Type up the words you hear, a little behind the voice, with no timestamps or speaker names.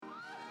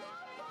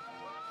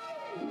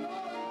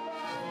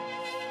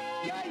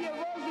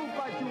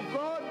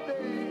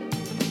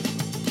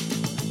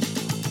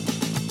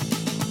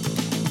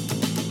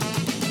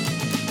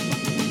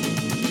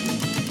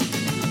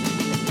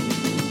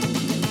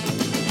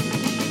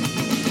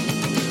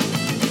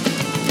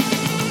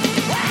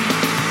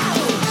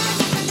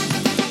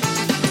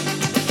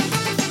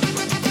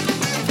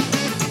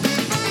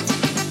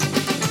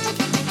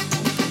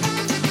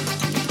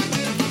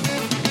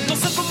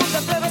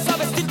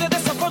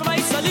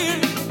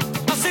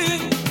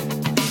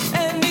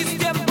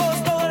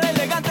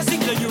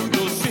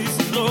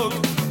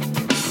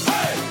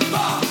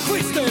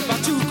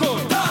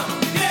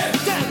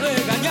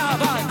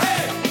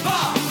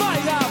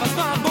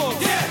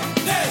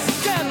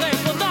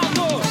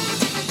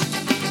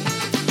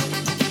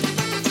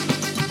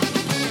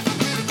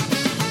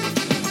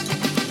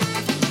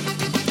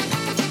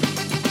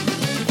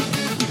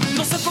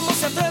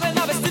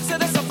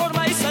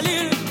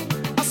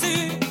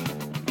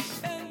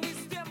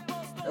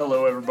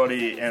Hello,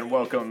 everybody, and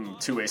welcome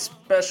to a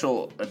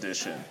special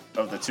edition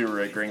of the Two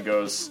Red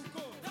Gringos.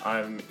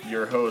 I'm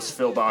your host,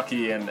 Phil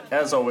Bakke, and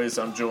as always,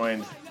 I'm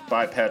joined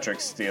by Patrick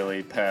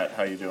Steely. Pat,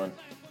 how you doing?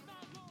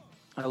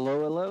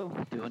 Hello.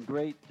 Doing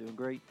great.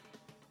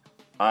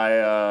 I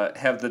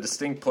have the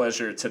distinct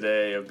pleasure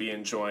today of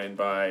being joined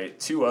by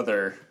two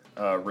other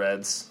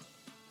Reds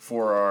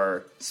for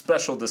our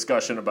special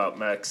discussion about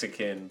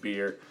Mexican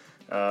beer.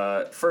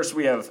 First,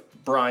 we have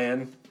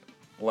Brian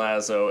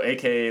Lazo,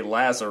 a.k.a.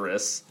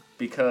 Lazarus,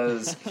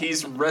 because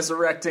he's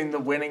resurrecting the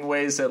winning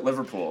ways at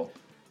Liverpool.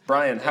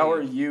 Brian, how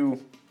are you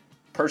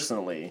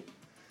personally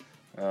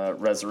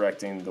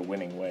resurrecting the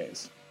winning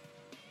ways?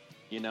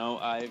 You know,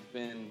 I've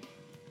been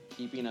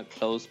keeping a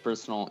close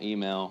personal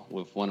email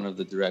with one of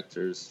the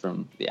directors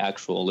from the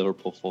actual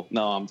Liverpool.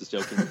 No, I'm just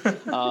joking.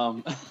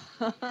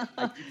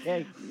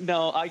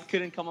 No, I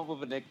couldn't come up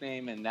with a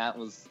nickname, and that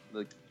was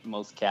the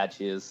most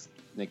catchiest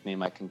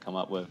nickname I can come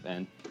up with.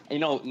 And you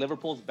know,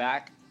 Liverpool's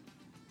back.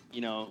 You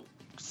know,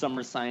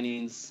 summer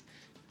signings,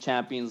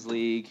 Champions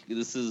League.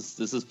 This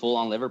is full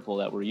on Liverpool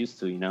that we're used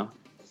to. You know.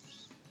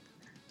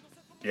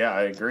 Yeah,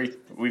 I agree.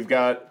 We've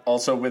got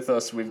Alan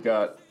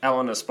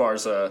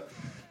Esparza,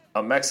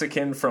 a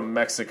Mexican from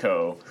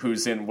Mexico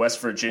who's in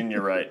West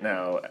Virginia right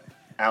now.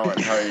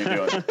 Alan, how are you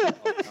doing?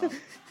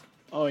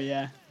 Oh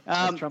yeah,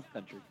 That's Trump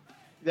country.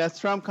 That's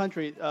Trump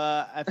country.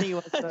 I think it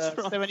was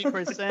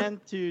 70%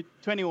 to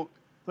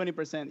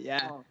 20%.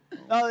 Yeah.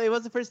 Oh, it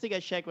was the first thing I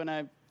checked when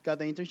I got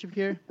the internship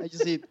here. I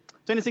just see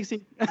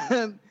 2016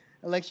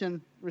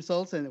 election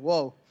results, and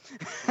whoa.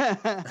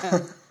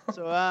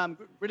 So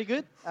really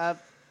good.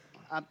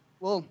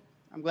 Well,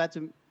 I'm glad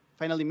to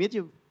finally meet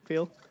you,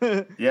 Phil.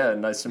 Yeah,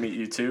 nice to meet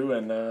you too.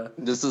 And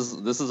this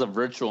is a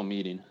virtual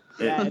meeing.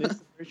 Yeah, it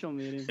is a virtual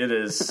meeting. It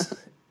is.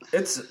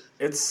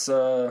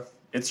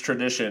 It's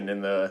tradition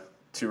in the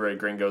Two Ray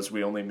Gringos.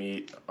 We only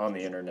meet on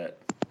the internet.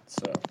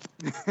 So.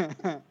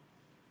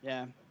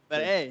 Yeah,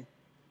 but hey,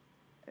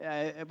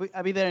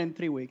 I'll be there in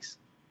 3 weeks.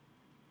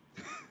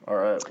 All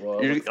right. Well,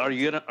 Are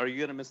you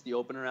gonna miss the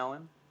opener,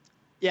 Alan?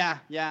 Yeah.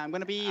 I'm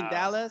gonna be in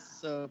Dallas,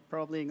 so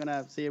probably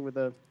gonna see it with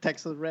the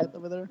Texas Red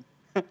over there.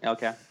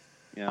 Okay.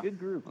 Yeah. Good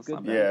group. That's Good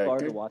not band. bad. Far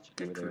Good- to watch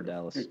good over there in crew.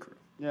 Dallas. Good crew.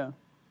 Yeah.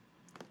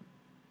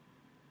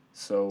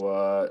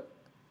 So,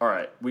 all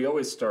right. We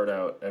always start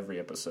out every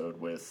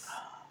episode with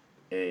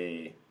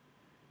a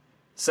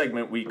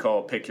segment we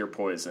call "Pick Your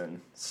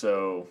Poison."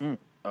 So,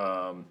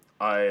 I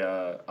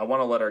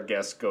want to let our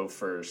guests go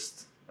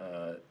first.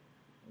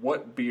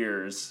 What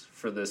beers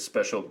for this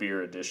special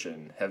beer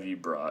edition have you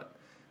brought?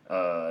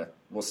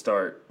 We'll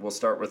start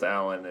with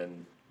Alan,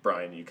 and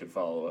Brian, you can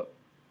follow up.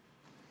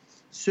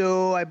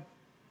 So I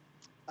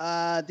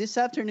this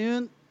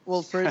afternoon.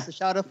 Well, first a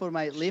shout out for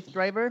my Lyft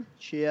driver.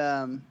 She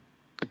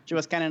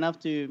was kind enough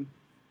to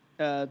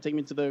take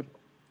me to the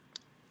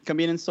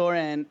convenience store,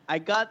 and I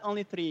got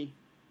only 3.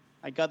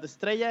 I got the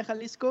Estrella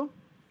Jalisco,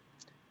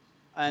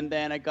 and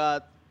then I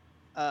got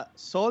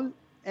Sol,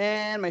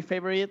 and my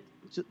favorite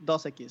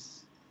Dos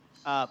Equis,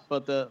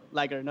 but the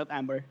lager, not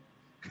amber.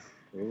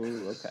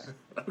 Ooh, okay.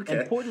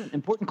 Okay.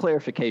 Important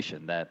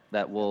clarification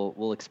that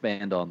we'll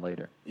expand on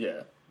later.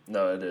 Yeah.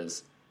 No, it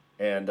is.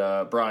 And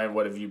Brian,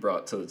 what have you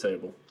brought to the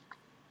table?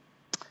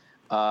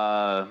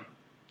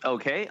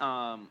 Okay.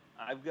 I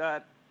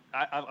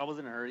was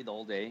in a hurry the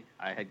whole day.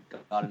 I had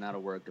gotten out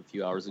of work a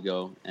few hours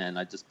ago, and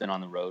I'd just been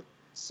on the road.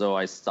 So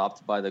I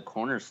stopped by the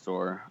corner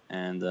store,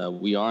 and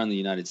we are in the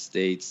United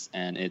States,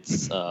 and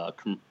it's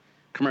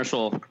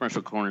commercial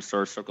corner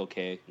store, Circle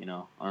K. You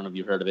know, I don't know if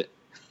you've heard of it.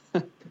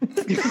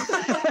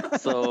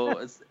 So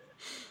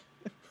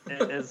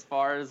as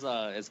far as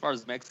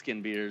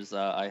Mexican beers,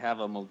 I have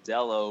a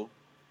Modelo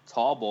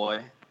Tall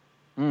Boy.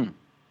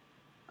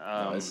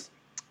 Nice.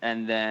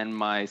 And then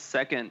my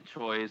second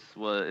choice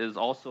is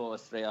also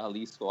Estrella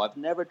Jalisco. I've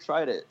never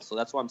tried it, so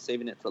that's why I'm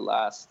saving it for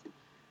last.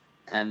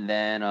 And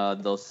then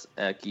Dos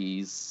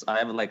Equis. I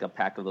have like a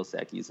pack of Dos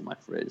Equis in my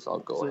fridge, so I'll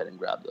go ahead and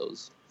grab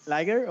those.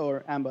 Lager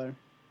or amber?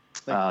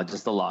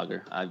 Just a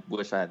lager. I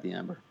wish I had the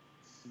amber.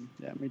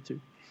 Yeah, me too.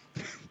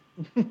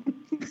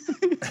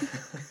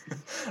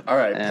 All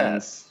right,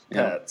 And Pat.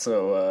 Pat.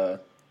 So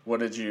what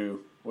did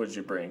you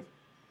bring?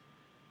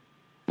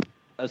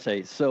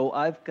 Okay, so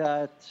I've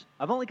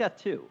only got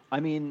two. I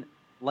mean,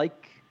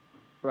 like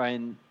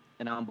Brian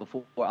and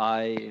before,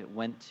 I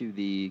went to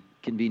the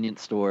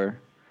convenience store,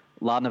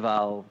 La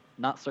Naval,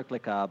 not Circle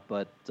K,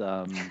 but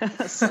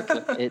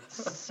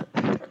it's.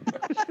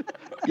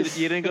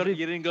 You didn't go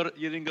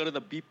to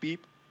the beep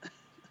beep.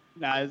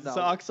 Nah, it's No.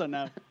 Oxo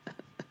now.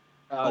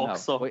 Oh, no.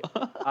 Oxo. Wait,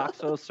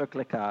 Oxo,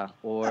 Circle K,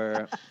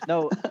 or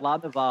no, La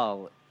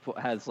Naval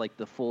has like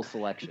the full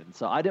selection.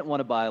 So I didn't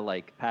want to buy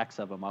like packs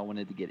of them. I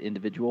wanted to get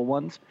individual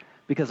ones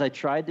because I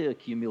tried to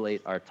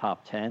accumulate our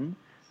top 10,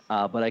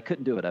 but I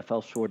couldn't do it. I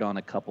fell short on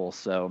a couple.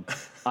 So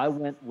I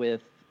went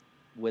with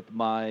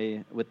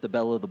the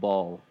belle of the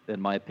ball,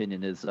 in my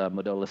opinion, is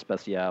Modelo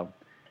Especial.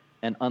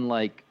 And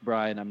unlike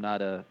Brian, I'm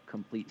not a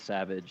complete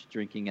savage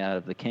drinking out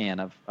of the can.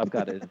 I've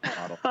got it in the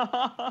bottle.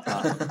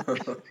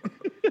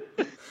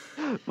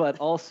 But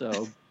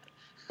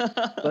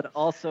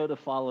also to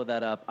follow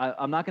that up,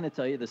 I'm not going to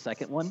tell you the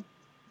second one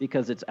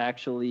because it's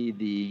actually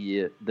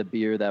the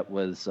beer that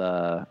was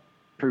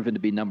proven to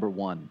be number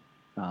one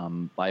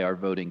by our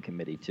voting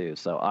committee too.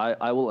 So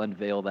I will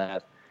unveil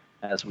that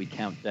as we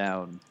count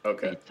down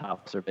the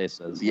top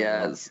cervezas.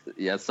 Yes.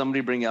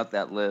 Somebody bring out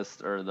that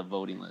list or the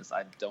voting list.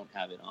 I don't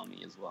have it on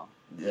me as well.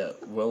 Yeah,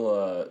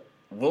 we'll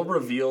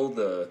reveal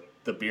the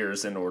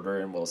beers in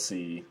order, and we'll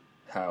see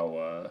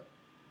how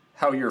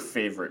your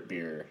favorite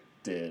beer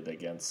did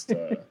against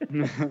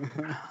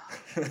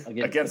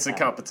against the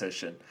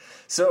competition.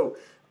 So,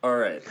 all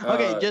right.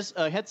 Okay, just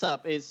a heads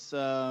up. Is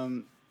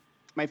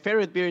my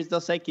favorite beer is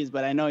Dos Equis,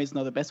 but I know it's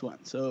not the best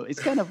one. So it's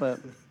kind of a.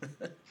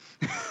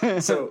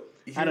 So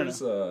I don't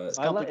here's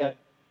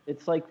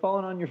it's like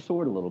falling on your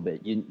sword a little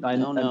bit. I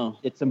don't know.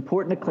 It's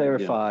important to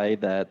clarify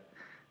that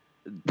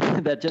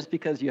just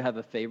because you have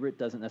a favorite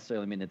doesn't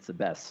necessarily mean it's the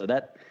best. So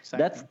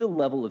that's the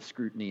level of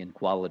scrutiny and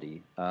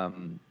quality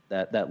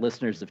that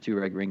listeners of Two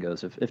Red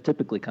Gringos have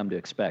typically come to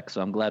expect.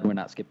 So I'm glad we're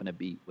not skipping a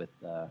beat with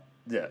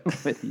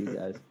you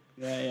guys.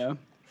 Yeah, of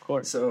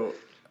course. So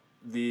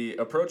the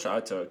approach I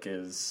took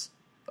is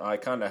I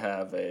kind of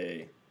have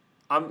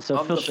I'm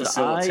Phil, the should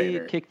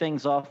facilitator. I kick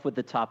things off with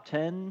the top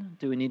 10?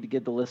 Do we need to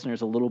give the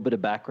listeners a little bit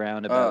of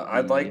background about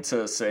I'd like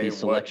to say the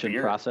selection what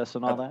beer, process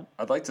and all that?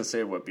 I'd like to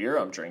say what beer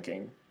I'm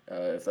drinking,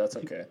 if that's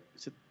okay.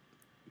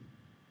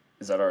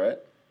 Is that all right?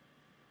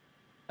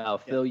 Oh,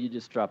 Phil, you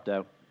just dropped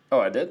out. Oh,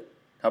 I did?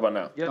 How about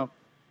now? Yep.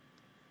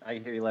 I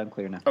can hear you loud and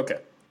clear now.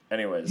 Okay.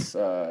 Anyways,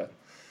 no,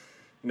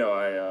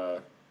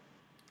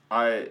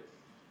 I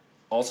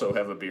also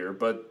have a beer,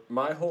 but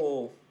my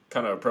whole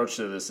kind of approach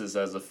to this is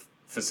as a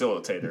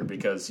facilitator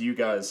because you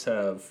guys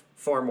have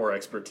far more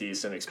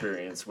expertise and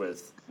experience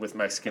with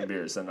Mexican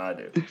beers than I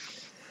do.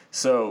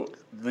 So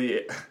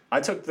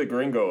I took the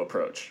gringo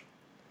approach,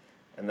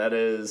 and that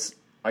is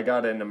I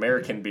got an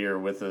American beer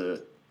with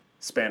a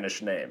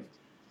Spanish name.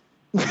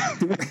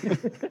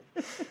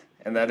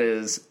 And that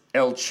is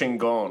El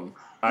Chingon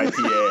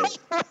IPA.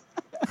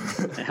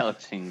 El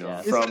Chingo.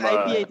 It's an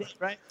IPA day,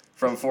 right?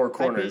 From Four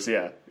Corners,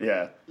 IPA.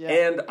 yeah.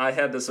 And I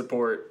had to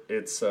support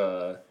its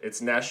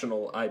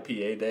National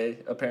IPA Day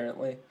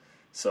apparently,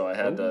 so I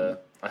had to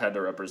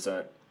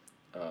represent.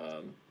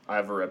 I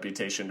have a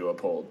reputation to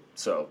uphold,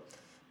 so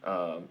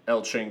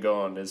El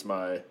Chingon is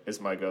my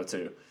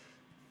go-to.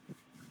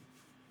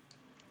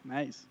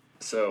 Nice.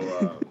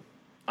 So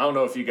I don't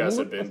know if you guys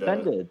have been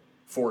to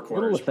Four Corners.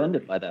 A little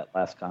offended by that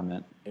last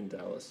comment. In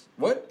Dallas.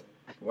 What?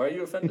 Why are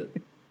you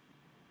offended?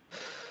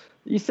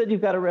 You said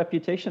you've got a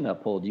reputation to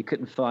uphold. You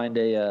couldn't find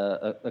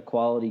a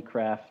quality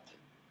craft,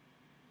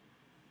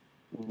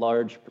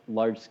 large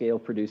scale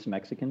produced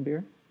Mexican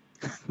beer.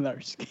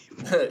 Large scale.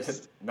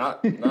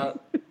 not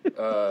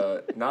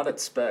at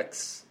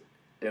Specs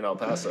in El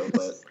Paso,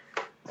 but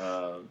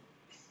I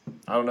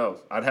don't know.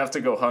 I'd have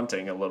to go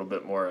hunting a little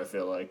bit more. I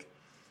feel like.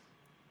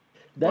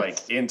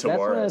 That's one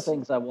of the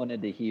things I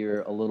wanted to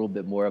hear a little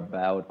bit more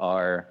about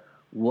are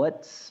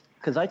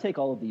because I take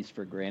all of these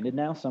for granted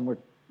now. Some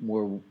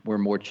were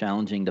more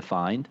challenging to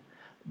find,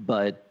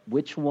 but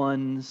which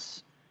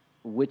ones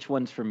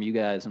from you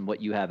guys and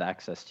what you have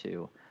access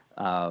to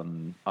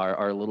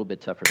are a little bit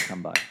tougher to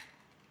come by?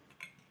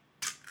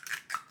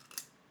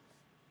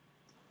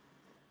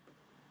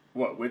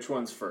 What? Which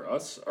ones for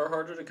us are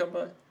harder to come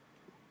by?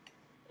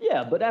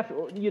 Yeah, but after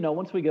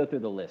once we go through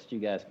the list, you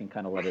guys can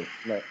kind of let me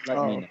know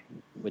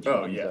which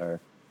ones are.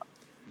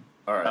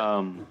 All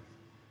right.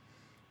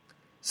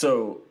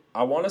 So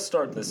I want to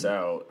start this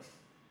out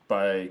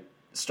by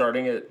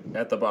starting it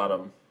at the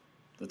bottom,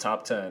 the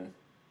top 10,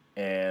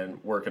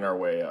 and working our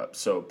way up.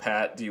 So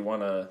Pat, do you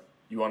want to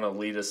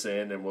lead us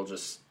in, and we'll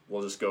just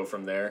go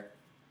from there?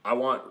 I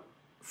want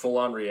full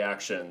on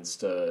reactions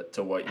to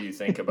what you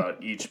think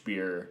about each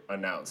beer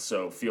announced.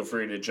 So feel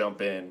free to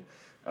jump in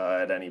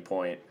at any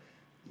point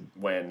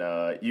when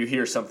you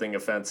hear something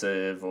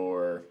offensive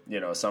or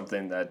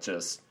something that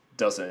just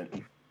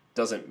doesn't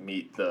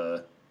meet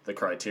the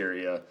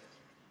criteria.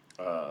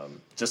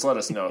 Just let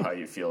us know how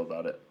you feel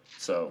about it.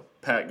 So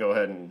Pat, go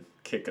ahead and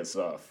kick us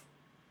off.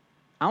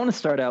 I want to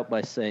start out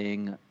by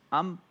saying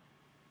I'm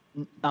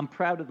I'm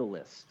proud of the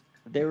list.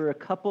 There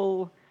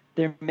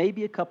may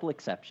be a couple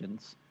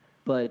exceptions,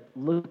 but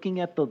looking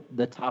at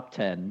the top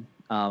 10,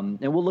 and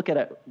we'll look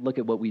at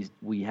what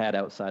we had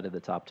outside of the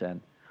top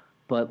 10.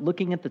 But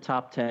looking at the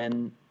top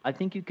 10, I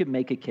think you could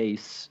make a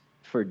case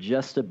for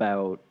just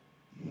about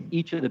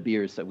each of the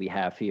beers that we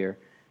have here,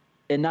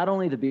 and not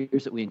only the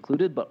beers that we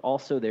included, but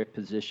also their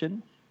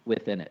position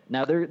within it.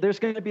 Now, there's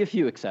going to be a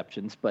few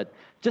exceptions, but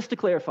just to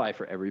clarify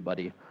for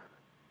everybody,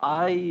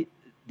 the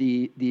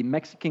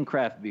Mexican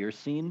craft beer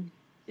scene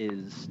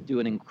is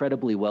doing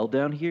incredibly well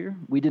down here.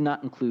 We did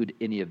not include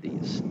any of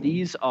these.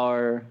 These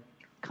are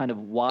kind of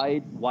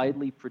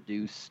widely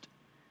produced,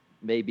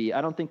 maybe,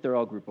 I don't think they're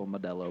all Grupo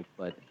Modelo,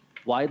 but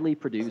widely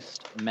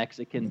produced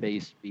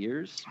Mexican-based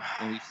beers.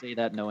 And we say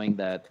that knowing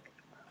that,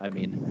 I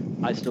mean,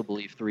 I still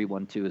believe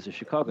 312 is a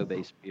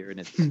Chicago-based beer, and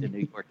it's in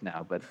New York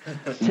now. But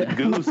The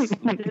goose.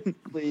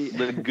 typically,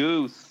 The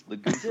goose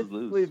is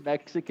typically loose.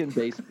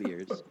 Mexican-based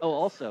beers. Oh,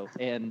 also,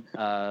 and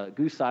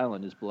Goose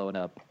Island is blowing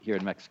up here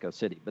in Mexico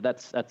City, but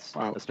that's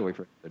Wow. a story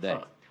for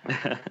another day.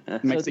 So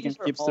Mexican these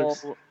are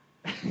hipsters. all-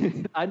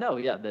 I know,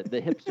 yeah. The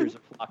hipsters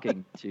are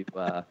flocking to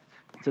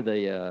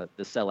the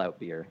sellout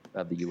beer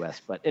of the U.S.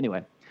 But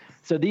anyway,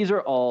 so these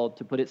are all,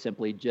 to put it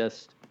simply,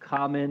 just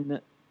common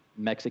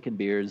Mexican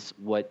beers,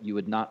 what you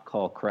would not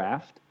call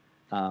craft,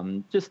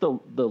 just the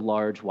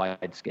large,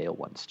 wide-scale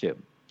ones too.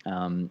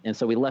 And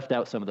so we left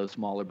out some of those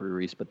smaller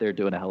breweries, but they're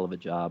doing a hell of a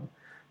job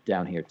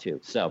down here too.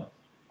 So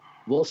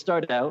we'll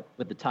start out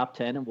with the top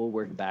 10 and we'll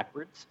work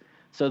backwards.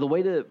 So the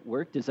way that it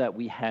worked is that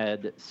we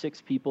had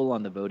 6 people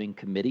on the voting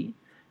committee.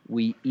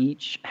 We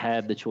each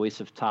had the choice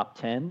of top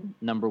 10.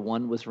 Number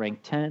 1 was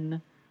ranked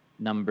 10.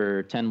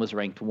 Number 10 was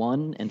ranked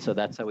 1. And so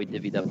that's how we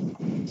divvied up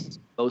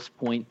most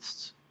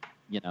points,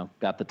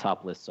 got the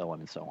top list, so on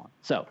and so on.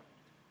 So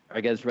are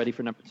you guys ready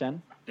for number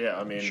 10? Yeah,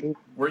 I mean, Sure.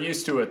 we're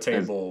used to a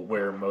table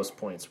where most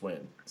points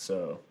win,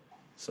 so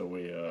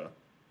we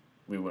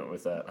went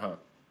with that, huh?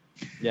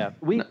 Yeah.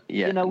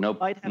 Yeah, we nope,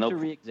 might have nope. to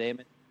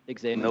re-examine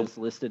Nope. this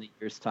list in a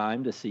year's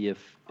time to see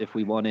if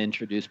we want to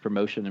introduce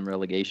promotion and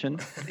relegation.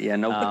 Yeah,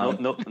 no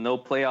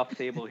playoff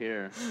table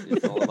here.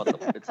 It's all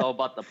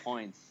about the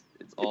points.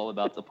 It's all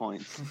about the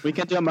points. We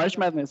can do a March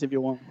Madness if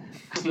you want.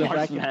 March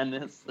bracket.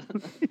 Madness.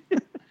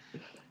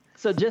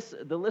 So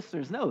just the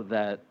listeners know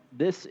that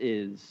this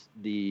is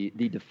the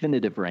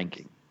definitive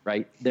ranking,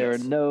 right? There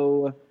Yes. is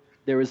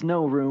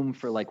no room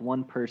for like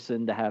one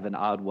person to have an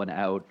odd one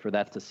out, for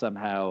that to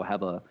somehow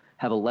have a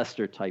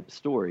Lester type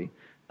story.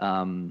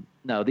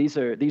 No, these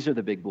are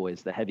the big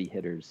boys, the heavy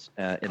hitters,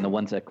 and the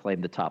ones that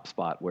claim the top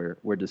spot.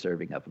 We're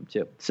deserving of them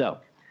too. So,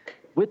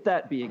 with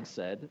that being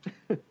said,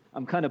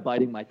 I'm kind of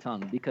biting my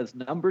tongue because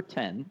number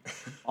 10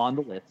 on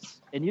the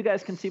list, and you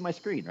guys can see my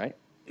screen, right?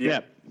 Yeah.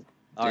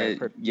 All right,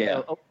 perfect.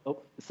 Yeah.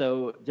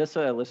 So just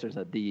so our listeners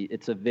know,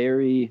 it's a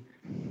very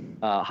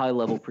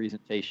high-level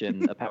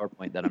presentation, a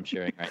PowerPoint that I'm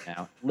sharing right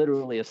now.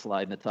 Literally a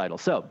slide in the title.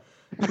 So,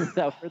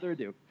 without further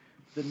ado,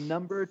 the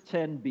number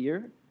 10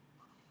 beer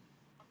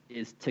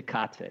is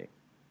Tecate.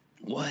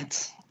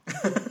 What?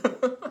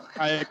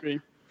 I agree.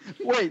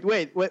 Wait.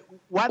 What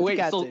Wait,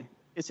 Tecate? so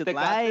Is it Tecate-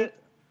 light?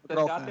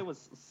 Tecate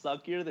was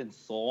suckier than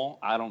Sol?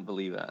 I don't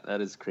believe that.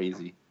 That is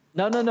crazy.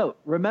 No.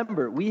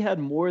 Remember, we had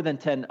more than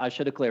 10. I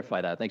should have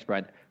clarified that. Thanks,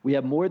 Brian. We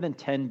have more than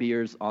 10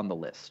 beers on the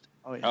list.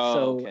 Oh, yeah. Oh,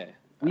 So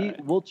okay.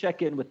 We'll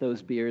check in with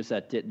those beers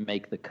that didn't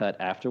make the cut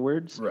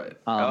afterwards. Right.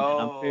 And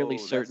I'm fairly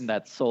Oh, certain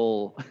that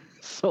Soul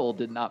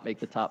did not make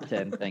the top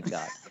 10. Thank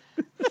God.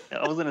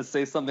 I was gonna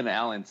say something to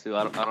Alan too.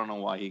 I don't know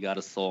why he got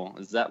a Sol.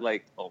 Is that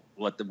like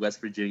what the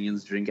West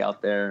Virginians drink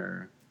out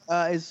there?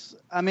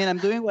 I'm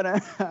doing what I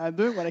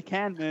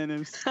can, man.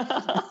 Or...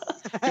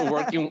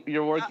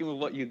 You're working with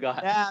what you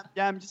got. Yeah.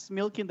 I'm just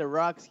milking the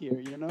rocks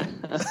here,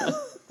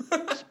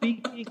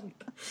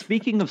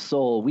 Speaking of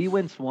Soul, we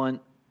once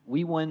went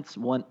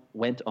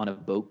on a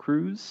boat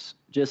cruise,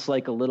 just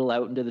like a little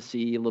out into the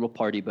sea, a little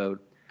party boat.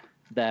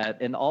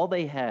 And all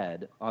they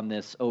had on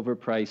this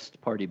overpriced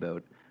party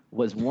boat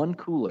was one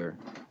cooler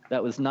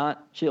that was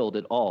not chilled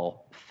at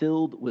all,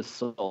 filled with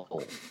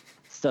Soul.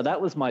 So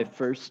that was my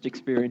first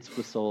experience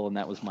with Soul, and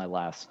that was my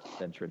last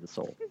venture into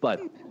Soul.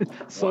 But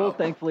Soul, Wow.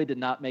 thankfully, did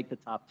not make the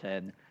top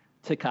 10.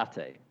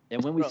 Tecate.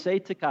 And when we say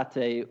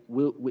Tecate,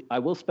 I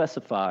will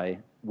specify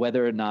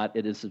whether or not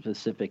it is a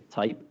specific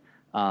type,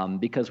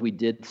 because we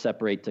did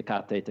separate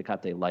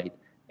Tecate Light.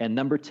 And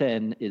number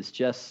 10 is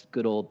just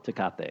good old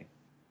Tecate.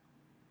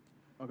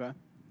 Okay.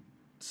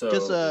 So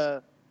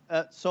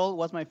Just Sol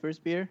was my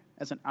first beer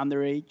as an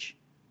underage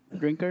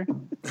drinker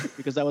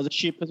because that was the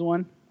cheapest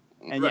one.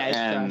 And yeah, it's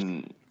trash.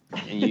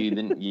 And you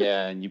didn't.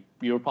 Yeah, and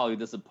you were probably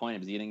disappointed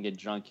because you didn't get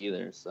drunk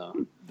either.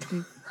 So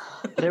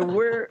There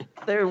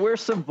were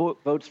some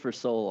votes for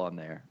Soul on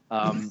there.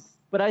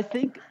 But I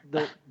think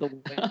the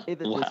way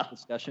that Wow. this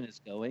discussion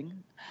is going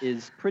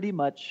is pretty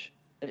much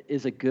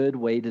is a good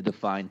way to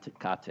define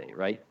Tecate,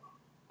 right?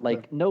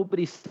 Like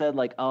nobody said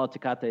like, oh,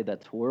 Tecate,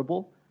 that's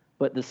horrible.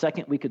 But the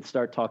second we could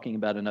start talking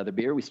about another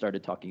beer, we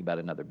started talking about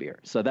another beer.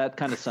 So that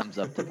kind of sums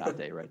up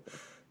Tecate right there.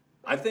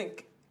 I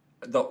think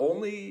the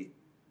only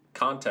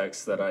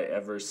context that I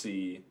ever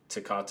see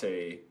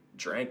Tecate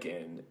drank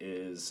in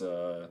is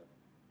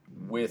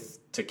with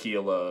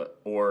tequila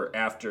or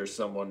after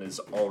someone is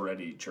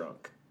already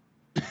drunk.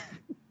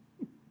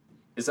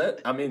 Is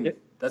that? I mean,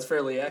 that's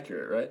fairly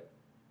accurate, right?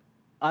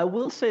 I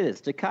will say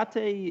this: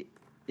 Tecate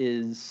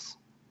is.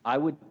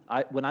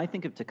 When I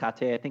think of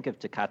Tecate, I think of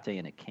Tecate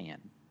in a can,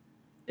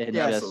 and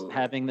Yeah, just absolutely.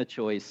 having the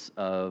choice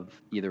of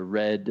either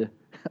red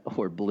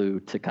or blue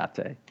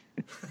Tecate.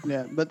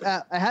 Yeah, but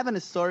I have a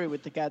story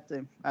with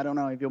Tecate. I don't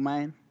know if you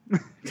mind.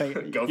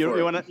 Like, Go you, for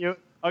you it. wanna you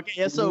okay?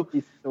 Yeah, so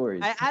These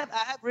stories. I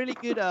have really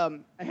good I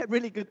had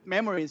really good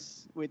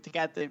memories with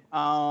Tecate.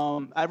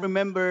 I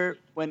remember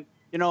when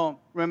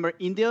remember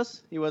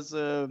Indios? He was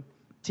a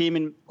team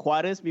in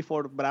Juarez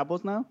before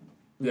Bravos now.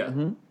 Yeah.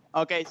 Mhm.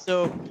 Okay,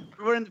 so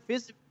we were in the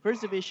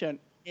first division,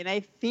 and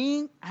I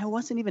think I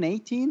wasn't even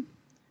 18.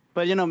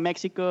 But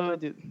Mexico,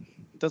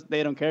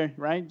 they don't care,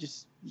 right?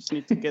 Just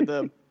need to get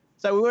the.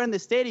 So we were in the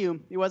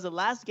stadium. It was the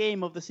last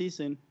game of the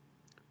season.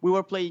 We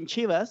were playing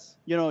Chivas.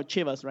 You know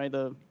Chivas, right?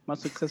 The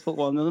most successful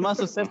one, the most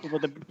successful,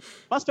 but the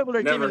most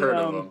popular team. Never heard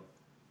of them.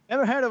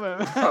 Never heard of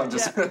him. I'm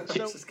just, Yeah,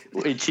 just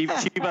kidding. Wait,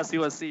 Chivas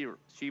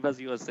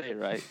USA,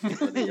 right?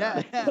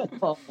 yeah, yeah,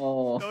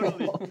 Oh.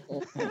 totally.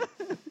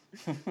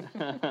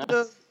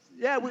 So,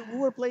 yeah, we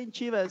were playing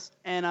Chivas,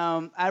 and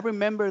I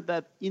remember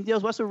that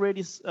Indios was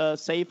already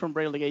saved from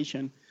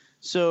relegation.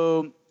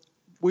 So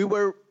we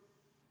were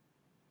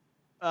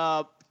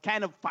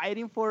kind of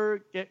fighting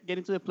for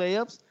getting to the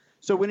playoffs.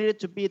 So we needed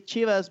to beat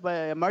Chivas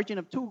by a margin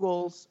of 2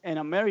 goals, and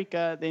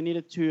America, they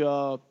needed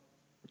to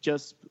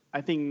just,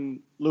 I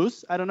think,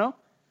 lose. I don't know.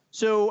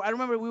 So I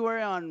remember we were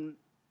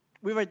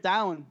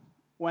down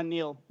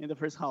 1-0 in the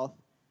first half.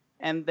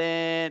 And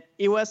then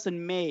it was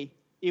in May.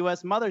 It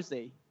was Mother's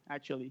Day,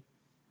 actually.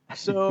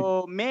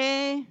 So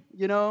May,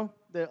 the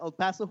El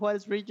Paso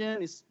Juarez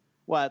region is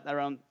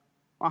around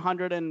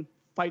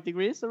 105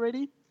 degrees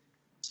already.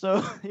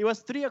 So it was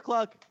 3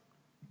 o'clock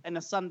on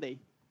a Sunday.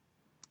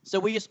 So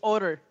we just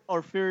ordered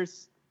our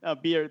first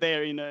beer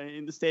there in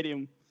the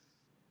stadium.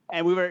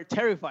 And we were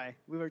terrified.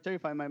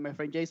 My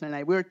friend Jason and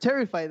I. We were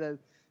terrified that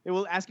they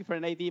will ask you for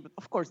an ID, but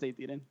of course they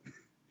didn't.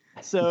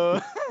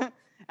 So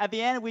at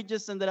the end, we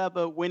just ended up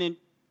winning.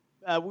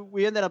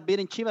 We ended up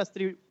beating Chivas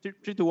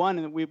 3-1,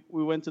 and we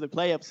went to the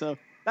playoffs. So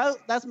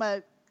that's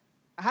my.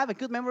 I have a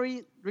good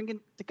memory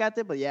drinking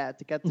Tecate, but yeah,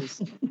 Tecate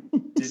is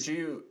Did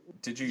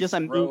you just a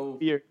mean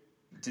beer.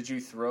 Did you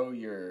throw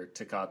your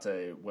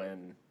Tecate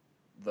when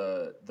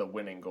the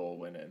winning goal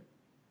went in?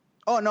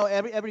 Oh no!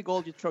 Every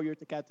goal you throw your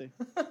Tecate.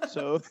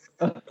 So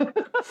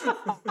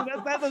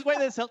that's why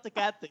they sell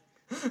Tecate.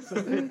 So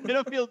you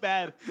don't feel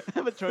bad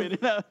about throwing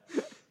it out.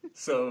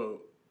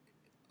 So,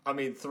 I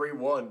mean,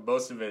 3-1.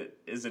 Most of it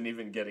isn't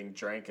even getting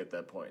drank at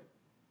that point.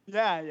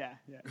 Yeah.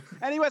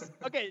 And it was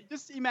okay.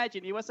 Just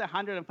imagine it was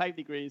 105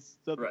 degrees.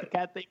 So the Right.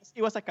 Tecate,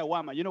 it was a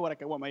kawama. You know what a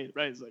kawama is,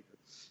 right? It's like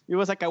it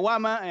was a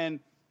kawama, and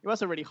it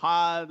was already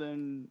hot,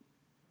 and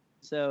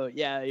so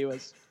yeah, it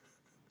was.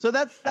 So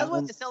that's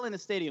what they sell in the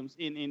stadiums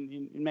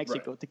in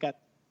Mexico. Right. Tecate.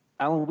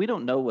 Alan, we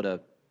don't know what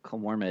a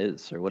kawarma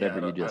is or whatever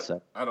Yeah, you just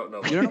said. I don't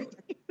know. You don't know?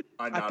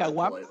 I A nodded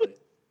kawama? politely.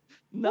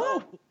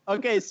 No.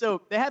 Okay,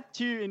 so they have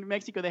 2 in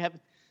Mexico.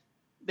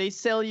 They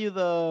sell you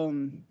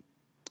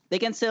they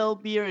can sell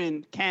beer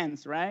in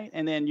cans, right?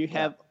 And then you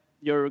have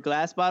your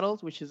glass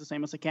bottles, which is the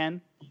same as a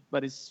can,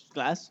 but it's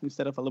glass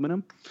instead of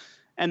aluminum.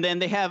 And then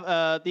they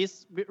have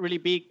these really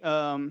big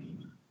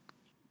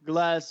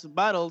glass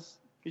bottles,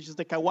 which is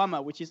the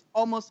kawama, which is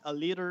almost a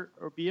liter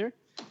of beer.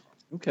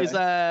 Okay. It's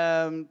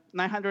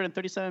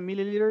 937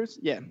 milliliters.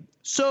 Yeah.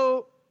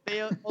 So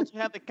they also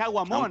have the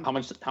kawamon. How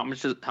much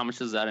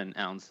is that in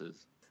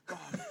ounces?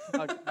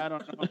 I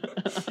don't know.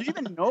 Do you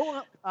even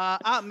know?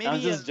 Maybe. I'm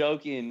just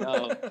joking.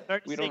 No,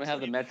 we 36 don't have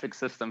the maybe. metric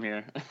system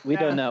here. We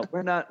don't know.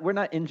 We're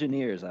not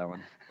engineers,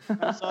 Alan.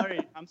 I'm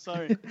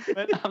sorry.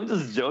 But I'm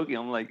just joking.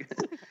 I'm like,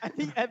 I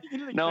think it's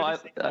like no,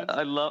 36 ounces.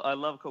 I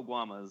love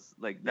caguamas.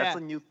 Like that's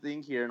Yeah. a new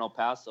thing here in El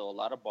Paso. A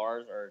lot of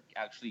bars are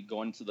actually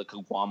going to the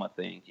caguama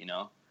thing.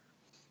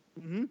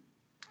 Mhm.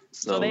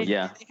 So, they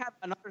yeah. they have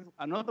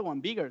another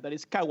one bigger that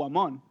is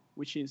kawamon,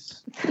 which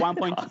is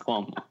 1.2.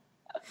 Caguama.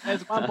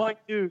 It's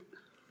 1.2.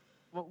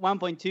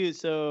 1.2.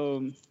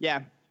 So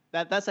yeah,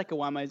 that's like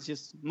kawama. It's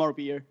just more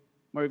beer,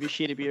 more of a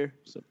shitty beer.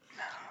 So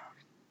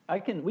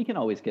We can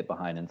always get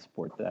behind and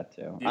support that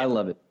too. Yeah, I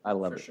love it.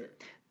 For sure.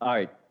 All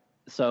right.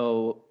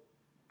 So,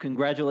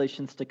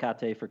 congratulations to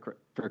Kate for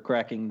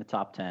cracking the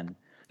top 10.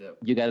 Yep.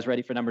 You guys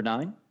ready for number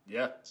 9?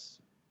 Yeah.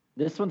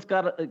 This one's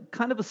got a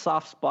kind of a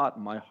soft spot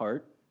in my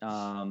heart.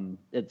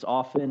 It's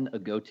often a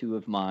go-to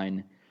of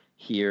mine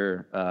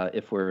here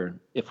if we're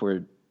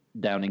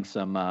downing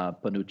some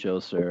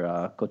panuchos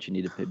or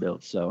cochinita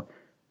pibil. So,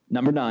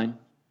 number 9,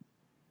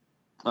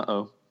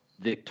 Uh-oh.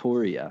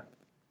 Victoria.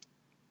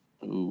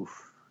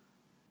 Oof.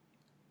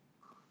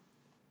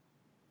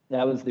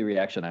 That was the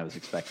reaction I was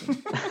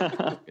expecting.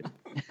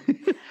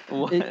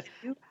 What?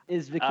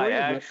 Is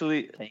Victoria?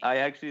 I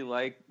actually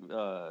like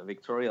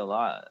Victoria a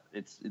lot.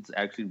 It's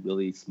actually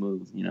really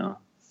smooth.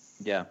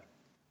 Yeah.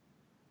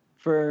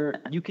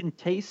 You can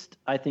taste,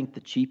 I think, the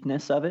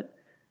cheapness of it,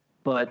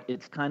 but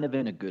it's kind of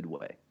in a good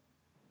way.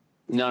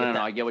 No, If no, no.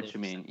 that I get what makes you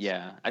mean. sense.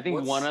 Yeah, I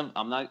think What's-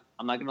 I'm not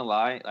gonna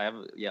lie. I have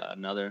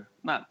another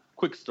not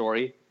quick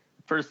story.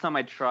 First time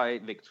I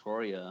tried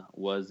Victoria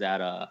was at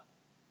a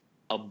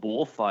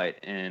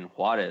bullfight in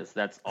Juarez.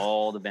 That's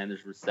all the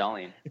vendors were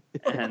selling.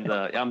 And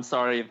I'm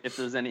sorry if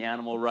there's any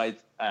animal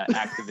rights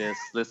activists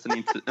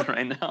listening to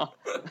right now.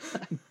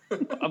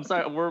 I'm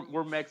sorry.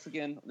 We're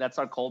Mexican. That's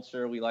our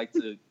culture. We like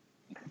to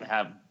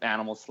have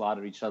animals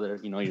slaughter each other.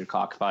 You know, your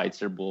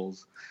cockfights, your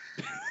bulls.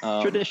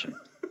 Tradition.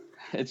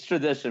 It's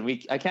tradition.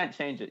 I can't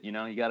change it. You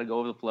know, you got to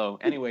go with the flow.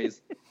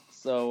 Anyways,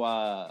 so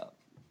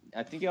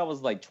I think I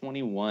was like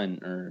 21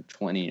 or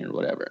 20 or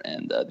whatever,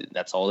 and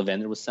that's all the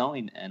vendor was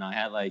selling. And I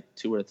had like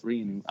 2 or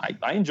 3, and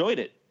I enjoyed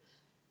it.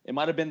 It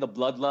might have been the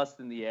bloodlust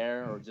in the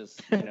air, or just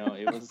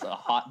it was a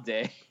hot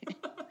day.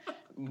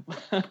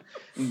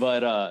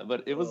 but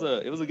it was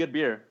a good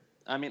beer.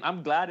 I mean,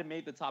 I'm glad it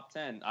made the top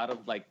 10 out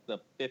of like the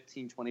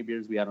 15, 20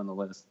 beers we had on the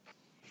list.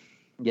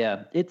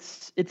 Yeah,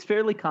 it's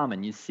fairly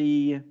common. You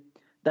see,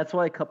 that's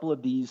why a couple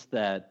of these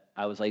that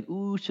I was like,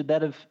 ooh, should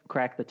that have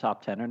cracked the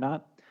top 10 or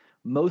not?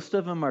 Most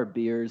of them are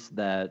beers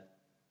that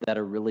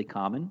are really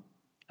common.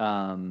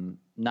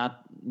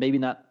 Maybe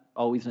not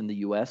always in the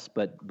U.S.,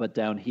 but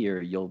down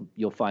here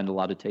you'll find a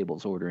lot of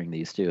tables ordering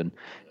these too. And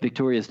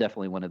Victoria is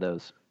definitely one of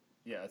those.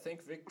 Yeah, I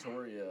think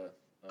Victoria,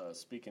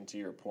 speaking to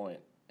your point,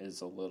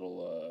 is a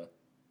little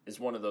is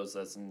one of those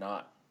that's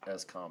not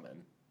as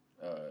common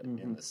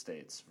in the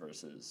States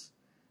versus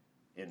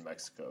in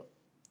Mexico.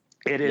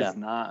 It is Yeah.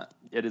 not.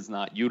 It is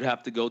not. You'd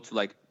have to go to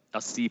like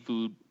a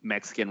seafood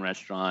Mexican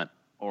restaurant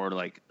or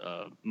like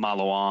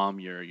Maloam,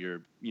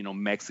 your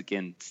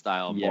Mexican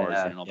style bars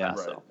Yeah, in El yeah.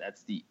 Paso. Right.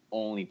 That's the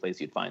only place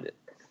you'd find it.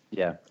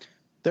 Yeah.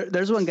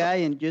 There's one guy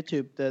in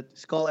YouTube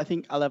that's called, I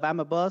think,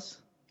 Alabama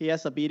Boss. He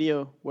has a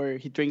video where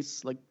he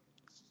drinks like,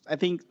 I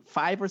think,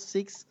 5 or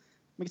 6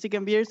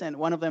 Mexican beers, and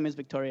one of them is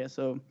Victoria.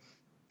 So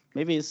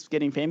maybe it's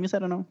getting famous. I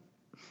don't know.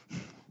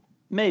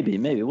 Maybe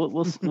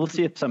we'll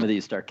see if some of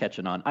these start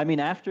catching on. I mean,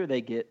 after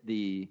they get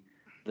the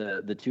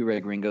Two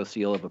Red Ringo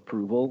seal of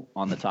approval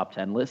on the top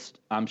 10 list,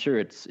 I'm sure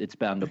it's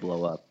bound to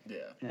blow up. Yeah.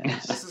 Yeah.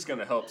 This is going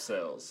to help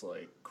sales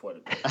like quite a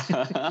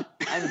bit.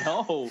 I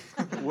know.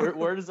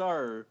 Where's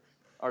our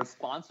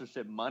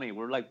sponsorship money?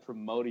 We're like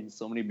promoting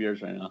so many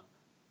beers right now.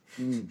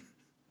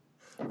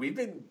 We've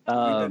been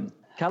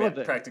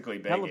Calavera- practically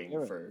begging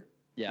Calavera. for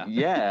Yeah.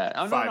 Yeah,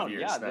 oh, 5 no,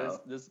 years yeah. now.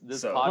 This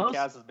So-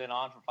 podcast has been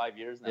on for 5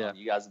 years now. Yeah. And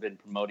you guys have been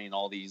promoting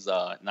all these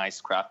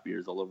nice craft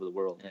beers all over the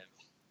world. Yeah.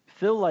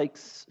 Phil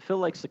likes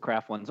the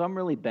craft ones. I'm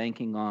really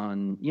banking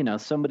on,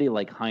 somebody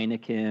like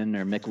Heineken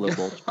or Michelob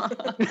Ultra.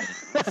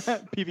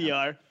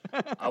 PBR.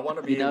 I want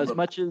to be able as to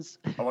much as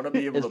I want to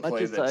be able as to much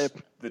play as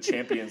the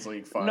Champions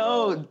League final.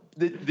 No,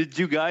 did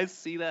you guys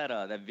see that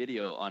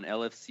video on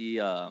LFC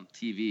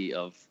TV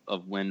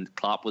of when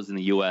Klopp was in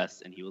the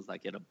U.S. and he was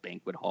like at a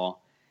banquet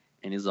hall,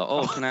 and he's like,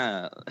 "Oh, can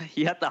I?"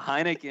 He had the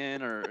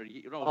Heineken, or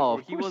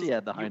of course he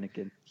had the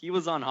Heineken. He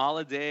was on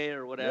holiday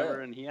or whatever,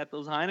 Yeah. and he had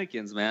those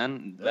Heinekens,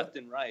 man, Yeah. left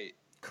and right.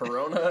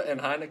 Corona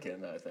and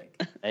Heineken, I think.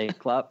 Hey,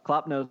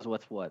 Klopp knows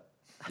what's what.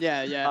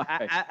 Yeah, yeah. All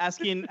right.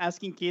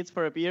 Asking kids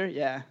for a beer.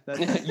 Yeah, that's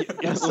Un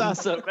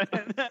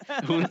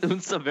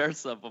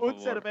cerveza, por Un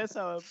favor.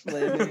 cerveza.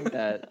 Flaming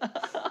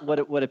that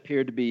what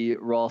appeared to be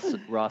raw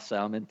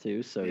salmon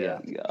too. So yeah.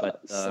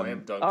 But,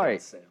 Slam dunk all right.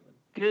 salmon.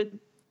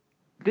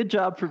 Good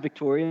job for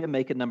Victoria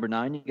making number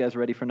 9. You guys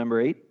ready for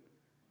number 8?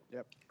 I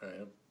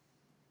am.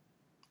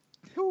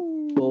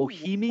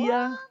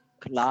 Bohemia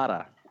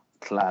Clara.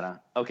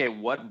 Clara. Okay,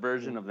 what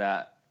version of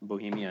that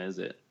Bohemia is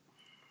it?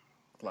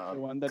 Cloud. The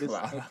one that is-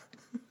 Cloud.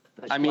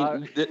 I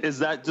mean, is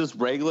that just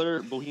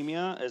regular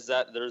Bohemia? Is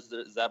that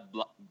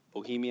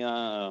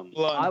Bohemia?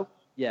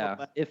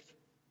 Yeah.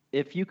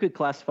 If you could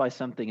classify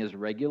something as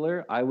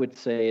regular, I would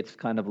say it's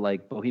kind of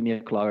like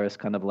Bohemia Clara is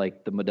kind of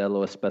like the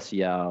Modelo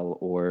Especial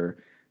or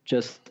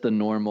just the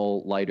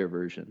normal lighter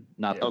version,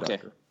 not the Okay.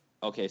 darker.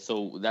 Okay,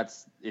 so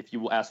that's if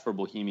you ask for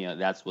Bohemia,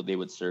 that's what they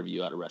would serve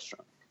you at a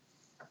restaurant.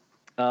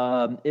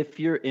 If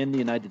you're in the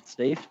United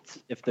States,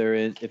 if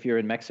you're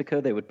in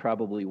Mexico, they would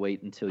probably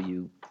wait until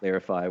you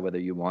clarify whether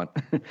you want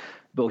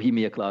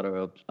Bohemia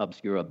Clara or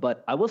Obscura.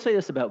 But I will say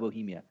this about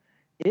Bohemia.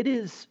 It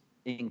is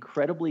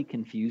incredibly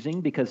confusing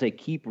because they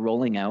keep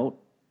rolling out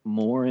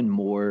more and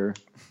more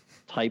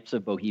types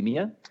of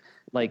Bohemia.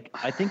 Like,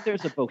 I think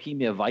there's a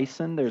Bohemia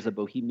Weissen, there's a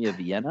Bohemia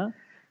Vienna.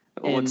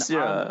 And What's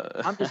your,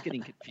 I'm just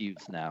getting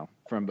confused now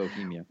from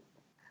Bohemia.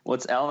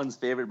 what's Alan's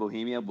favorite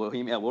Bohemia?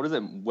 Bohemia, what is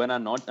it? Buena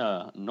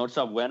Noche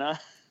Buena?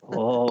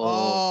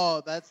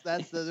 Oh, that's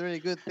a really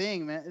good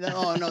thing, man.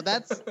 Oh no,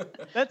 that's Is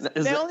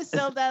they it- only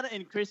sell that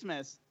in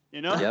Christmas.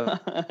 You know,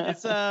 Yep.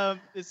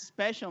 it's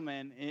special,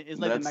 man. It's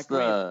like that's the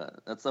McRae.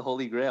 that's the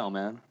holy grail,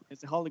 man.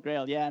 It's the Holy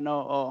Grail. Yeah,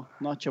 no,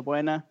 Noche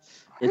Buena.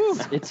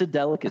 It's a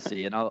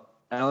delicacy, and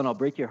I'll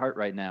break your heart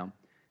right now.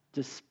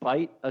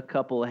 Despite a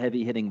couple of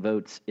heavy-hitting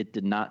votes, it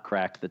did not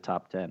crack the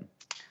top 10.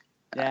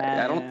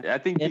 I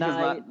think And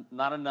because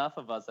not enough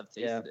of us have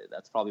tasted Yeah. it.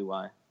 That's probably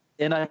why.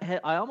 and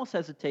I almost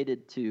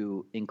hesitated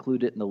to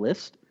include it in the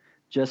list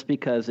just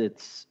because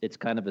it's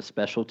kind of a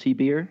specialty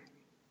beer,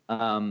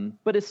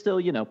 but it's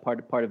still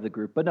part of the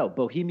group. But no,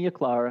 Bohemia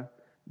Clara,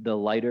 the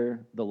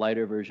lighter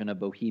version of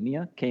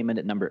Bohemia, came in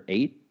at number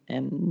 8,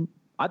 and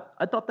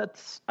I thought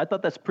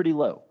that's pretty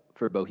low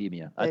for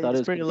Bohemia. I thought it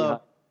was pretty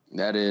low.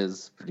 That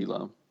is pretty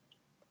low.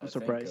 I'm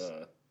surprised.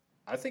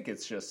 I think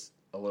it's just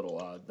a little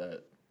odd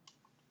that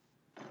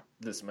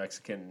this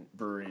Mexican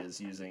brewery is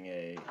using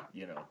a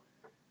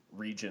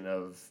region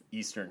of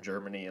Eastern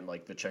Germany and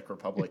like the Czech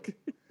Republic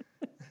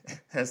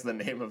as the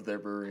name of their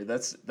brewery.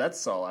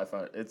 That's all I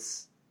find.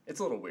 It's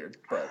a little weird,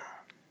 but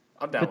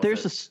I'm down. But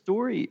there's a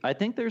story. I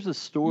think there's a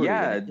story,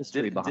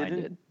 history behind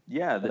it.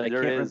 Yeah, that I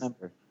can't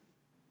remember.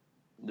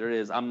 There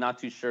is. I'm not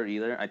too sure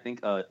either. I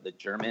think the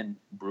German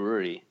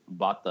brewery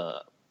bought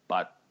the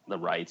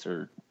rights,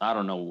 or I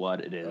don't know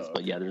what it is,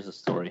 but yeah, there's a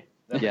story.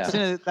 Yeah,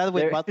 isn't that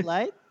with Bud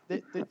Light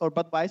or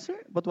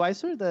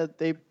Budweiser that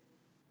they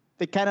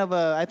kind of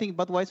I think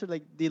Budweiser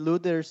like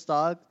dilute their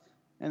stock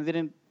and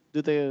didn't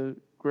do the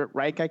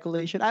right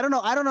calculation. I don't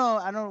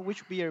know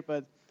which beer,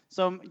 but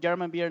some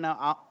German beer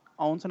now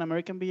owns an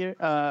American beer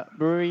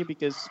brewery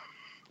because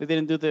they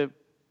didn't do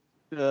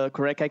the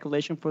correct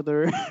calculation for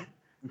their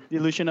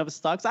dilution of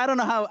stocks. I don't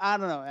know.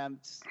 I'm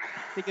just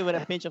thinking with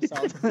a pinch of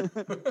salt.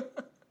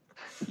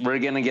 We're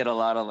gonna get a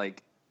lot of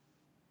like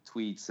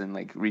tweets and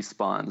like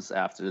response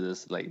after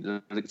this. Like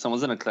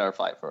someone's gonna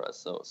clarify for us.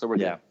 So we're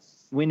good.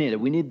 We need it.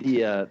 We need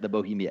the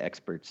Bohemia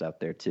experts out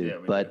there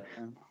too. Yeah,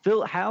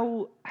 Phil,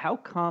 how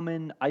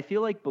common? I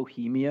feel like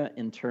Bohemia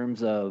in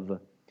terms of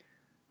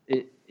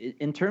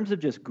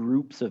just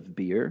groups of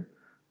beer,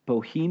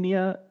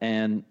 Bohemia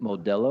and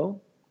Modelo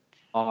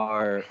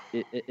are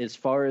as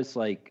far as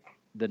like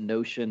the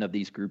notion of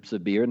these groups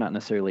of beer, not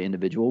necessarily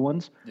individual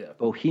ones. Yeah.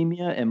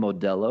 Bohemia and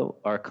Modelo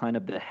are kind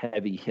of the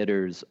heavy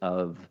hitters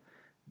of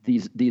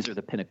these. These are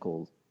the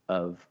pinnacles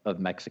of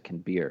Mexican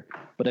beer.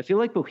 But I feel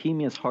like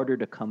Bohemia is harder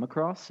to come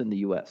across in the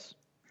U.S.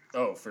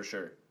 Oh, for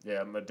sure.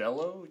 Yeah,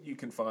 Modelo you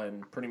can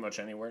find pretty much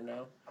anywhere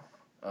now.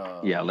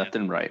 Left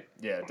and right.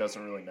 Yeah, it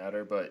doesn't really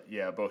matter. But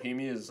yeah,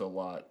 Bohemia is a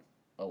lot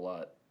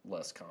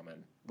less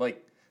common.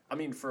 Like, I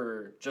mean,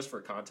 for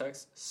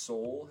context,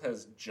 Sol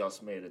has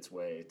just made its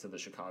way to the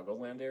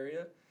Chicagoland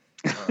area.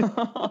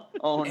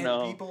 Oh and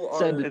no! People are,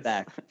 Send it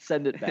back.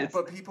 Send it back.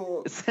 But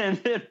people Send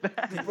it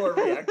back. people are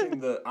reacting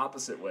the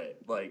opposite way.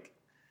 Like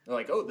they're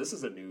like, "Oh, this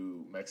is a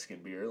new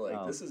Mexican beer.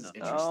 Like this is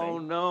interesting." Oh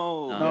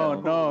no!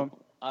 No.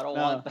 I don't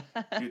No. want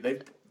that.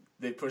 Dude,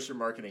 they push their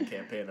marketing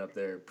campaign up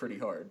there pretty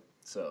hard.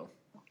 So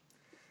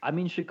I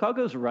mean,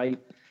 Chicago's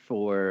ripe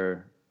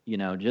for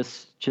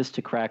just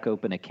to crack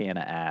open a can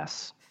of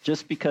ass.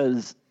 Just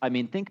because, I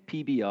mean, think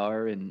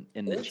PBR and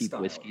the Old cheap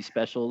style. whiskey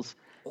specials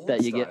Old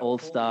that you get style.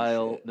 old Holy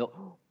style. shit.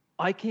 No,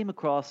 I came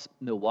across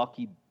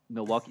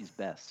Milwaukee's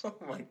best oh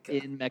my god.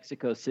 in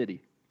Mexico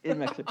City. In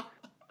Mexico.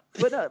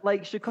 But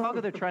like Chicago,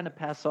 they're trying to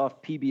pass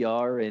off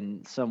PBR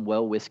and some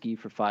well whiskey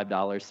for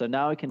 $5. So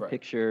now I can Right.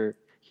 picture,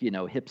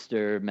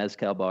 hipster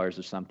mezcal bars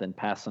or something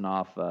passing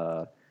off,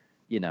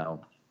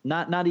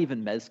 not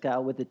even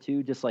mezcal with it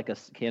too, just like a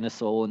can of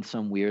Sol and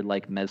some weird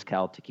like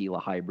mezcal tequila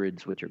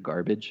hybrids, which are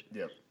garbage.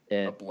 Yep.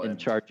 And blend.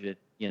 charging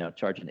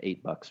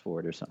 $8 for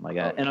it or something like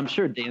that. Oh, And yeah. I'm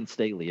sure Dan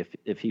Staley,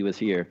 if he was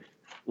here,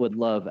 would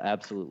love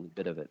absolutely a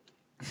bit of it.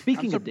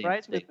 Speaking I'm of Dan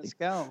surprised with Staley,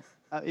 mezcal.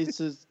 It's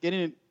just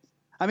getting.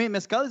 I mean,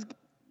 mezcal is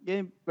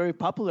getting very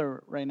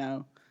popular right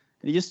now.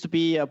 It used to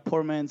be a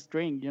poor man's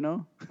drink,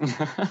 no,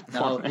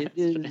 it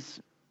is.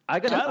 I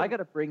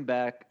gotta bring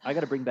back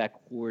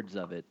hordes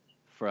of it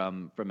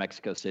from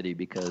Mexico City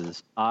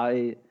because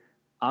I'm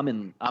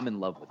in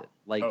love with it.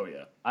 Like, Oh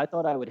yeah. I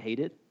thought I would hate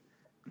it.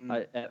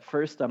 At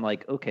first, I'm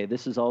like, okay,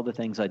 this is all the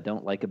things I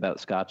don't like about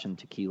Scotch and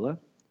tequila.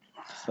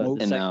 But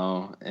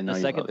the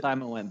second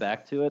time I went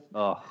back to it,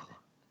 but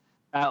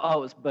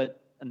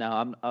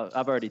no,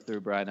 I've already threw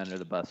Brian under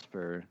the bus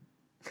for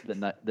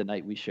the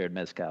night we shared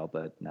mezcal.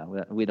 But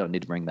no, we don't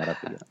need to bring that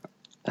up again.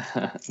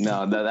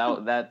 No,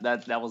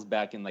 that was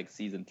back in like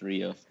season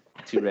 3 of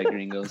Two Red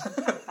Gringos.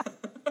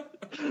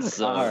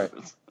 So, All right.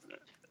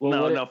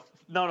 Well,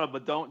 no,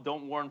 but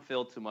don't warn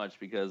Phil too much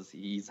because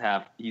he's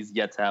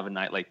yet to have a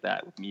night like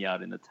that with me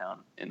out in the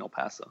town in El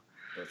Paso.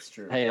 That's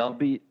true. Hey, I'll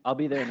be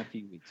there in a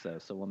few weeks though,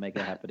 so we'll make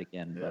it happen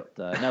again. Yeah.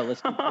 But no,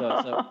 let's keep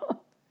going.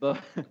 So,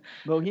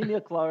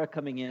 Bohemia Clara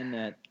coming in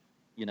at,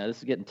 this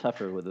is getting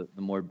tougher with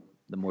the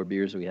more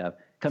beers we have.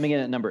 Coming in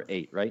at number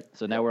 8, right?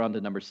 So now we're on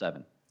to number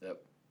 7.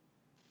 Yep.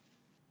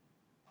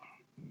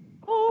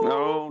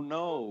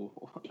 No.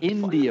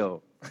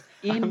 Indio,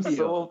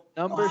 so-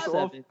 number I'm so-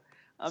 7.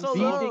 I'm So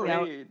beating low.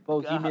 out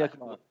Bohemia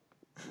Clara.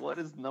 What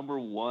is number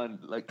 1?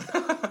 Like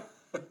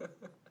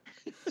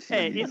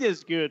Hey,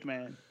 India's good,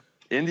 man.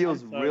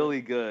 Indio's I'm sorry.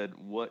 really good.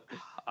 What?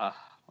 Oh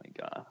my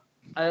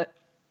god.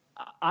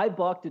 I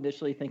balked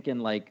initially thinking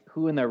like,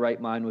 who in their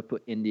right mind would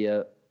put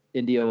Indio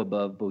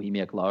above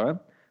Bohemia Clara?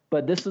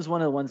 But this is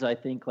one of the ones I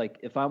think like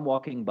if I'm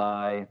walking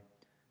by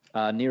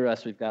near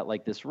us, we've got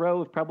like this row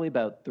of probably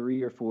about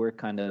 3 or 4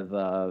 kind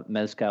of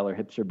mezcal or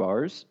hipster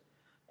bars.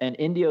 And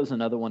Indio is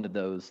another one of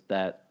those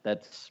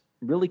that's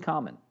really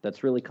common.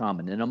 That's really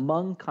common. And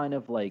among kind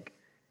of like,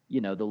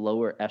 the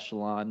lower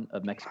echelon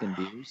of Mexican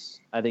beers,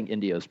 I think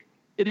Indio's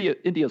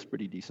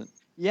pretty decent.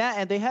 Yeah,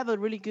 and they have a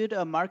really good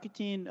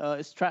marketing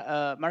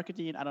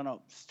marketing. I don't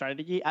know,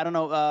 strategy. I don't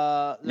know.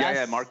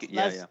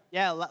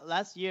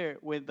 Last year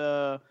with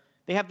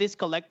they have these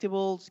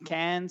collectibles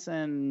cans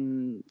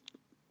and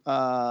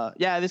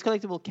these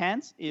collectible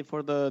cans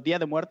for the Dia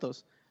de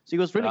Muertos. So it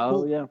was really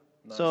cool. Yeah.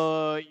 Nice.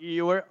 So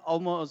you were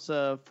almost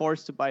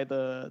forced to buy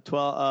the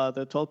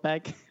 12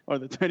 pack or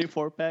the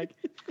 24 pack,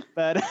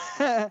 but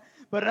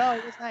but no,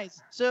 it was nice.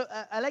 So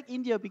I like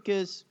India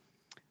because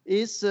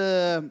it's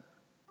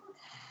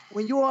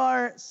when you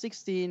are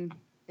 16,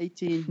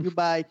 18, you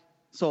buy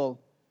Sol,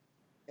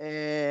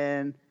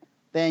 and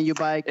then you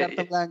buy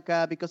Carta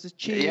Blanca because it's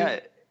cheap. Yeah.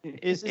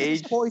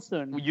 It's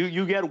poison.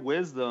 You get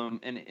wisdom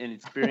and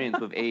experience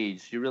with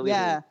age. You really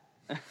Yeah,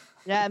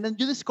 and then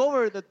you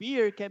discover that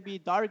beer can be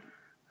dark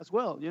as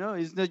well.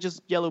 It's not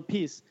just yellow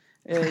piece.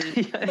 They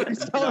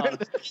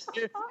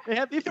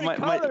have different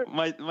colors.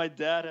 My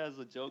dad has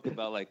a joke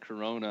about like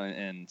Corona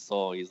and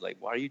Sol. He's like,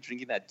 "Why are you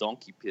drinking that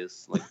donkey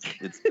piss? Like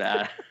it's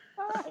bad."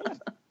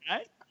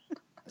 Right?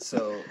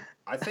 So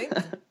I think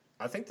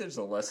there's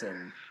a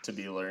lesson to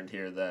be learned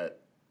here that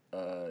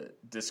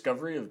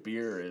discovery of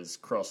beer is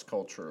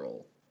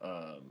cross-cultural,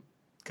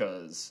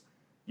 because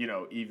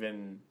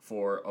even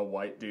for a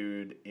white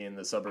dude in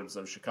the suburbs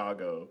of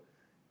Chicago,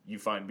 you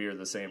find beer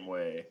the same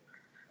way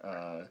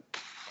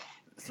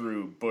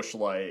through Busch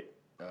Light,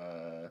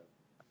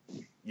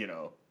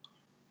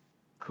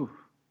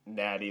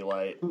 Natty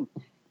Light,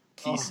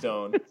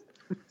 Keystone.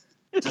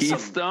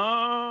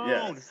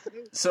 Keystone.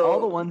 So all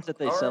the ones that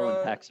they sell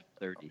in packs of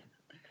 30.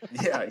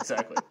 Yeah,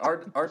 exactly.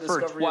 Our For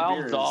discovery of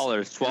beer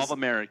 $12, 12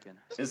 American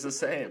is the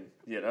same.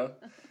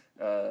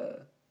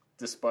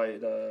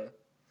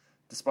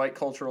 Despite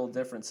cultural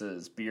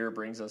differences, beer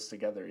brings us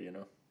together. Yeah.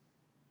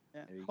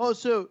 Oh,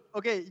 so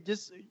okay,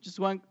 just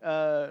one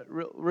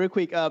real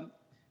quick.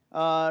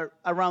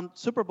 Around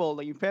Super Bowl,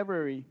 like in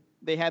February,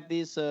 they had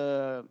this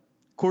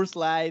Coors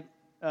Light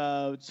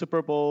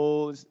Super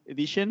Bowl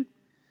edition.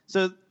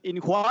 So in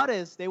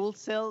Juarez, they will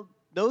sell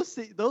those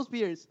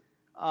beers.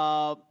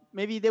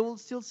 Maybe they will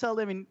still sell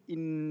them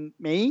in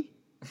May,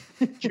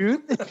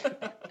 June.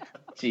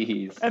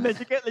 Jeez. And then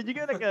you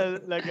get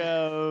like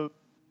a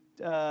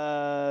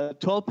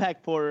 12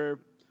 pack for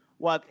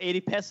what,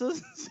 80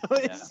 pesos. So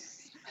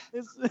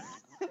it's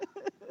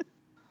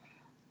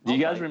Do you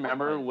guys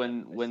remember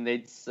when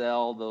they'd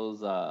sell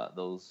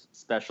those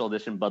special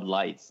edition Bud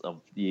Lights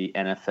of the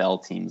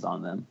NFL teams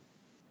on them?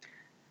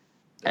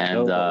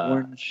 And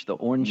the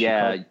orange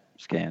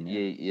can. Yeah,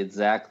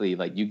 exactly.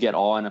 Like you get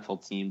all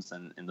NFL teams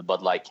in the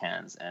Bud Light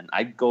cans, and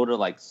I'd go to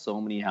like so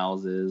many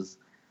houses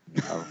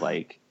of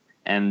like,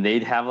 and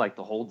they'd have like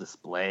the whole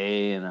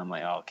display, and I'm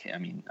like, okay, I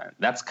mean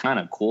that's kind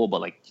of cool,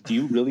 but like, do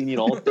you really need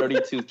all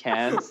 32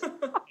 cans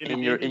in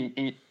your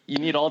you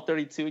need all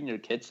 32 in your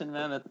kitchen,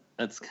 man?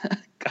 That's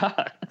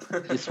God.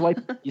 You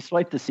swiped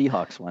the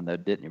Seahawks one though,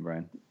 didn't you,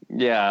 Brian?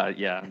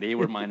 Yeah, they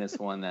were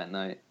 -1 that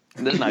night.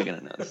 They're not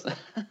gonna notice.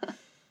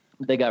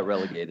 They got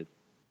relegated,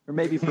 or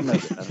maybe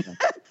promoted. I don't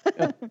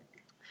know.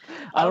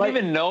 I don't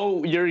even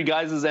know your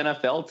guys'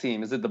 NFL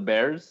team. Is it the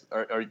Bears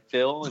or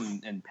Phil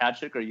and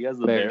Patrick? Are you guys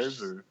the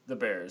Bears or the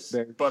Bears?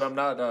 But I'm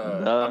not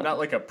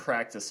like a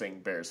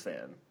practicing Bears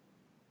fan.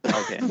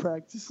 Okay.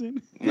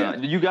 Practicing. No,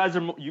 you guys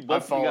are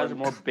both are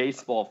more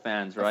baseball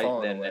fans, right,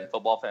 than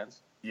football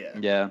fans?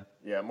 Yeah.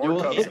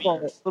 More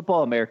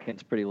football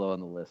Americans pretty low on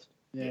the list.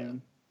 Yeah.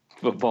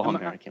 Football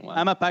American. Wow.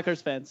 I'm a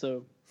Packers fan,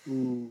 so.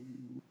 All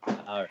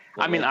right.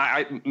 I mean,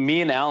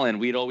 me and Alan,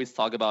 we'd always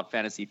talk about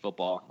fantasy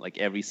football. Like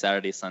every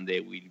Saturday,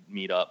 Sunday, we'd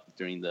meet up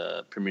during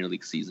the Premier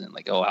League season.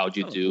 Like, how'd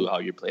you do? How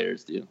your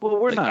players do? Well,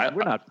 we're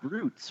not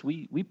brutes.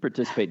 We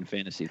participate in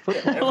fantasy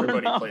football.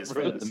 Everybody plays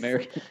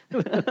fantasy.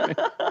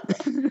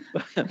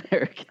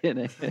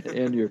 American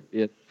and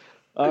European.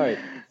 All right.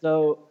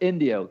 So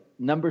Indio,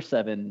 number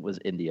 7 was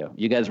Indio.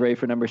 You guys ready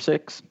for number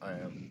 6? I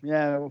am.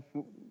 Yeah.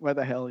 What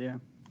the hell? Yeah.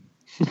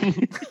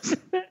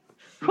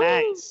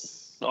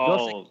 Nice.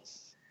 Oh,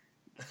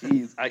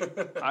 jeez.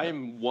 I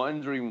am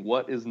wondering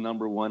what is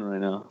number 1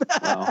 right now.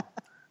 Wow.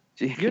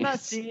 You're not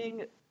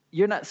seeing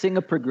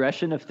a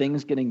progression of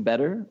things getting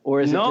better,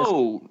 or is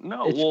no?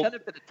 It's kind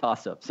of been a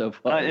toss-up so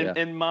far. I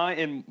don't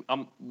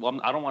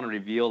want to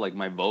reveal like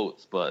my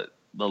votes, but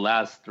the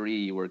last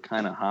 3 were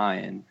kind of high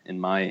in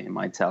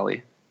my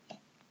tally.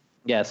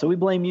 Yeah, so we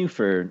blame you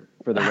for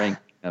the rank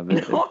of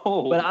it.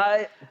 No.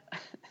 But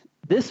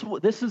This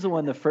is the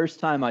one. The first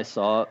time I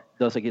saw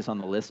Dos Equis on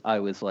the list, I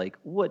was like,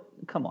 "What?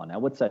 Come on now,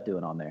 what's that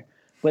doing on there?"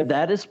 But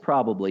that is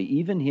probably,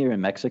 even here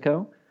in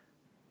Mexico,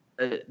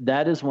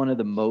 that is one of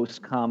the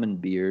most common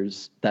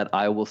beers that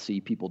I will see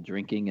people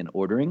drinking and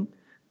ordering.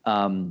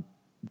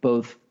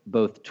 Both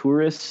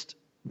tourists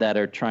that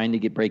are trying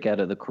to break out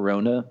of the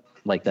Corona,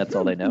 like that's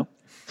all they know.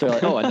 So they're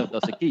like, "Oh, I know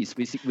Dos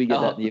Equis." We get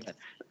that in the event.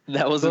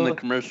 That was in the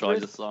commercial I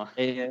just saw.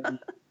 And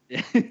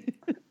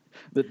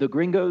the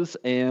gringos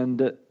and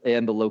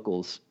the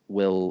locals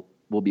will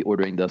be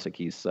ordering Dos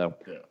Equis. So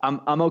Yeah.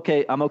 I'm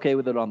okay. I'm okay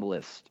with it on the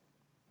list.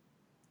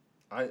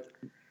 I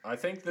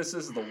think this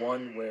is the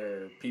one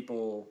where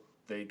people,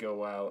 they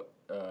go out,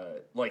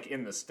 like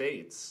in the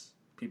States,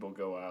 people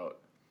go out,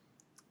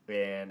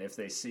 and if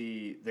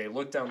they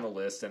look down the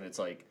list and it's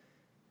like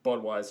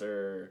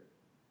Budweiser,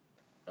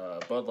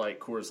 Bud Light,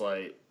 Coors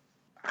Light,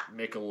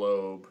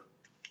 Michelob,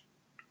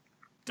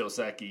 Dos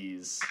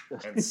Equis,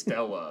 and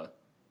Stella,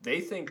 they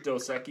think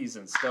Dos Equis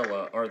and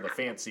Stella are the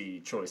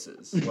fancy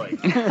choices.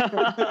 Like,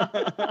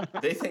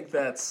 they think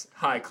that's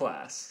high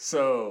class.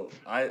 So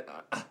I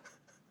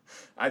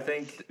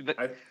think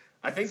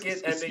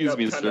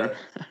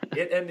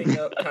it ending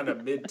up kind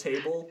of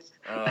mid-table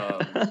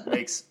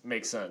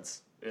makes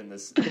sense in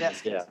this.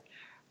 Yeah.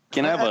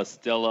 Can I have a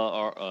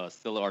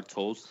Stella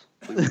Artois,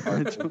 please?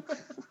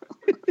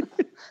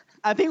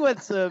 I think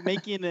what's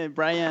making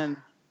Brian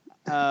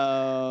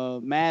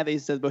mad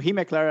is that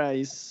Bohemia Clara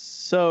is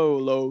so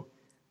low.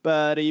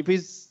 But if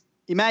it's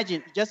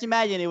just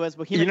imagine it was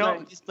Bohemia Clara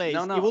in this place.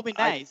 No, it would be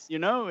nice, you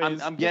know.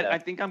 I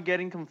think I'm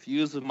getting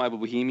confused with my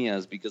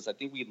Bohemias because I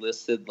think we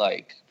listed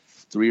like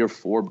 3 or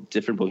 4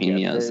 different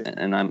Bohemias,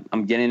 and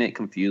I'm getting it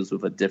confused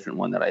with a different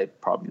one that I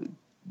probably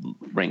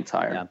ranked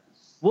higher. Yeah.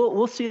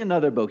 We'll see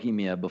another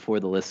Bohemia before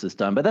the list is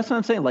done. But that's what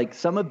I'm saying. Like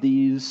some of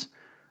these,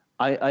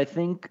 I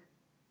think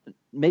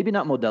maybe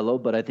not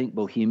Modelo, but I think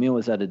Bohemia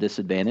was at a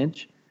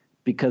disadvantage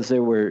because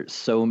there were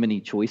so many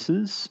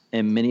choices,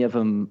 and many of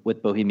them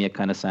with Bohemia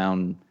kind of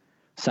sound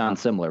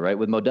similar, right?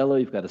 With Modelo,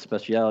 you've got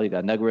Especial, you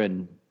got Negra,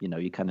 and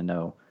you kind of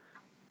know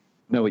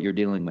what you're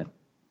dealing with.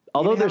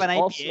 Although there's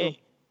also IPA.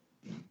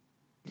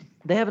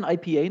 They have an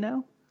IPA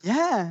now.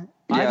 Yeah.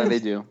 Yeah, they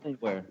do.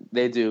 Anywhere.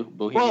 They do.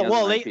 Bohemia.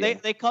 Well,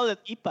 they call it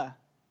IPA,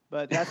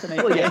 but that's an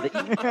IPA. Well, yeah.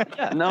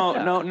 No.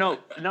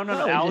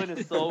 Alan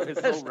is so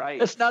right.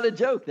 That's not a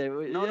joke.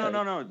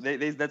 No.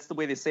 That's the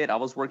way they say it. I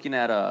was working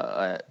at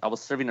I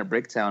was serving at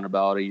Bricktown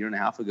about a year and a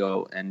half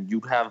ago, and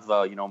you'd have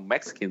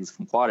Mexicans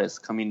from Juarez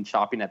coming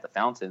shopping at the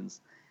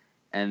fountains,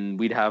 and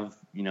we'd have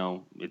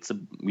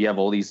we have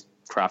all these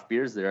craft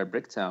beers there at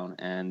Bricktown,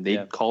 and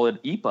they'd call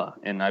it IPA,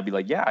 and I'd be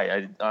like,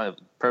 yeah, I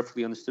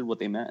perfectly understood what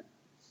they meant.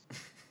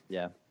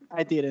 Yeah,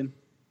 I didn't.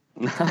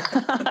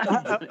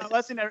 I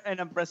was in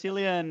a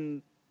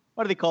Brazilian,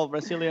 what do they call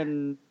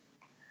Brazilian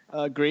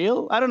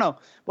grill? I don't know.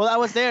 Well, I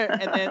was there,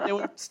 and then they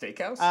were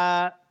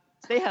Steakhouse.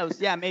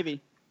 Steakhouse, yeah,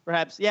 maybe,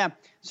 perhaps, yeah.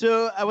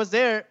 So I was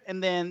there,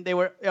 and then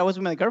I was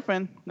with my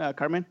girlfriend,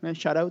 Carmen.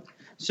 Shout out.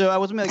 So I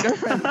was with my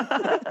girlfriend,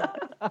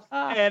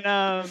 and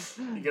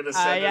you gonna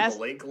send her the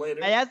link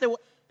later? I asked the.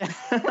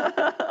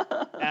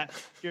 Yeah,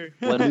 sure.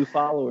 One new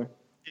follower.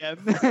 Yeah,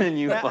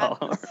 New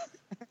follower.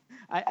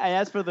 I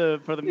asked for the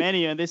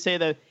menu, and they say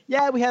that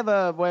we have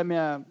a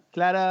Bohemia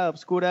Clara,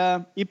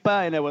 Obscura,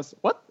 IPA, and I was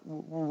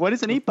what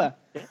is an IPA?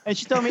 And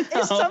she told me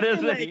it's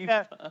something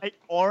like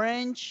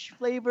orange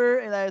flavor,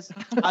 and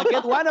I'll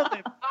get one of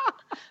them.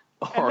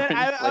 And then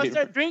I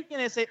start drinking,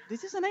 and I say,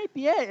 this is an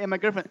IPA, and my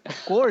girlfriend,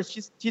 of course,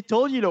 she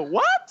told you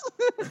what?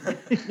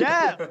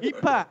 Yeah,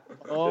 IPA.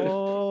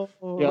 Oh,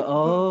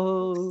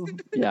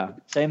 yeah,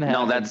 same.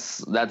 No,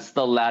 that's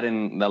the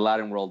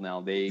Latin world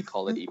now. They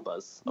call it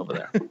IPAs over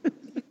there.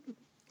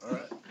 All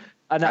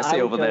right. I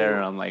say over there,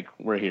 and I'm like,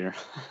 we're here.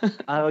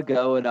 I would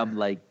go, and I'm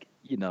like,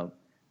 ¿Tiene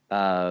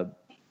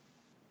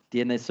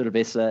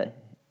cerveza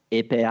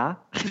EPA?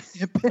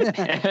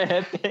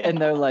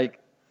 And they're like,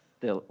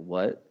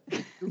 what?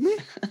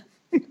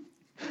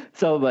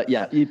 So, but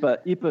yeah,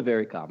 IPA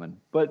very common.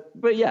 But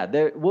yeah,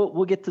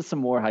 we'll get to some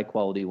more high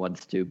quality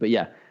ones too. But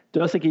yeah,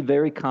 Dos Equis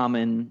very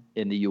common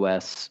in the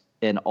U.S.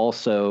 And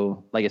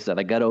also, like I said,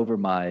 I got over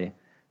my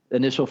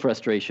initial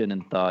frustration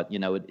and thought,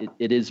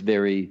 it is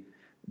very,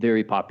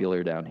 very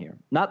popular down here.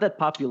 Not that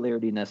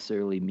popularity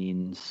necessarily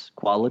means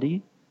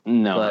quality.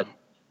 No.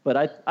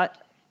 But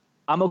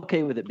I'm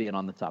okay with it being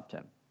on the top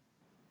 10.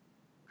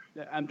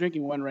 Yeah, I'm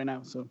drinking one right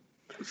now, so.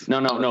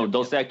 No.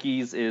 Dos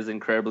Equis is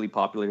incredibly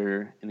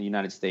popular in the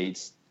United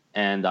States,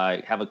 and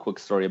I have a quick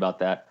story about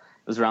that.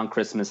 It was around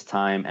Christmas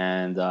time,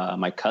 and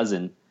my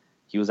cousin,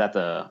 he was at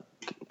the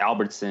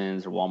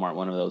Albertsons or Walmart,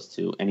 one of those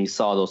two, and he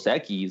saw Dos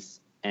Equis,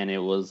 and it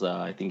was,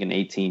 I think, an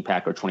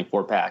 18-pack or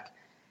 24-pack,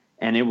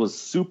 and it was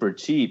super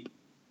cheap,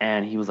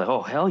 and he was like,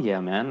 oh, hell yeah,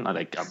 man. I'm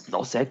like,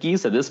 Dos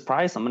Equis at this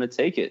price, I'm going to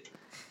take it.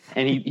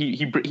 And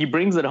he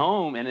brings it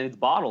home, and it's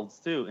bottled,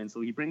 too, and so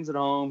he brings it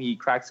home, he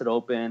cracks it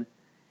open,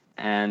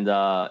 and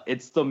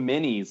it's the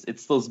minis.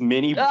 It's those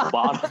mini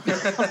bottles.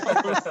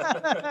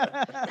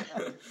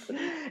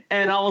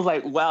 And I was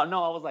like, wow.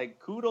 No, I was like,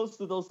 kudos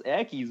to Dos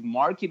Equis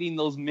marketing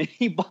those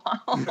mini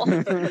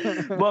bottles.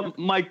 But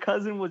my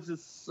cousin was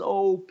just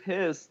so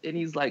pissed. And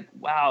he's like,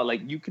 wow,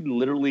 like you can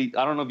literally,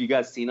 I don't know if you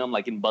guys seen them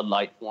like in Bud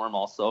Light form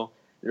also.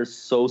 They're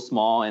so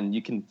small and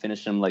you can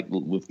finish them like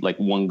with like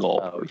one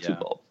gulp or two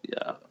gulps.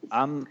 Yeah.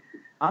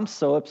 I'm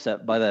so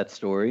upset by that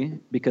story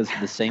because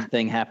the same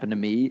thing happened to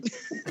me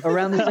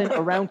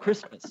around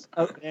Christmas.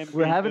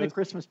 We're having a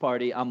Christmas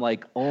party. I'm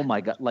like, oh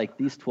my God, like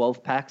these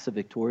 12 packs of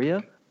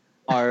Victoria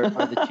are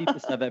the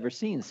cheapest I've ever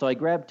seen. So I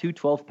grabbed 2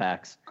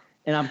 12-packs,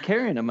 and I'm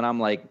carrying them, and I'm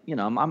like,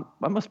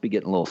 I must be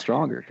getting a little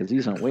stronger because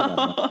these don't weigh that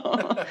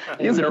much.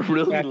 These are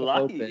really crack 'em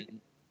light.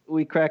 open.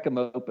 We crack them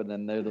open,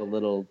 and they're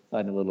the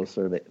tiny little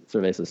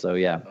cervezas. So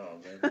yeah, Oh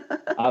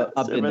man.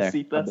 I've been there.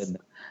 Cervecitas.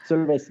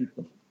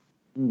 Cervecitas.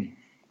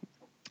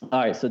 All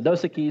right, so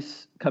Dos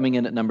Equis coming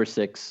in at number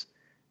 6,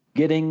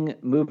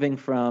 moving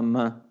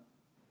from.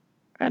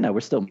 I know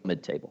we're still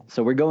mid-table,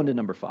 so we're going to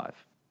number 5.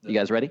 You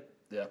guys ready?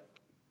 Yeah.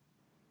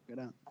 Good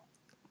on.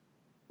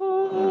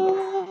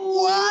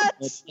 What?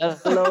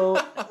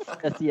 Modelo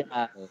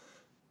Especial.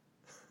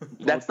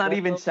 That's not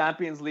even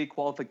Champions League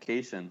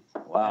qualification.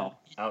 Wow.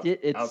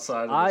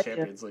 Outside of the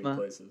Champions League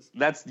places.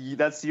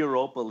 That's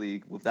Europa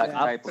League with that Yeah.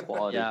 type of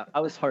quality. Yeah,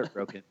 I was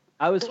heartbroken.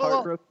 I was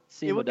heartbroken to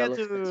see He will get Modelo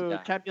to Especial.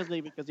 Champions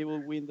League because he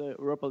will win the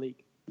Europa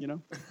League.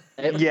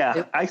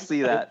 Yeah, I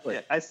see that. would.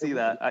 Yeah, I see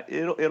that.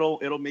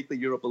 It'll make the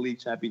Europa League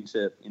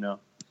championship.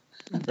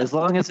 As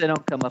long as they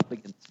don't come up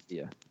against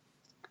Sevilla.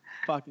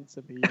 Fucking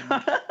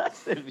Sevilla.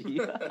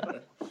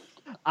 Sevilla.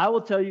 I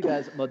will tell you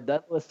guys,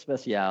 Modelo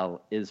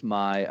Especial is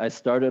I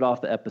started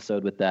off the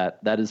episode with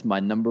that. That is my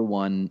number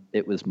one.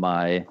 It was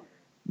my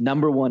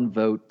number one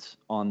vote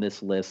on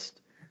this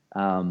list.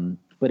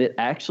 But it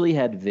actually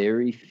had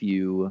very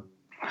few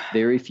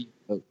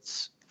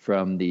votes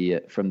from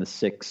the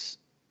six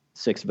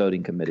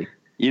voting committee.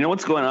 You know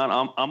what's going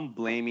on? I'm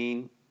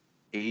blaming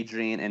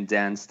Adrian and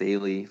Dan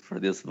Staley for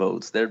this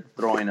votes. They're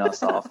throwing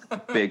us off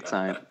big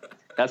time.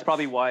 That's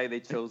probably why they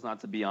chose not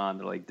to be on.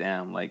 They're like,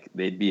 damn, like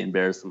they'd be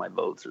embarrassed of my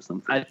votes or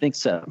something. I think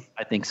so.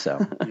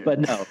 But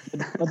no,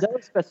 Modelo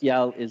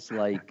Especial is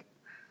like,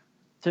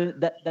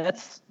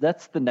 that's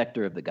the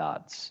nectar of the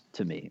gods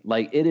to me.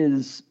 Like it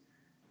is.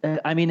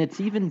 I mean,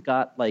 it's even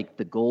got like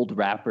the gold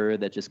wrapper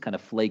that just kind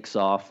of flakes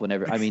off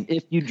whenever. I mean,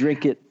 if you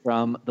drink it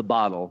from the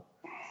bottle,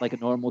 like a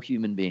normal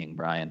human being,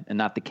 Brian, and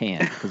not the can,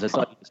 because I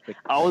thought you just picked.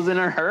 I was in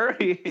a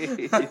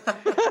hurry.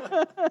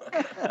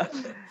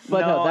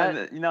 But no,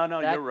 that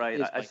you're right.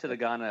 is I should have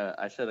gone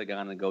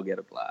to go get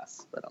a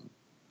glass, but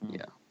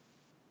yeah.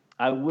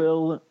 I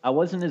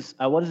wasn't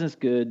as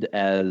good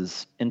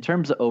as in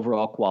terms of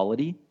overall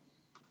quality.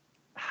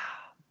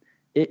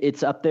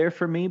 It's up there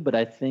for me, but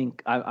I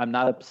think I'm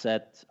not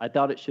upset. I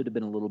thought it should have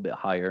been a little bit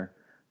higher,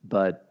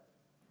 but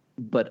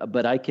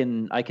I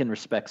can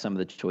respect some of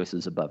the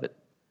choices above it.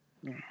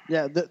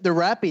 Yeah, the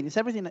wrapping is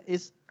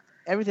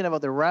everything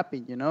about the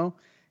wrapping.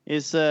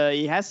 Is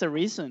it has a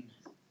reason.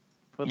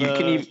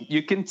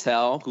 You can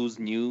tell who's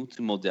new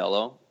to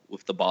Modelo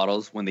with the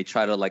bottles when they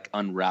try to like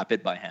unwrap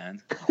it by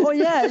hand. Oh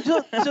yeah,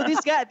 so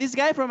this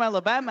guy from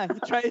Alabama, he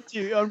tried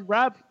to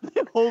unwrap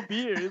the whole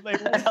beer. It's like,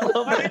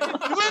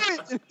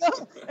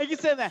 and he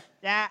said that,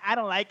 yeah, I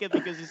don't like it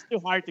because it's too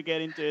hard to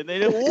get into it.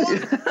 They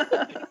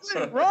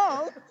what?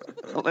 Wrong.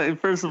 Like,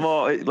 first of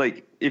all,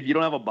 like if you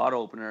don't have a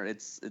bottle opener,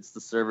 it's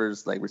the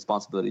server's like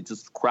responsibility.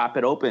 Just crap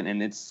it open,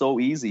 and it's so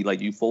easy.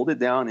 Like you fold it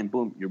down, and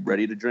boom, you're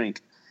ready to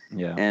drink.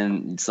 Yeah.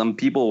 And some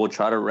people will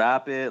try to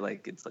wrap it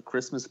like it's a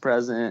Christmas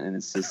present, and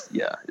it's just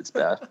it's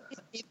bad.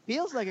 It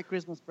feels like a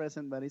Christmas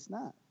present, but it's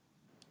not.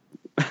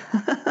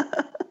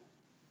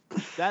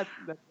 That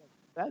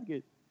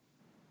good.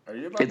 Are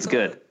you about It's to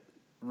good.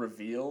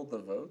 reveal the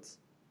votes?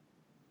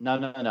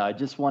 No. I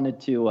just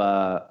wanted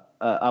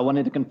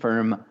to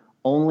confirm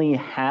only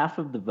half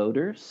of the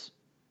voters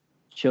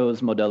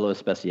chose Modelo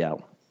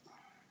Especial.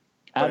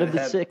 Out it of the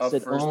had 6, a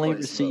it first only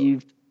place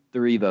received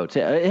 3 votes.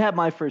 It had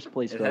my first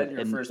place It vote, had your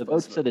and first the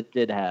place votes vote. that it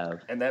did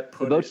have, And that the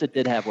put votes it, it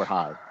did have were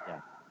high. Yeah.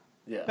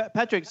 yeah.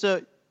 Patrick,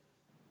 so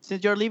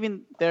since you're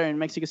living there in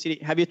Mexico City,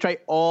 have you tried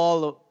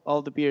all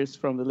the beers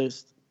from the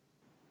list?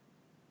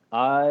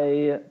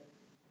 The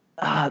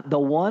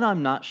one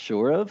I'm not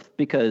sure of,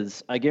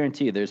 because I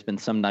guarantee you there's been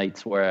some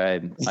nights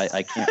where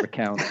I can't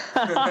recount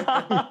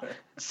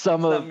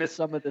some of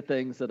the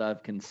things that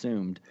I've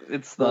consumed.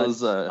 It's But,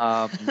 those.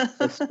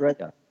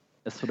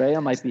 Estrella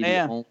might be the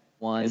only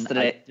one.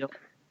 Estrella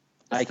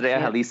can't-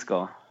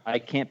 Jalisco. I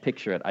can't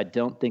picture it. I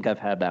don't think I've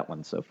had that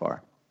one so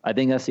far. I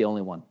think that's the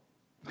only one.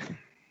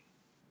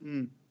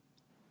 Mm.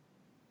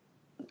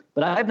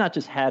 But I have not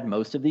just had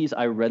most of these.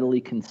 I readily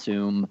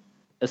consume,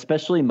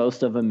 especially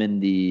most of them in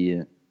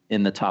the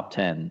top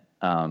 10.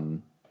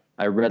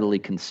 I readily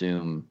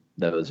consume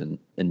those in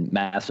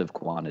massive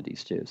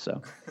quantities too.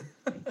 So,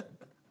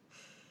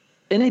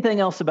 anything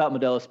else about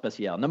Modelo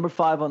Especial? Number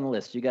 5 on the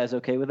list. You guys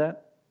okay with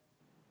that?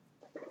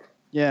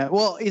 Yeah,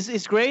 well,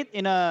 it's great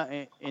in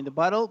the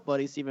bottle, but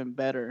it's even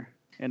better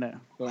in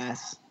a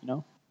glass.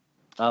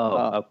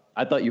 Oh,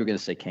 I thought you were going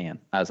to say can.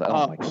 I was like,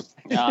 oh my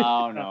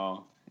God.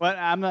 No. But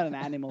I'm not an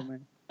animal,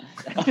 man.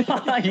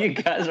 You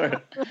guys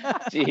are.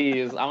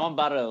 Jeez, I'm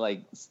about to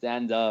like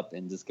stand up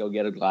and just go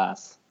get a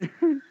glass.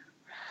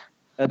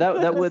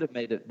 That would have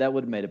made it. That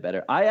would have made it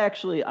better. I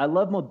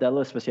love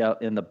Modelo Especial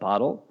in the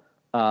bottle.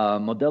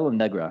 Modelo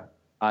Negra,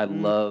 I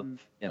love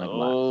in a glass.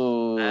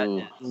 Oh,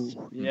 That is,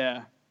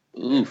 Yeah.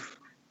 oof.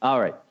 all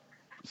right.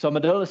 So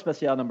Modelo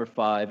Especial number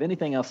 5.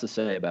 Anything else to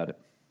say about it?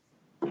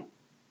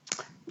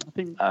 I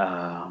think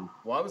Well,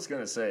 I was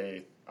going to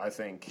say, I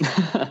think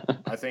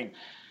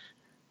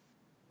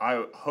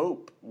I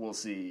hope we'll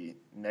see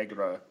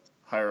Negra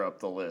higher up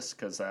the list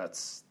because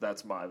that's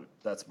my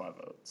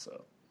vote.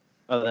 So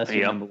that's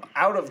your number one.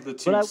 Out of the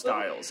two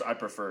styles, I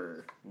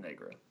prefer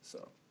Negra.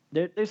 So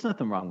there's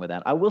nothing wrong with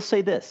that. I will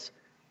say this: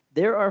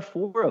 there are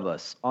 4 of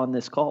us on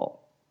this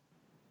call.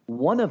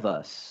 One of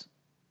us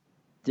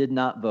did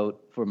not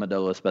vote for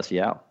Modelo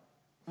Especial.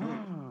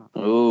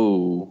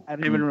 Oh, I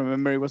don't even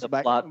remember. It was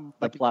back plot in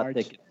March.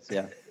 thickens.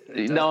 Yeah.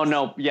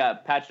 No, yeah,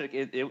 Patrick.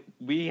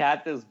 We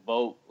had this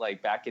vote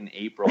like back in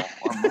April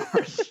or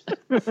March.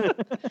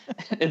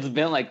 It's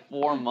been like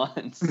 4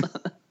 months.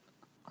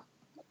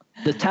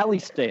 The tally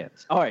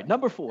stands. All right,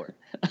 number 4.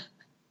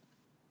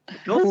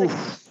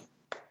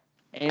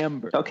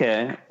 Amber.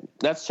 Okay,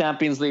 that's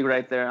Champions League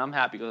right there. I'm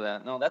happy with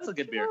that. No, that's a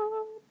good beer.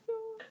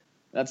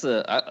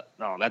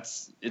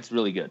 It's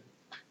really good.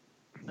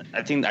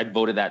 I think I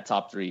voted that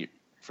top 3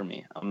 for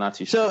me. I'm not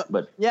too sure,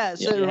 but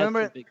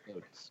remember,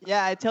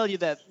 I tell you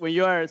that when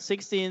you are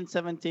 16,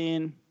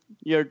 17,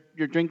 you're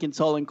drinking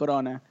Sol and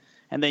Corona,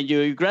 and then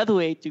you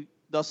graduate to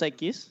Dos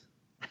Equis.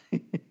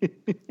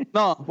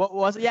 No, what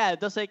was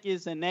Dos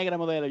Equis and Negra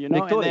Modelo, you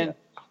know,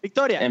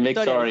 Victoria. and then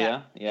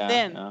Victoria. Yeah.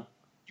 Then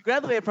you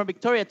graduate from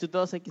Victoria to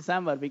Dos Equis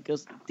Amber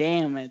because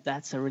damn it,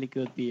 that's a really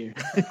good beer.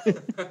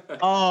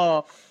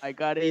 Oh my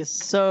God,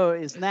 it's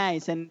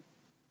nice, and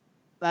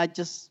I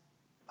just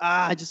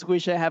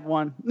wish I had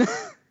one.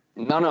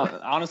 No.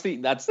 Honestly,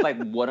 that's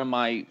like one of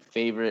my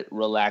favorite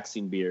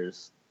relaxing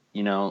beers.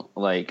 You know,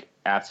 like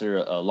after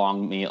a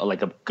long meal,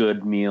 like a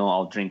good meal,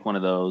 I'll drink one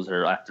of those.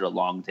 Or after a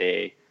long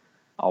day,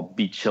 I'll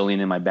be chilling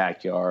in my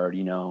backyard,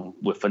 you know,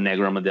 with a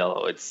Negra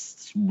Modelo.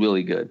 It's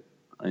really good.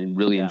 I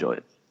really enjoy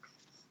it.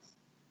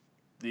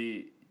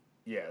 The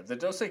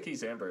Dos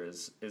Equis Amber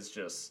is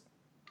just,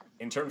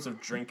 in terms of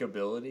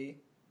drinkability,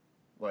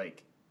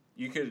 like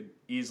you could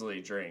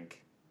easily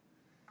drink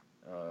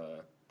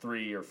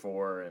 3 or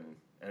 4 and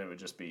it would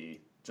just be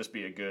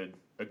a good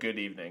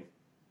evening.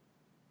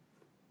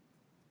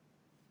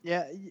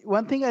 Yeah,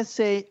 one thing I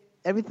say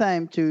every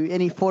time to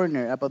any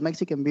foreigner about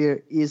Mexican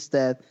beer is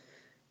that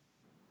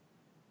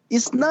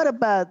it's not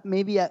about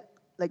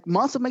like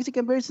most of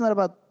Mexican beer. It's not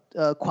about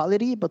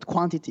quality, but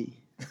quantity.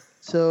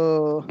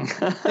 So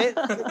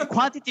the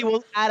quantity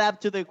will add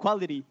up to the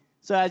quality.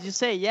 So as you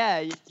say,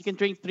 you can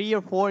drink 3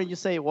 or 4, and you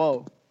say,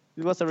 "Whoa,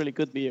 it was a really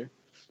good beer.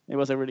 It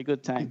was a really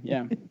good time."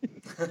 Yeah.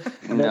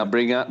 Now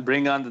bring on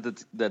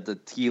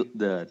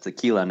the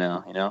tequila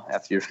now. You know,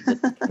 after your.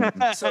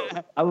 So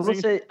I will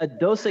say a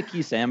Dos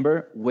Equis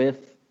Amber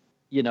with,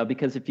 you know,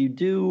 because if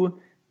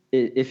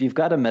you've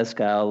got a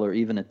mezcal or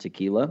even a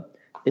tequila,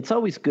 it's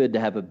always good to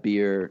have a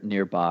beer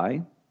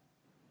nearby,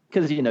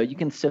 because you know you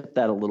can sip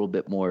that a little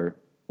bit more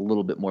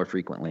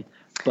frequently.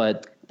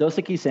 But Dos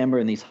Equis Amber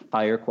and these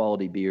higher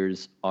quality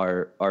beers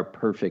are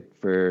perfect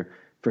for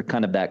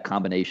kind of that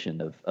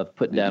combination of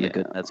putting down a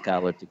good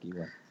mezcal or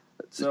tequila.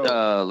 So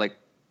go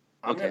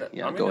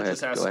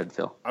ahead,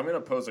 Phil. I'm going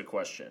to pose a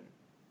question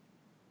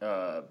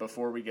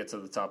before we get to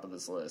the top of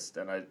this list,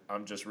 and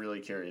I'm just really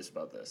curious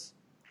about this.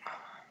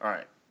 All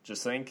right,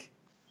 just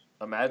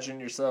imagine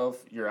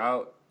yourself, you're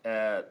out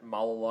at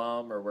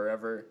Malalam or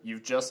wherever,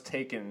 you've just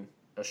taken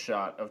a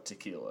shot of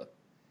tequila.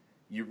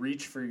 You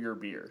reach for your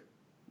beer.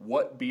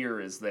 What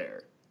beer is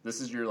there?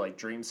 This is your like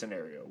dream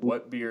scenario.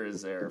 What beer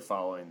is there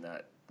following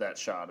that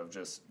shot of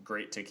just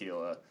great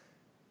tequila?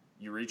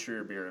 You reach for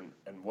your beer,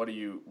 and what are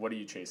you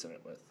chasing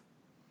it with?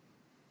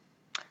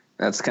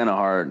 That's kind of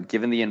hard,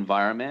 given the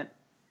environment.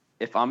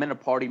 If I'm in a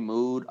party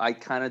mood, I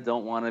kind of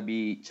don't want to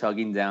be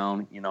chugging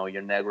down, you know,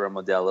 your Negra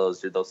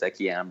Modelos, your Dos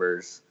Equis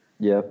Ambers.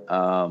 Yep.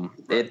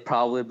 It'd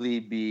probably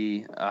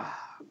be,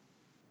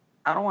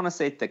 I don't want to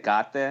say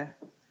Tecate,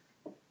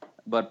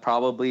 but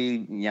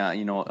probably,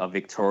 you know, a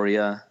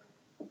Victoria.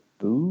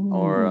 Ooh.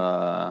 Or,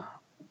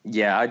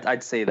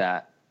 I'd say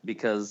that.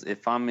 Because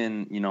if I'm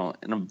in, you know,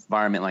 an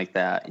environment like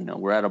that, you know,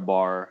 we're at a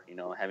bar, you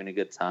know, having a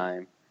good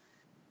time.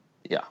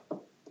 Yeah.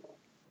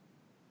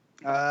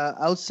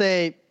 I would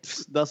say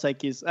Dos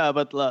Equis,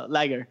 but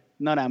lager,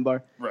 not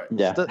amber. Right.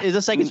 Yeah. It's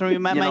Dos Equis for me.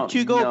 My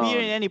to-go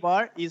beer in any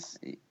bar is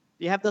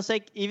you have Dos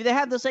Equis. If they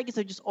have Dos Equis,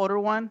 I just order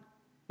one,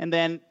 and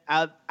then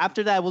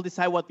after that I will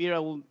decide what beer I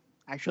will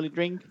actually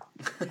drink.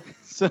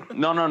 So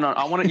No.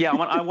 I want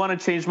to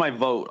change my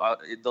vote.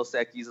 Dos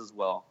Equis as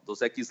well. Dos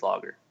Equis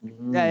lager.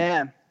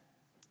 Yeah.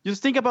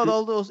 Just think about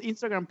all those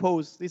Instagram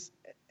posts. Dos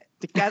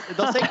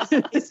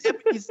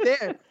Equis is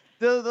there.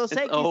 Dos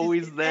Equis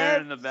always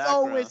there in the background.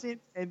 Always in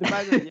the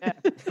background. Yeah,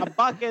 a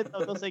bucket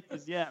of Dos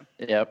Equis. Yeah.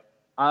 Yep.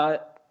 I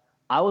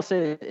will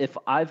say if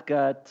I've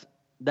got,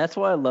 that's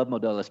why I love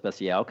Modelo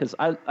Especial, because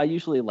I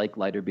usually like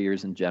lighter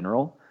beers in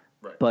general.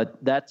 Right.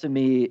 But that to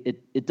me,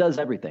 it does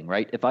everything,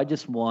 right? If I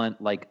just want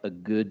like a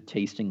good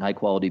tasting, high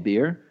quality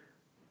beer,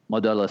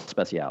 Modelo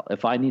Especial.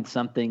 If I need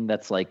something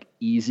that's like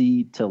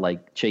easy to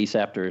like chase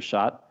after a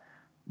shot,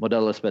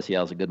 Modelo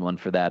Especial is a good one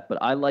for that. But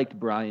I liked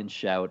Brian's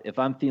shout. If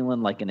I'm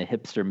feeling like in a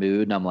hipster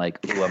mood and I'm like,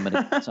 ooh, I'm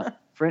gonna get something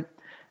different,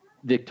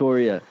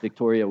 Victoria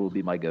will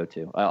be my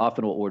go-to. I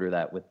often will order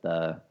that with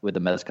the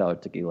mezcal or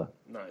tequila.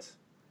 Nice.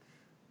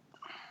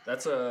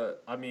 That's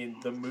I mean,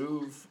 the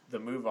move.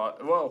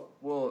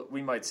 Well,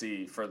 we might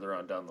see further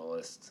on down the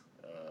list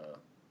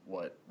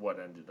what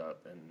ended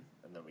up, and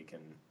then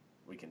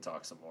we can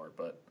talk some more.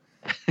 But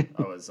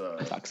I was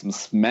talk some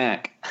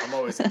smack. I'm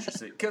always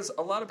interested because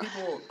a lot of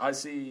people I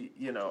see,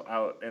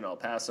 out in El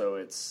Paso,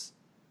 it's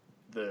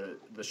the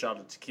shot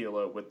of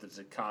tequila with the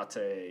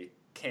Tecate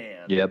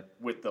can,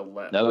 with the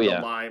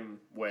lime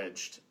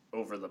wedged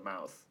over the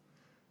mouth.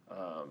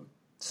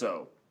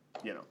 So,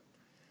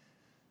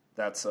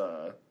 that's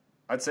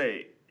I'd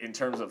say in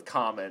terms of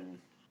common,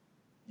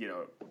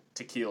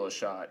 tequila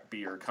shot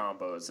beer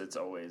combos, it's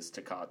always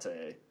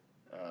Tecate.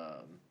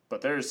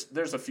 But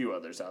there's a few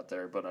others out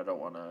there, but I don't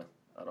want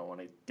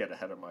to get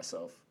ahead of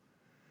myself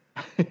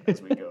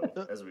as we go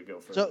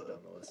further down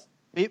the list.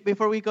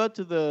 Before we go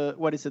to the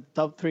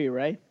top 3,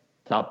 right?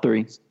 Top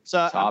 3.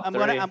 So I'm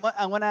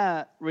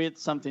gonna read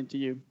something to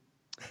you.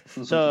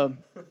 So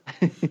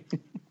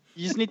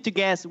you just need to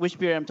guess which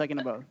beer I'm talking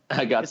about.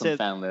 I got some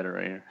fan letter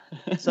right here.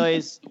 So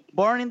it's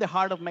born in the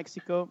heart of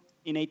Mexico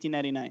in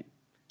 1899.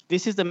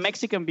 This is the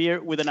Mexican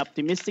beer with an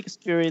optimistic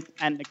spirit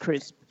and a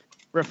crisp,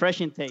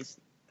 refreshing taste.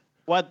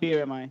 What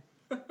beer am I?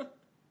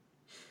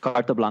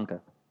 Carta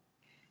Blanca.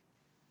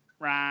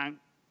 Wrong.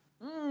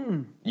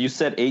 You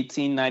said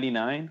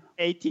 1899?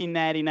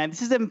 1899.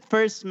 This is the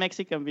first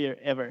Mexican beer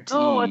ever.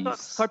 Oh, I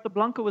thought Carta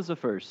Blanca was the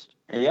first.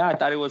 Yeah, I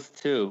thought it was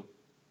 2.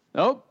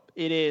 Nope,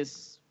 it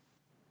is.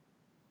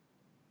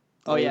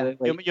 Oh, yeah.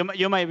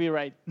 You might be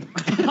right.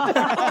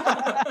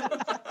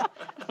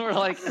 We're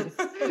like,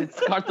 it's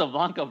Carta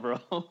Blanca, bro.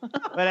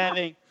 But I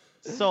think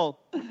Sol.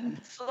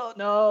 So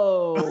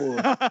no.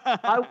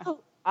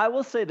 I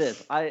will say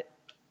this.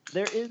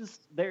 There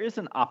is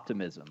an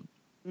optimism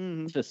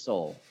to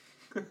Sol.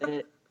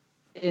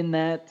 In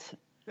that,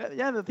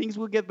 the things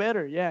will get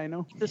better. Yeah, I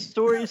know. The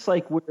story's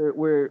like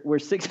we're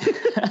 16.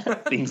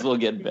 Things will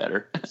get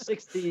better.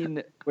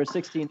 16. We're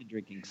 16 and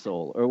drinking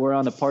Sol, or we're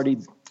on a party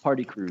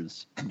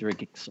cruise and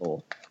drinking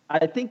Sol.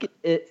 I think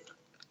it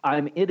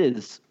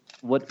is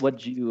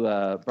what you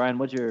Brian?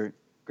 What'd your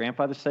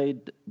grandfather say?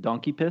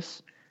 Donkey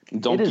piss.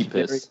 Donkey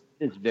piss.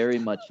 It is very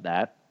much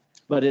that,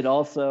 but it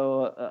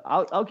also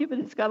I'll give it.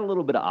 It's got a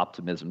little bit of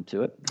optimism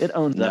to it. It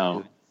owns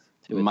up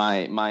to it.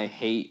 My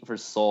hate for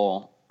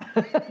Sol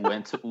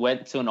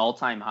went to an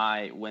all-time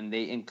high when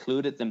they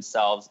included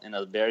themselves in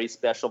a very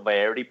special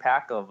variety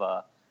pack of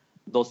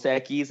Dos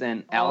Equis.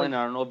 And Alan,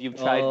 I don't know if you've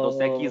tried Dos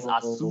Equis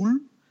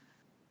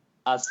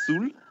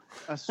Azul.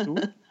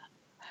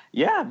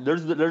 Yeah,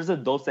 there's a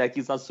Dos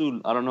Equis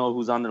Azul. I don't know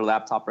who's on their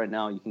laptop right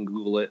now. You can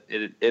Google it.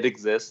 It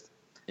exists.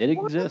 It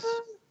exists.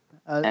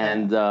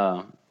 And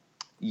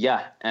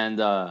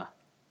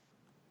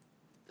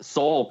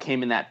Sol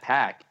came in that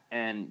pack.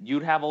 And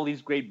you'd have all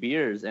these great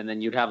beers, and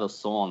then you'd have a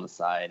Sol on the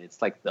side.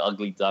 It's like the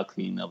ugly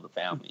duckling of the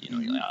family.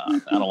 You're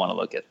like, I don't want to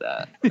look at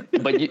that.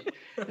 But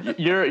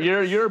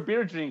you're a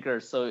beer drinker,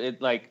 so it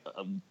like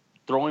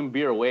throwing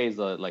beer away is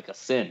like a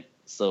sin.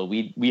 So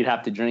we'd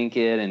have to drink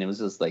it, and it was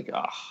just like,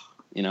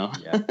 Yeah.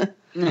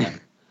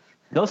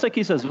 Dos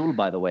Equis Azul,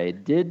 by the way,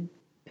 did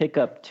pick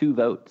up 2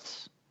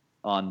 votes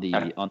on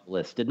the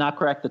list. Did not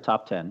crack the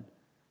top 10.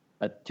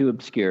 Too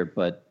obscure,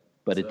 but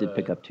it did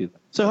pick up 2.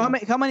 So how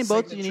many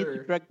votes do you need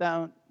to crack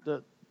down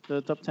the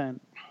top 10?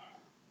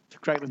 To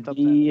crack the top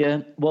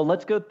 10? Well,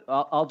 let's go.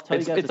 I'll tell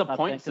you guys. It's a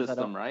point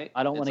system, right?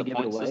 I don't want to give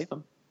it away.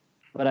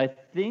 But I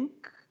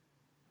think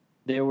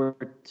there were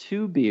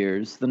 2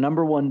 beers. The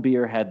number 1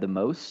 beer had the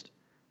most,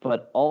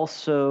 but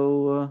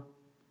also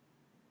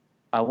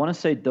I want to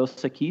say Dos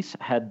Equis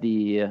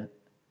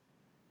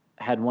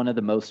had one of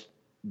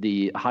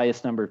the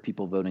highest number of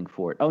people voting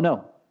for it. Oh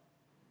no.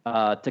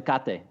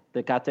 Tecate.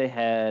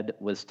 Tecate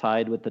was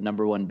tied with the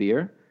number 1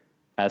 beer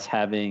as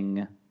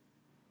having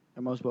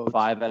the most votes.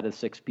 5 out of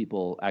 6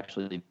 people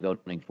actually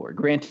voting for it.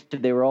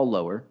 Granted, they were all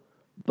lower,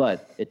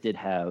 but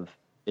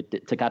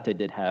Tecate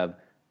did have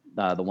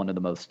the one of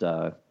the most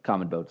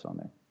common votes on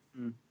there.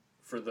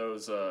 For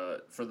those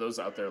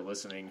out there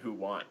listening who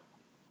want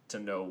to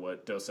know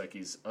what Dos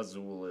Equis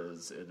Azul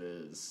is, it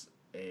is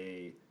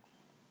a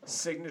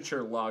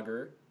signature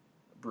lager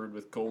brewed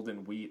with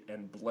golden wheat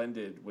and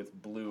blended with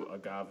blue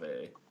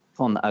agave.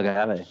 On the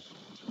agave.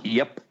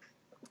 Yep.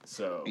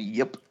 So.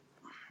 Yep.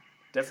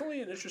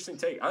 Definitely an interesting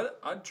take.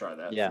 I'd try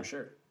that for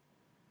sure.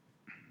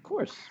 Of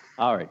course.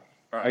 All right.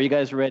 Are you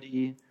guys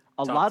ready?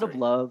 A Top lot 3. of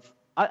love.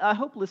 I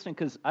hope listening,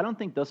 because I don't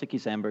think Dos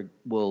Equis Amber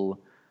will.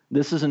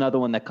 This is another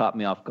one that caught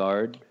me off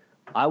guard.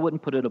 I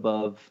wouldn't put it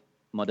above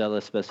Modelo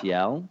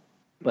Especial,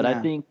 but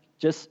I think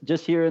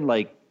just hearing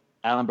like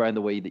Alan Bryan,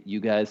 the way that you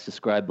guys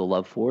describe the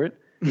love for it,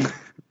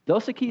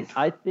 Dos Equis,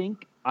 I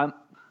think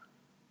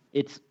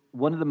it's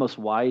one of the most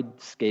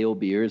wide scale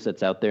beers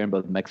that's out there in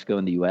both Mexico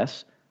and the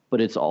U.S., but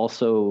it's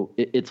also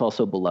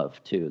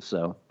beloved too.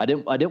 So I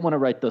didn't want to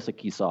write Dos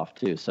Equis off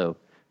too. So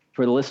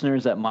for the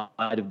listeners that might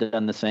have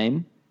done the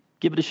same,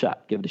 give it a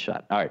shot. Give it a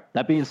shot. All right.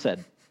 That being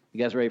said, you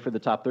guys ready for the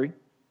top 3?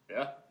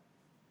 Yeah.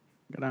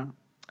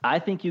 I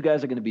think you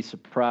guys are going to be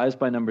surprised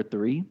by number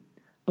 3,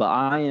 but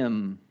I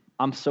am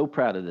I'm so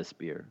proud of this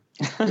beer.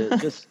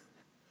 Just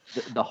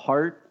the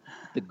heart,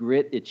 the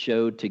grit it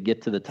showed to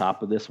get to the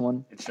top of this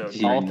one. It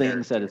showed All great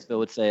things that, as Phil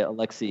would say,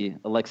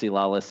 Alexi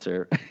Lawless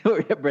or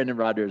Brendan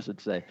Rodgers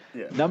would say.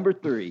 Yeah. Number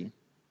 3.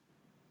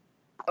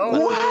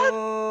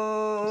 Oh!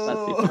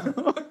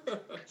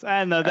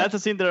 I know that's a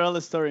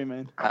Cinderella story,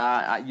 man.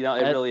 It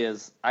really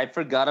is. I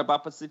forgot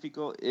about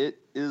Pacifico. It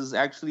is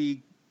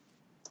actually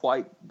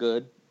quite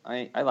good.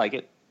 I like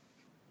it.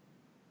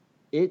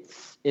 We've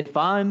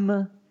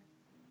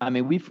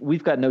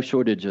got no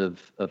shortage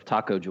of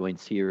taco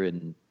joints here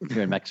in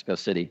Mexico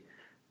City.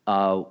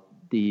 What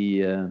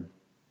is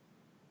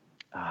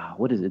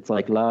it? It's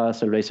like La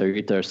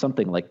Cervecería or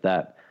something like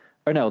that.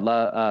 Or no,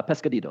 La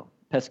Pescadito.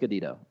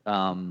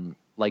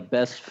 Like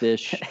best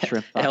fish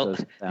shrimp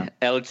tacos.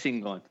 El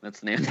Chingon. That's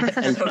the name. El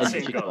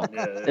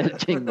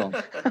Chingon.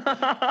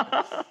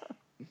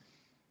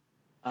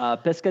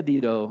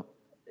 Pescadito.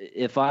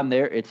 If I'm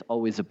there, it's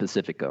always a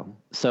Pacifico.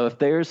 So if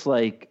there's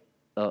like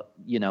a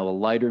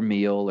lighter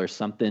meal or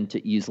something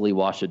to easily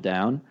wash it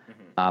down,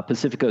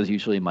 Pacifico is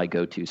usually my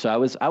go-to. So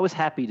I was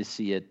happy to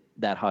see it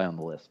that high on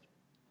the list.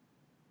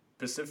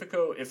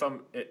 Pacifico,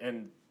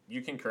 and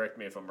you can correct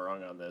me if I'm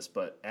wrong on this,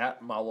 but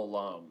at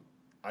Malalam,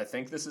 I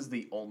think this is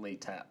the only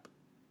tap.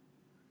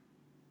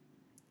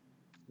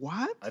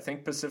 What? I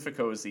think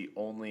Pacifico is the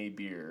only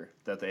beer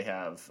that they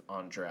have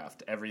on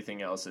draft.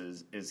 Everything else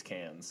is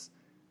cans.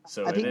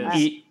 So I it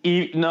think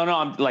is. No,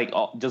 I'm like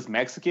just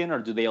Mexican, or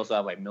do they also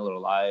have like Miller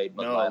Lite?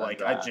 Bud No, Light on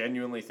like I draft?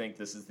 genuinely think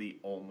this is the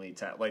only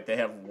tap. Like they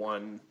have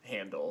one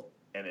handle,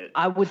 and it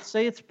I would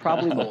say it's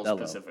probably holds Modelo.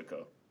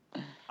 Pacifico.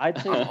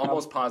 I'd say I'm it's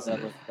almost probably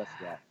positive. Modelo, that's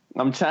that.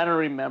 I'm trying to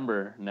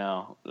remember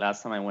now.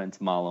 Last time I went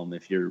to Malum,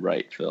 if you're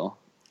right, Phil.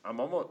 I'm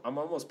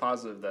almost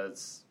positive that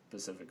it's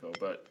Pacifico,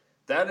 but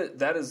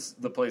that is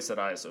the place that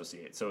I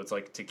associate. So it's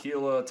like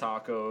tequila,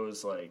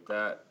 tacos, like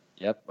that.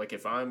 Yep. Like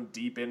if I'm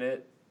deep in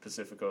it,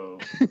 Pacifico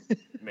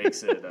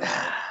makes it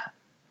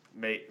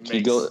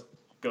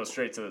go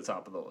straight to the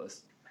top of the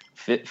list.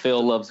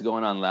 Phil loves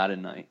going on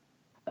Latin night.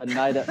 A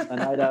night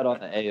out on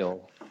the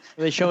ale.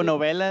 They show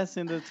novelas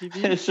in the TV.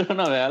 They show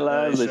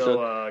novelas. They They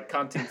show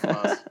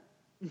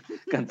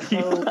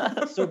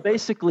Cantinflas. So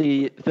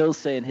basically, Phil's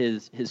saying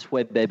his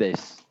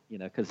Juebebes,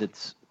 because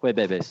it's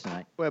Juebebes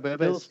tonight.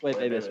 Phil's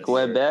Juebebes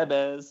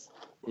Juebebes.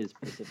 is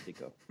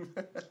Pacifico.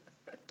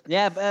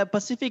 Yeah,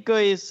 Pacifico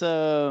is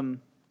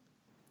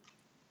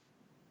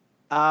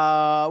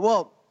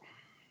well,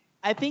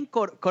 I think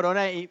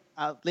Corona,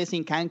 at least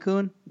in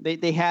Cancun,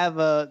 they have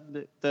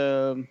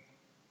the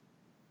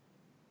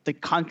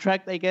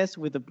contract, I guess,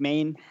 with the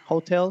main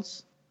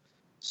hotels.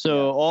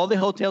 So all the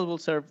hotels will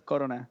serve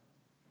Corona.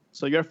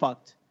 So you're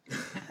fucked.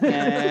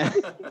 I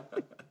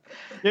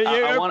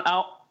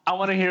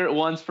want to hear it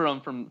once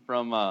from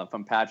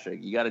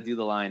Patrick. You got to do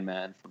the line,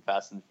 man, from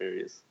Fast and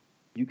Furious.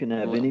 You can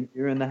have any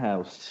beer in the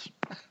house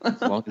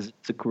as long as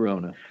it's a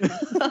Corona.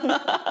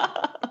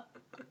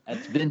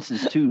 That's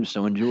Vince's too,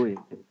 so enjoy it.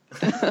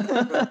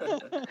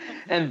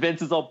 And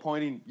Vince is all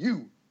pointing,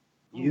 you.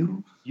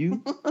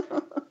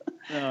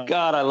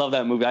 God, I love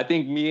that movie. I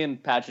think me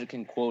and Patrick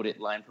can quote it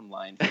line from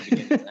line from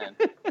beginning to end.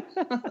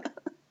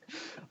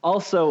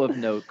 Also of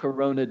note,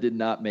 Corona did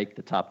not make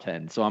the top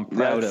 10, so I'm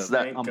proud of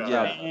Thank I'm God.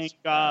 proud of thank us.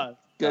 God.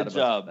 Good Proud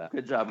job. about that.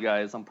 Good job,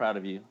 guys. I'm proud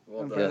of you.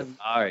 Well done. Good.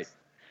 All right.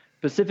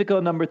 Pacifico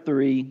number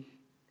 3.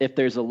 If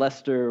there's a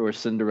Lester or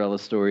Cinderella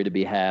story to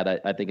be had,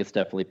 I think it's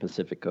definitely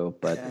Pacifico.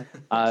 But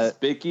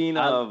Speaking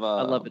I of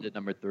love it at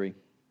number 3.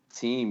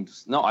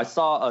 teams, no, I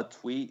saw a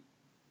tweet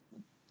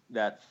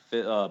that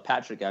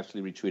Patrick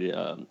actually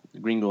retweeted,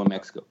 Gringo in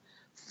Mexico.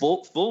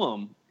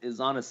 Fulham is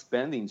on a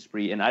spending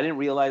spree, and I didn't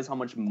realize how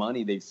much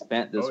money they've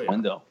spent this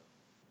window.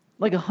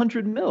 Like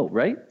 $100 million,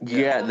 right?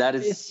 Yeah, that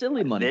It's is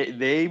silly money.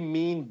 They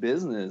mean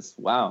business.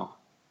 Wow.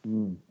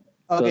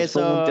 Okay, is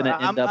Fulham so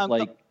gonna end up I'm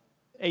like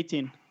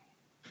 18.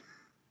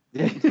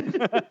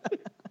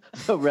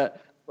 so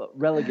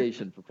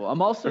relegation for Fulham.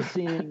 I'm also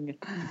seeing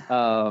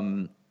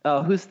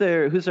who's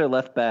their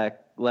left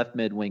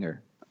mid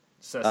winger?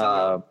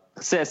 Cessignon.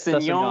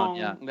 Cessignon,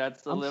 yeah.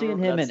 That's the I'm seeing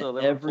him in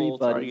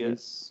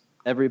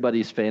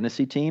everybody's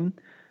fantasy team.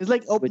 He's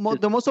like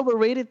the most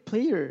overrated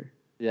player.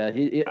 Yeah,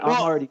 I'm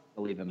already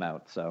gonna leave him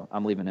out, so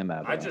I'm leaving him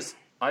out. I just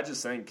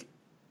think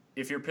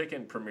if you're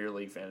picking Premier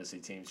League fantasy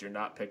teams, you're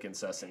not picking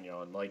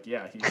Cessignon. Like,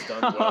 yeah, he's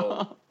done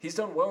well. He's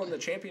done well in the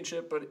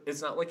championship, but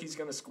it's not like he's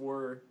going to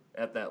score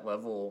at that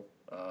level,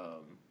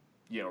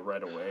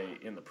 right away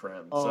in the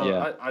Prem.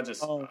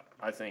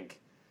 I think.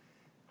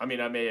 I mean,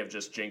 I may have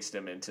just jinxed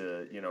him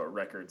into a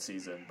record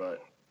season,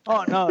 but.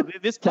 Oh no!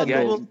 This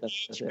podcast will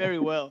Guys- age very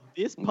well.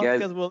 This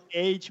podcast will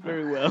age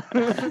very well.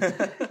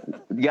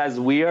 Guys,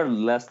 we are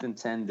less than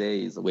 10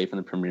 days away from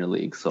the Premier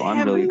League, so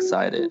I'm really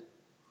excited.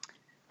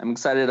 I'm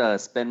excited to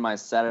spend my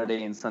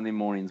Saturday and Sunday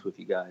mornings with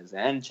you guys.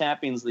 And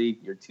Champions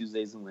League, your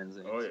Tuesdays and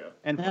Wednesdays. Oh, yeah.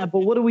 And but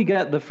what do we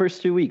got the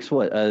first 2 weeks?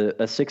 What,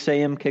 a 6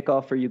 a.m.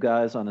 kickoff for you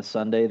guys on a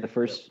Sunday the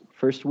first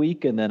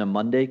week, and then a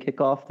Monday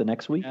kickoff the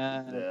next week?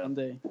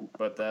 Sunday.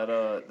 But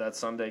that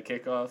Sunday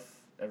kickoff,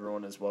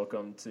 everyone is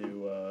welcome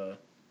to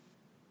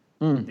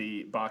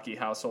the Baki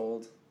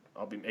household.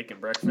 I'll be making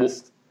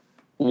breakfast.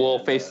 We'll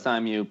And,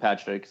 FaceTime you,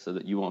 Patrick, so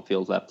that you won't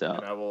feel left out.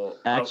 And I will.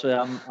 Actually,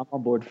 I'm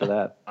on board for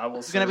that. I will.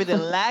 It's gonna be the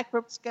lag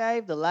from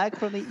Skype, the lag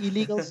from the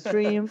illegal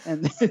stream,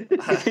 and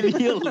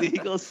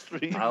Illegal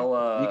stream.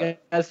 You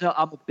guys know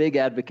I'm a big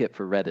advocate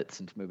for Reddit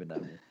since moving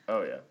down here.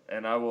 Oh yeah,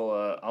 and I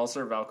will. I'll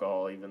serve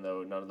alcohol even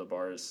though none of the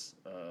bars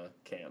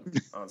can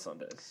on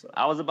Sundays. So.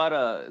 I was about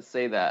to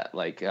say that,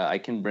 like, I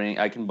can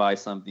buy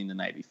something the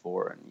night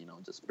before, and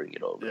just bring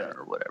it over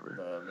or whatever.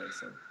 That makes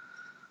sense.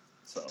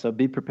 So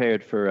be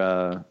prepared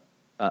for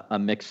a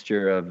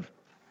mixture of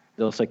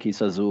Dos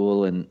Equis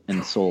Azul and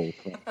Sol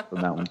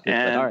from that one.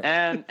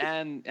 And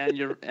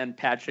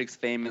Patrick's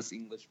famous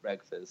English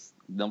breakfast.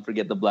 Don't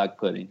forget the black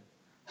pudding.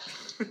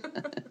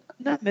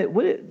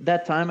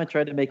 That time I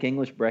tried to make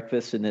English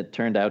breakfast and it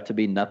turned out to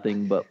be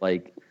nothing but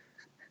like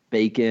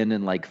bacon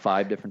and like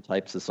 5 different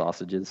types of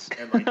sausages.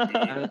 And like I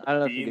don't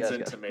know if you beans guys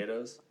and got-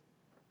 tomatoes.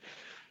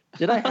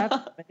 Did I have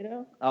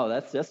tomato? Oh,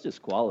 that's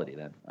just quality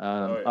then.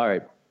 Yeah. All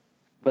right,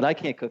 but I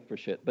can't cook for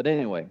shit. But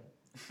anyway,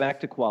 back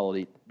to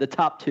quality. The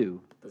top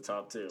 2. The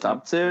top 2.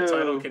 Top 2. The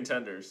title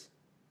contenders.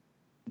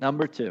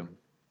 Number 2,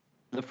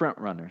 the front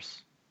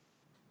runners.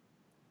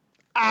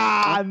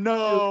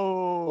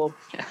 no,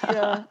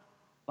 Yeah,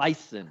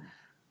 Bison.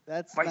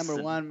 that's Bison.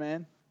 number 1,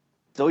 man.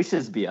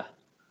 Deutsches Bier.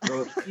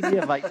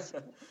 Bohemia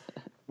Weizen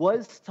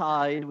was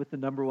tied with the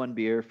number 1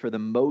 beer for the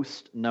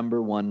most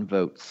number 1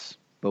 votes.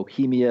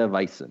 Bohemia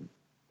Weizen.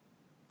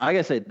 I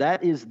gotta say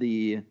that is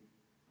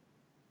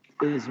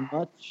as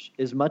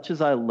much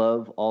as I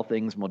love all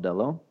things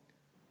Modelo,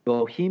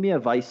 Bohemia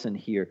Weizen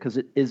here, because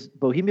it is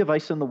Bohemia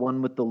Weizen the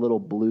one with the little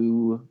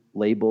blue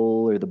label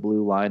or the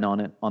blue line on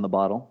it on the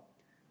bottle.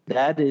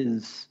 That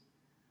is,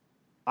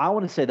 I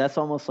want to say that's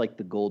almost like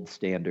the gold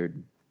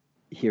standard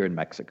here in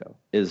Mexico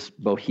is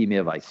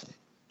Bohemia Weizen.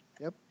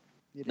 Yep.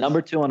 It is.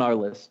 Number 2 on our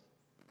list.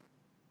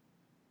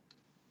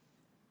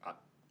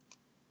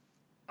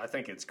 I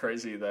think it's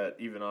crazy that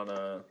even on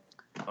a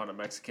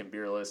Mexican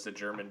beer list, a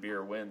German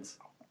beer wins.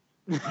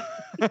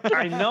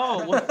 I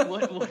know.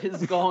 What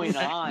is going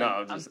on? No,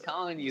 I'm just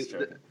telling you,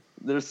 joking.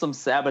 there's some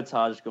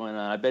sabotage going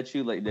on. I bet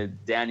you, like,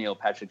 Daniel,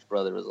 Patrick's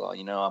brother, was all,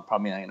 I'm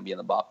probably not going to be on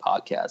the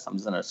podcast. I'm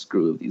just going to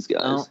screw with these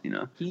guys,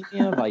 Bohemia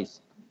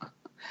Weizen.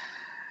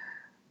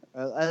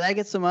 I like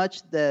it so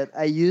much that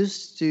I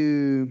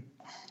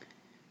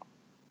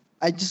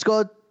just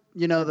got,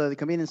 the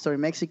convenience store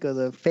in Mexico,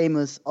 the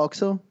famous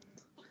Oxxo.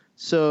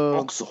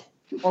 So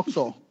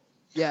Oxxo.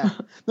 Yeah.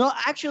 No,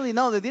 actually,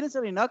 no, they didn't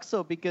sell in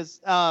Oxxo because,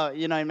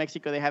 in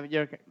Mexico they have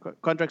your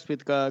contracts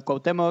with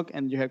Cuauhtémoc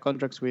and you have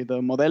contracts with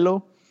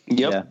Modelo,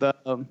 Yep.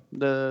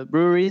 the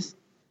breweries.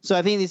 So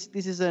I think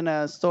this is in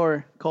a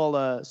store called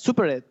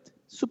Superet.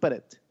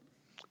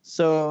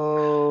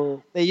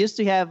 So they used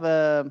to have,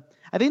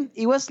 I think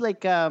it was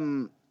like,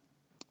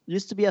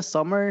 used to be a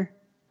summer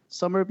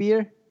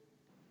beer.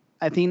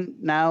 I think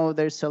now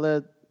they sell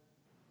it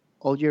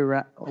all year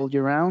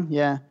round.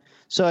 Yeah.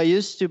 So I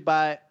used to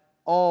buy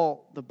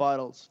all the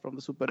bottles from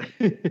the Super.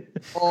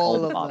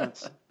 all of them.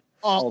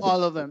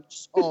 All of them.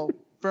 Just all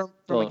from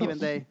a given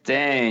day.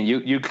 Dang,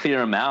 you clear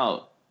them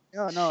out.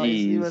 Oh, no,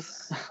 Jeez. it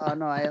was. Oh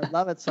no, I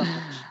love it so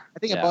much. I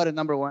think I Yeah. bought it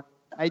number 1.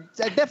 I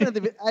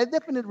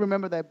definitely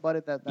remember that I bought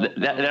it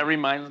That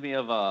reminds me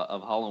of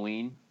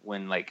Halloween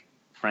when, like,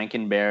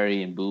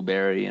 Frankenberry and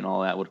Blueberry and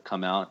all that would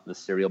come out, the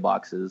cereal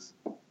boxes,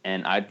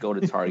 and I'd go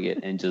to Target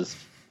and just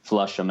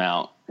flush them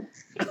out.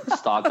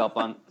 Stock up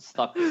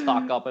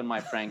in my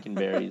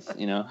Frankenberries,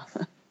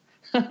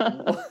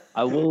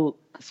 I will.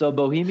 So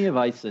Bohemia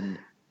Weizen,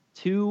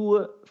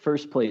 2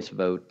 first place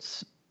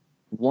votes,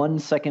 1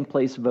 second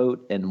place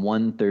vote, and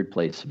 1 third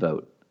place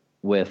vote,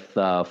 with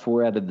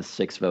 4 out of the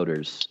 6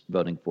 voters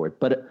voting for it.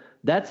 But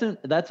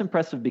that's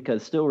impressive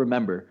because still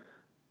remember,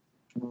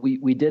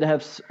 we did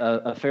have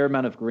a fair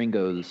amount of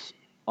gringos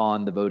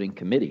on the voting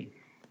committee,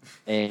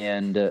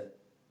 and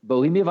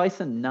Bohemia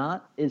Weizen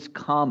not as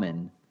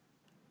common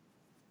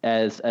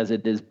as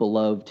it is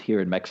beloved here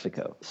in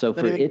Mexico. So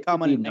for it to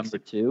be number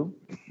 2,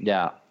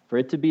 for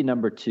it to be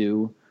number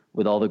 2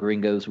 with all the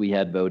gringos we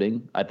had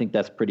voting, I think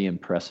that's pretty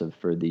impressive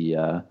for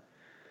the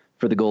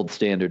gold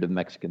standard of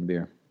Mexican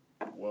beer.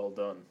 Well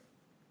done.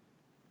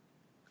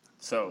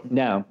 So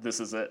Now,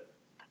 this is it.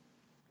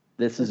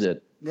 this is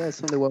it. Yeah,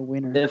 it's only one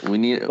winner. If we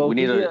need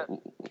a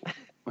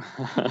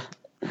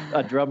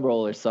a drum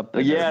roll or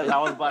something. yeah. I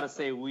was about to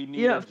say we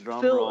need a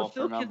drum roll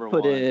for number can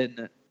put 1.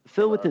 in.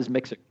 Phil with his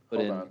mixer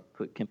Hold can on.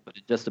 put in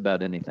just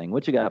about anything.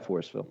 What you got for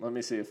us, Phil? Let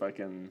me see if I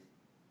can.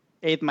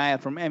 8 Mile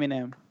from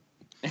Eminem.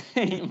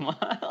 8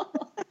 Mile.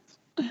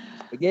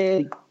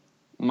 Spaghetti.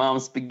 Mom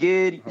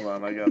spaghetti. Hold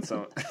on, I got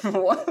some.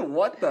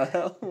 What the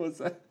hell was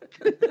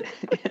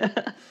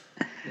that?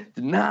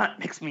 Do not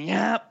mix me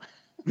up.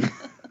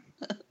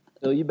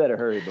 Phil, you better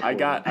hurry. I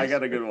got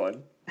a good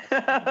one.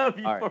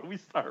 Before we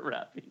start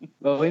rapping.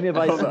 Bohemia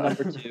Hold Weizen on.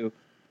 number 2.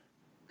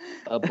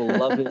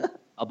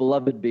 A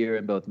beloved beer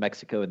in both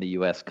Mexico and the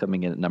U.S.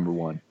 coming in at number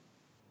 1.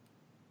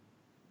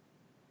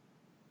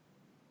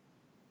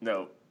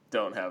 No,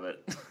 don't have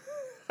it.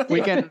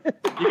 You can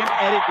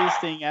edit this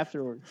thing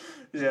afterwards.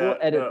 Yeah, We'll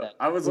edit that.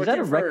 I was that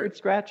looking a for record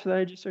scratch that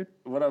I just heard?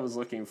 what I was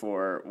looking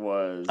for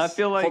was. I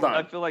feel like Hold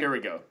on. here we go. Here we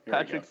go.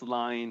 Patrick's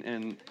lying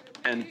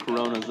and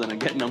Corona's gonna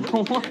get number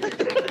one.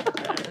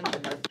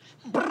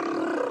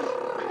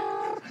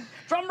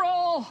 Drum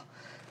roll.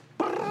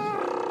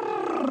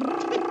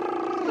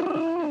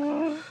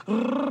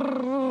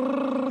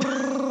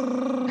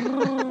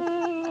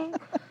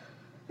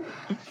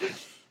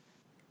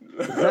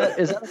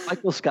 Is that a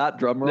Michael Scott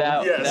drum roll?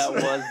 Yes. That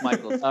was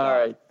Michael Scott. All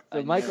right. So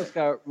I Michael knew it.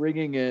 Scott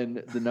ringing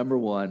in the number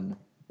one.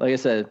 Like I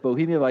said,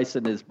 Bohemia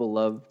Weissen is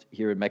beloved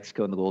here in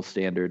Mexico and the gold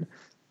standard,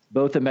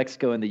 both in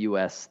Mexico and the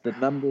U.S. The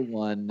number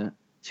one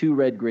 2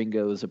 Red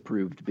Gringos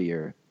approved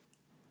beer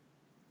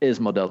is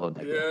Modelo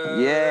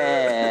Negro.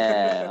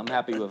 Yeah, I'm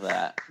happy with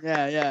that.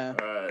 Yeah.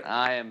 All right.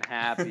 I am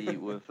happy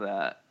with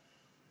that.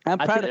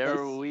 I'm I proud think of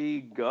There this. we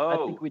I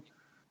go. think we.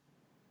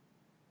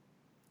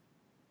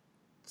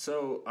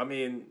 So I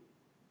mean,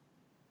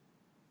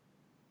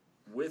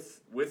 with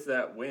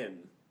that win,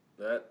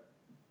 that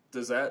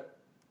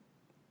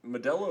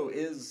Modelo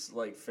is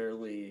like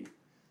fairly,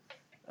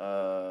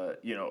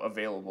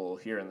 available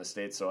here in the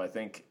States. So I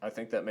think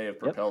that may have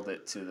propelled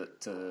it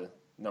to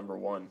number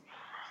one.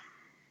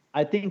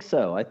 I think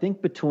so. I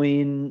think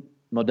between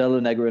Modelo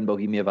Negro and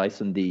Bohemia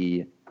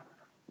Weissen,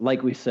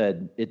 like we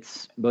said,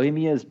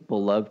 Bohemia is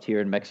beloved here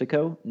in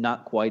Mexico,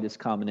 not quite as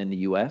common in the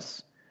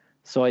U.S.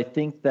 So I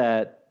think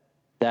that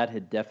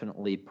had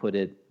definitely put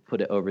it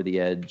over the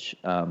edge,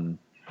 and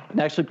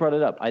actually brought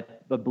it up. I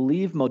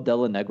believe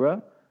Modelo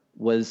Negra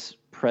was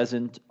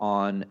present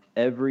on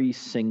every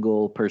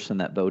single person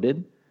that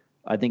voted.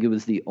 I think it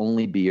was the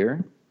only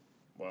beer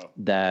Wow.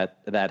 that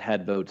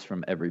had votes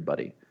from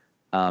everybody.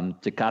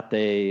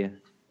 Tecate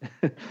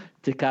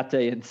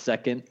in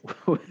second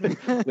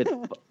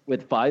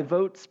with 5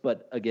 votes,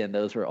 but again,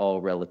 those were all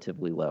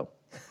relatively low.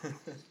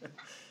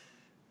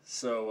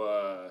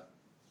 So,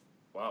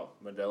 wow,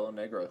 Modelo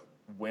Negro,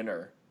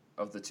 winner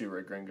of the 2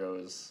 Red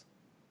Gringos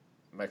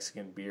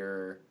Mexican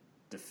beer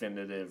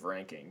definitive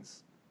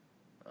rankings.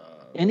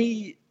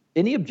 Any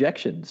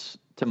objections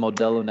to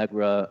Modelo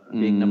Negra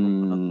being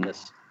number one on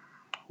this?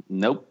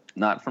 Nope,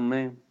 not from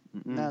me.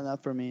 No,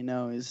 not for me.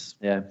 No,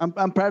 Yeah.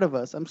 I'm proud of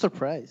us. I'm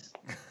surprised.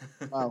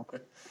 Wow.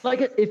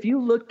 Like, if you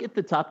look at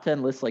the top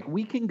 10 list, like,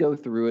 we can go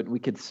through it and we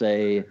could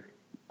say,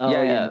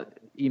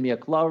 Emia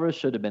Clara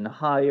should have been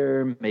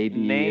higher, maybe.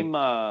 Name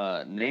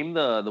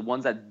the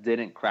ones that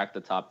didn't crack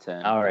the top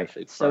 10. All right.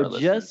 actually, for our So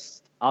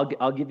listeners.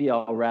 I'll give you,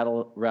 I'll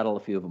rattle a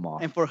few of them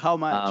off. And for how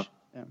much?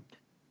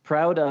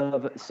 Proud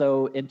of,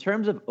 so in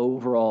terms of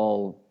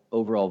overall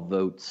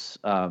votes,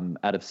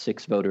 out of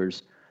 6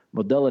 voters,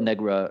 Modelo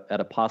Negra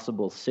at a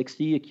possible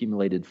 60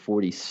 accumulated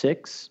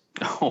 46.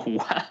 Oh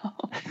wow,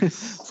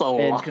 that's a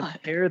And lot.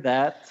 compare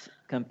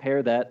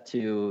that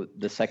to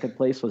the second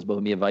place was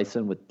Bohemia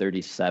Weissen with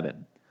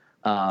 37.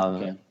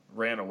 Okay.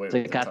 Ran away with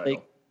the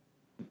title.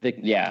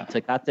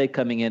 Tecate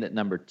coming in at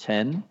number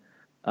 10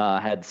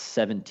 had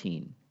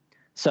 17.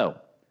 So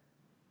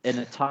in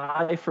a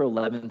tie for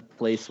 11th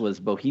place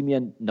was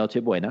Bohemia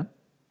Noche Buena.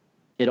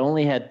 It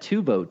only had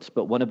 2 votes,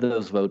 but one of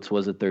those votes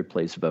was a third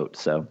place vote.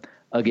 So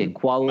again,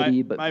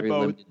 quality, but my very vote.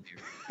 limited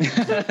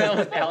beer. That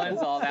was Alan's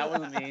all. That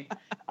was me.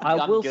 I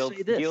will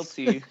say this.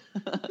 Guilty.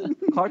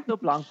 Carta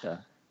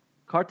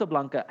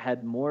Blanca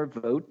had more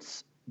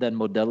votes than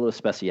Modelo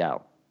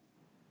Especial.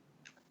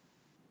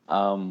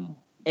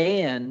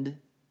 And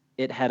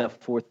it had a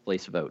 4th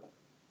place vote.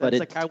 But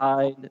That's it like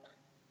tied.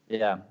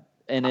 Yeah.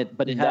 And it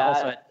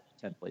also had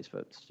 10th place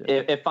votes too.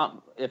 If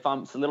I'm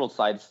it's a little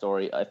side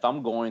story. If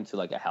I'm going to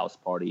like a house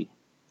party,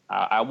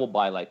 I will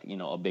buy like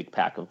a big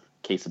pack of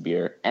case of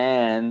beer,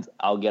 and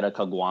I'll get a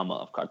caguama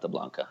of Carta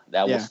Blanca.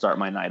 That will start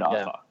my night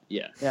off.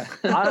 Yeah. Yeah.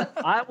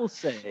 I will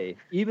say,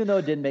 even though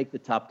it didn't make the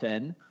top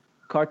 10,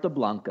 Carta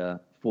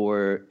Blanca,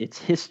 for its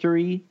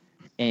history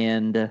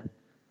and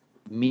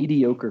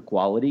mediocre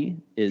quality,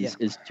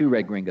 is 2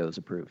 Red Gringos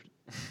approved.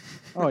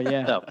 Oh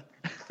yeah. So,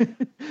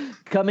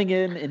 coming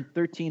in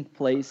 13th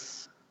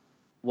place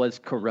was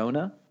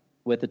Corona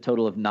with a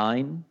total of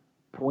 9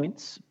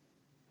 points.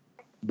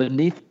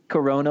 Beneath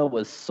Corona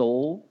was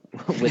Sol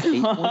with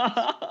 8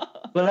 points.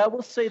 But I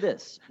will say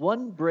this.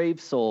 One brave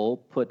soul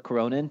put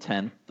Corona in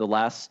 10th, the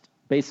last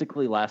place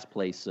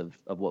of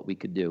what we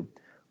could do.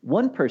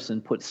 One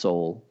person put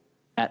Sol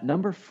at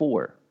number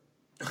 4.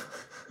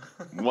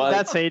 What?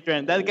 That's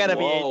Adrian. That's gotta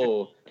be Adrian.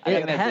 Whoa. I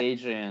think It that's had-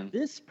 Adrian.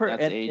 That's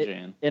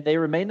Adrian. And they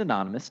remain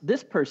anonymous.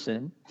 This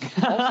person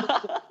also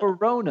put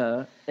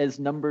Corona as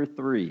number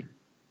 3.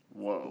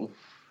 Whoa.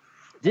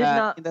 Did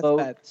not that's vote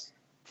bad.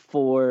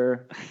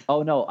 for.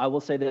 Oh no, I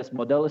will say this: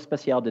 Modelo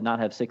Especial did not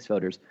have 6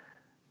 voters.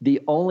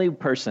 The only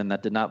person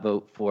that did not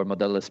vote for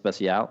Modelo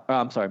Especial,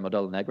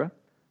 Modelo Negra,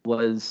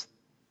 was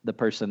the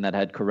person that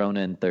had Corona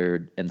in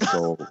 3rd and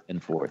Sol in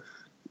 4th.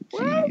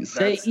 Jeez.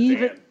 They That's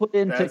even Dan. put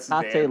in That's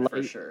Tecate Dan for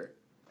Light sure.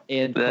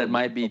 and That Corona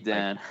might be Light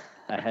Dan.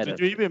 ahead Did of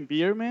you even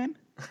beer, man?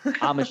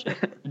 Amish.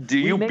 Do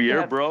you may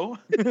beer, have- bro?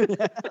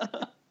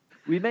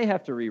 We may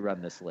have to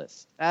rerun this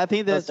list. I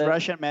think that's that-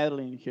 Russian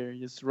meddling here.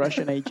 Just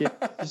Russian agent.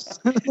 Just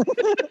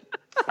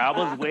I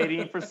was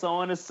waiting for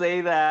someone to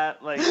say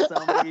that. Like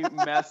somebody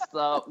messed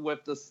up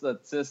with the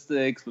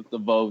statistics, with the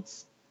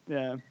votes.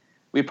 yeah.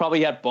 We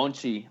probably had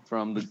Bonchi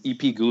from the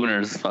EP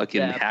Gooners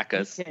fucking hack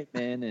us. He came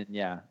in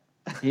and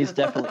he's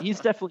definitely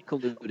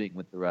colluding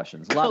with the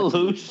Russians. A lot of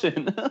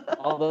Pollution.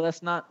 although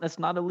that's not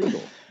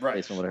illegal, Right.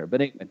 based on what I heard.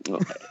 But anyway,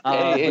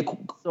 Hey,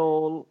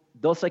 so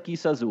Dos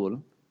Equis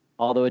Azul,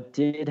 although it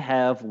did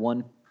have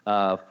one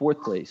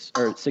fourth place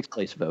or sixth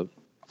place vote,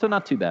 so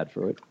not too bad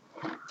for it.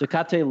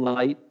 Tecate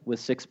Light with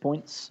 6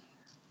 points.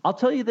 I'll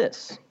tell you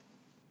this,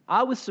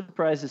 I was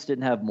surprised this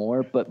didn't have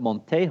more, but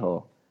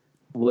Montejo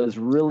was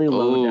really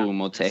low down.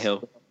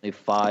 Montejo. Only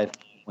 5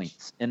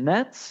 points, and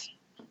that's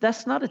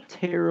not a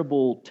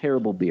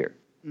terrible beer.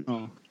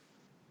 No.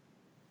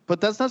 But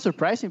that's not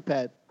surprising,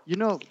 Pat. You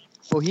know,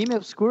 Bohemia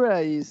Obscura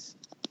is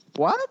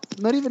what?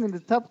 Not even in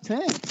the top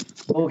 10.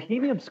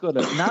 Bohemia Obscura,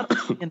 not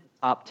in the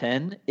top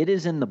 10, it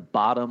is in the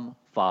bottom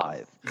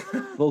 5.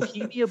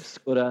 Bohemia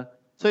Obscura.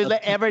 So it's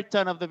like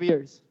Everton of the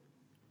beers.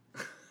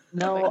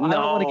 No, I don't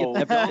want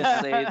to get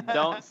Everton.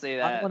 Don't say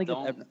that. I don't want to give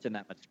Don't- Everton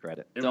that much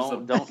credit. It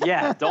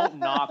was Don't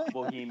knock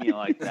Bohemia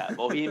like that.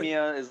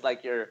 Bohemia is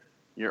like your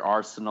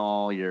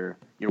Arsenal, your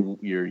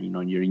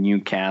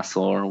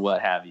Newcastle or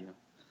what have you.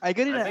 I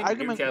get in I an think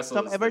argument with Newcastle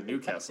some is the Everton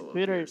Newcastle of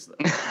Twitter. beers,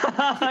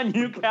 though.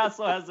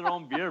 Newcastle has their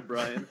own beer,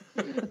 Brian.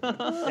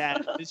 Yeah,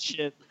 this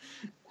shit.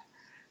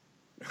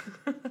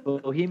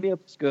 Bohemia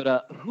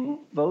Obscura.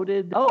 Who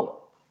voted? Oh,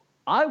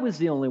 I was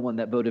the only one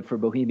that voted for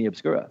Bohemia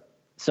Obscura.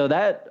 So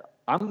that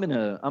I'm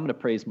gonna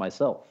praise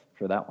myself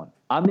for that one.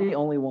 I'm the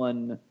only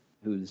one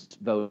whose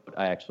vote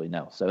I actually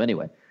know. So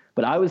anyway,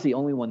 but I was the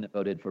only one that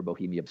voted for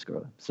Bohemia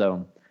Obscura.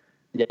 So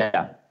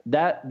yeah,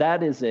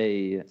 that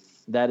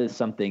is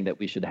something that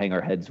we should hang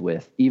our heads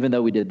with. Even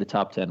though we did the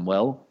top 10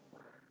 well,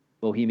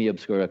 Bohemia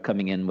Obscura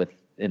coming in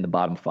the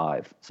bottom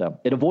 5. So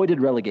it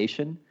avoided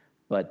relegation,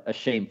 but a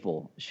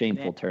shameful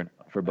turnout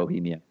for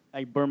Bohemia.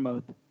 Like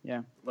Bournemouth.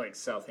 Yeah. Like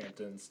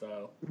Southampton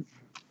style.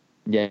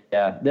 Yeah,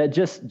 that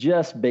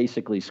just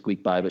basically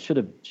squeaked by, but should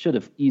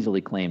have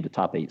easily claimed a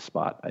top 8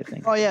 spot, I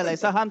think. Oh yeah, like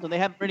Southampton. They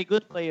have pretty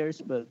good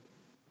players, but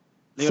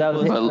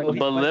Southampton-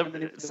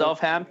 But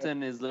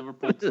Southampton is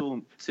Liverpool too,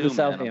 man. I'm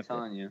Southampton.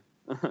 telling you.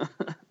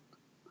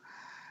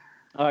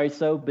 All right,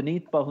 so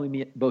beneath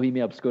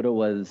Bohemia Obscura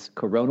was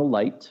Corona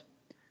Light,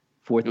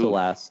 fourth to Oof.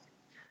 last.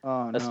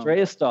 oh no.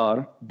 Estrella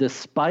Star,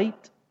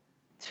 despite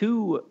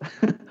two,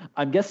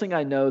 I'm guessing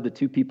I know the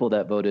two people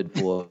that voted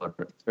for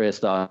Estrella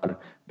Star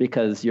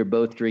because you're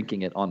both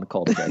drinking it on the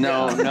call today.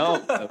 No.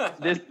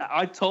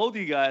 I told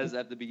you guys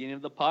at the beginning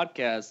of the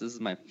podcast, this is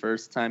my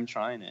first time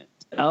trying it.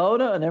 Oh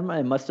no, never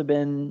mind. Must have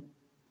been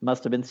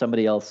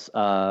somebody else.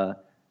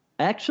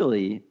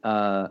 Actually,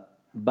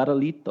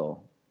 Barolito.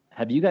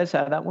 Have you guys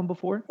had that one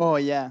before? Oh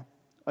yeah.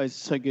 Oh, it's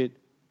so good.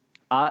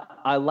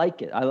 I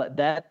like it.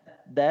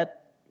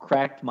 That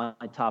cracked my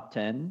top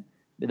 10.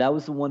 That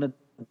was one of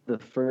the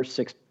first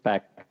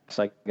 6-packs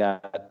I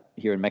got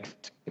here in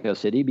Mexico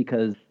City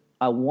because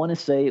I want to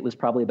say it was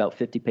probably about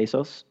 50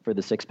 pesos for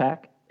the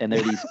 6-pack, and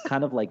they're these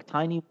kind of like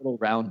tiny little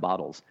round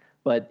bottles,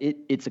 but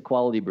it's a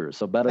quality brew.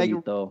 So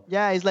Barolito.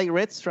 Yeah, it's like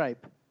Red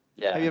Stripe.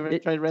 Yeah. Have you ever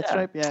tried Red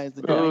Stripe? Yeah,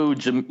 it's the Oh,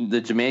 the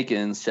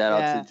Jamaicans!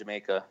 Shout out to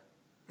Jamaica.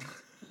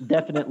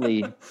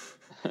 Definitely.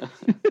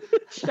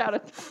 Shout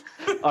out.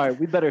 All right,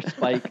 we better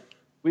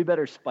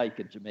spike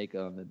at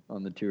Jamaica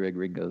on the Two Rig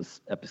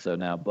Ringos episode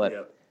now. But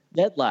Yep.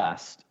 dead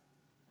last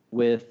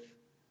with,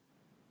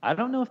 I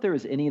don't know if there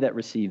was any that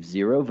received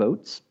 0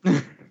 votes.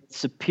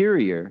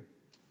 Superior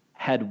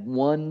had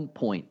 1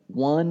 point,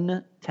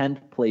 1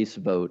 10th place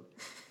vote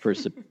for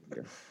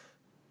Superior.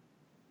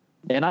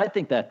 And I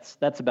think that's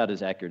about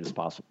as accurate as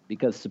possible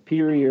because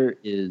Superior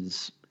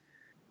is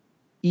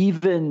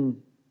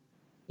even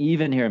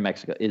here in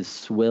Mexico is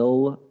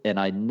swill, and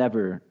I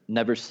never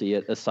see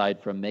it aside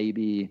from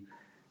maybe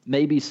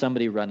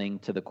somebody running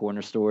to the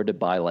corner store to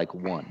buy like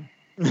one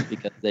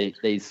because they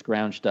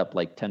scrounged up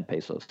like 10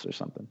 pesos or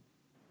something.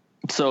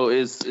 So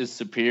is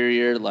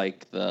Superior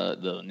like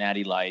the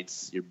Natty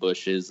Lights, your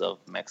Bushes of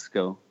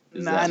Mexico?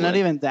 Is Nah, that not what-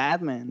 even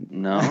that, man.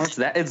 No,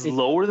 it's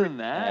lower than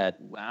that.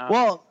 bad. Wow.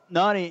 Well,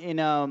 not in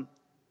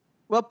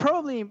well,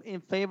 probably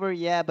in favor,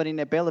 yeah, but in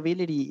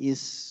availability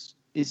is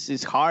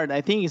hard.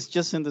 I think it's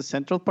just in the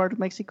central part of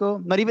Mexico.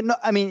 Not even. No,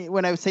 I mean,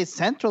 when I say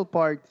central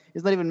part,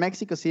 it's not even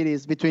Mexico City.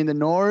 It's between the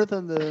north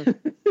and the.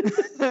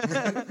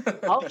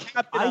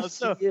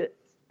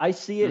 I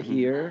see it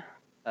here.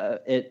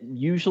 It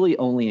usually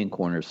only in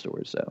corner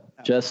stores though.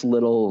 Just the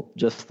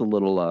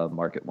little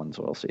market ones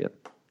where I'll see it.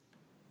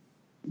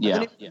 I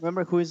don't even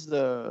remember who is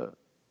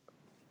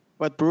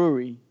what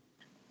brewery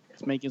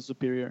is making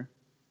Superior.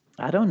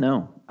 I don't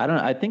know.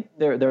 I think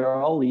they're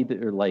all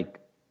either like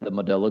the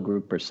Modelo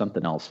Group or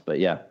something else. But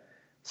yeah,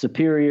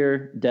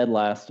 Superior dead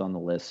last on the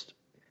list.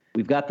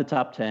 We've got the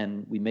top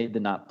 10. We made the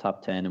not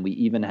top 10, and we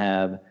even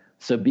have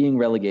being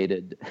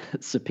relegated.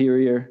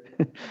 Superior,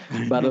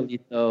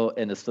 Barolito,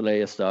 and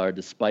Estrella Star,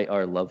 despite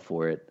our love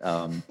for it.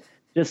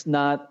 Just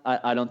not.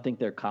 I don't think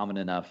they're common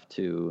enough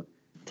to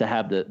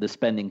have the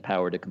spending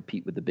power to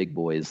compete with the big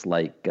boys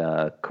like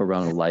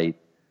Corona Light,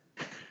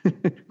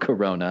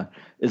 Corona.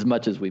 As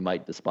much as we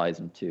might despise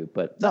them too,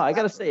 but no, I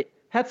gotta say,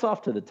 hats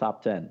off to the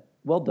top 10.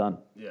 Well done.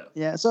 Yeah.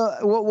 Yeah. So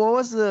what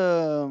was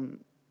the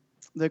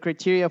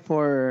criteria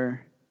for,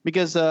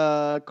 because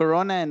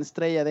Corona and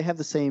Estrella, they have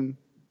the same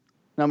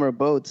number of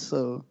boats.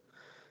 So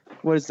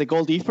what is the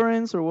goal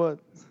difference or what?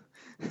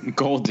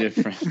 Goal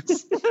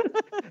difference.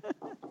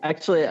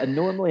 Actually,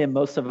 normally in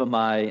most of them,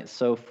 this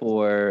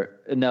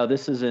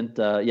isn't.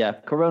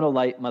 Corona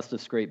Light must have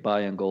scraped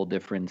by on goal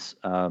difference.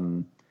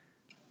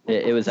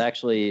 It was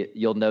actually,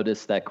 you'll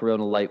notice that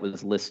Corona Light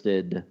was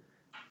listed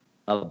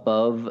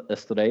above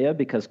Estrella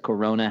because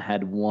Corona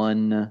had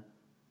won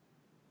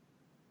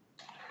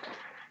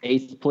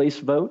 8th place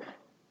vote.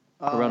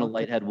 Corona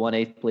Light had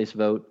 8th place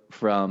vote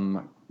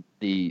from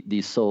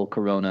the sole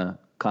Corona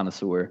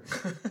connoisseur,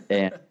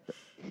 and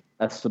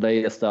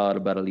Estrella, Star,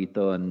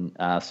 Barrilito, and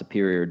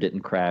Superior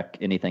didn't crack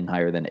anything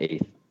higher than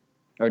 8th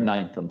or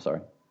 9th. I'm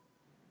sorry.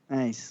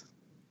 Nice.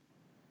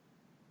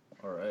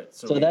 All right.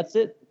 So that's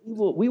it.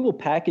 We will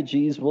package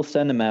these. We'll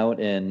send them out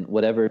in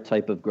whatever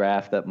type of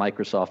graph that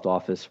Microsoft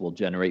Office will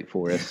generate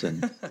for us,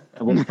 and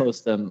we'll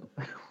post them.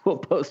 We'll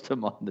post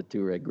them on the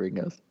Two Red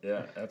Gringos.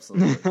 Yeah,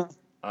 absolutely.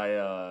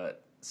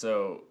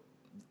 So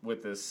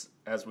with this,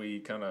 as we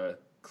kind of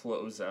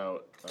close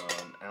out,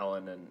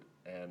 Alan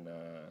and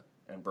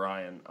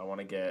Brian, I want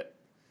to get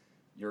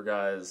your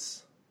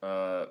guys'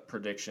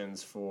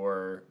 predictions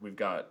for. We've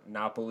got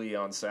Napoli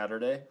on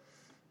Saturday,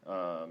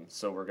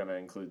 so we're going to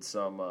include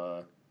some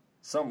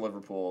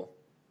Liverpool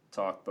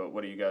talk. But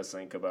what do you guys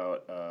think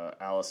about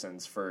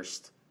Allison's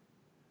first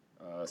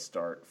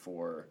start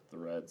for the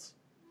Reds?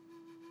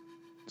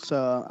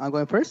 So I'm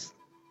going first.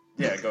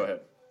 Yeah, go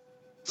ahead.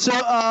 So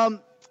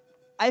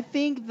I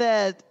think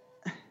that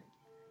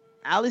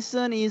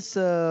Allison is.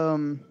 I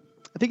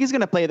think he's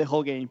gonna play the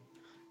whole game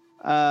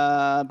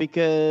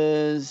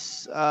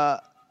because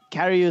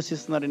Karius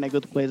is not in a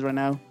good place right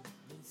now.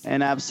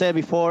 And I've said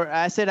before,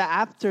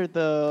 after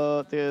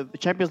the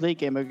Champions League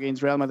game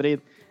against Real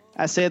Madrid,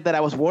 I said that I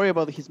was worried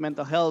about his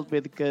mental health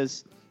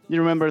because you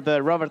remember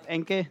the Robert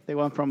Enke, the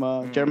one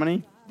from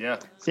Germany? Yeah.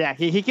 So yeah,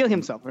 he killed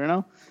himself, you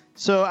know?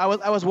 So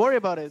I was worried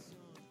about it.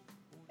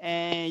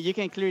 And you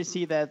can clearly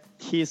see that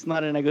he's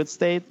not in a good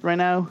state right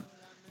now.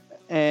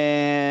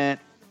 And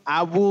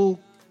I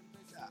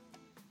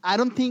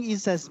don't think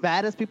it's as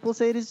bad as people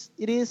say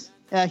he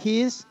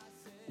is.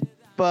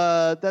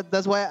 But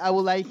that's why I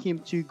would like him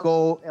to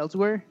go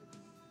elsewhere.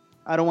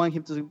 I don't want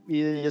him to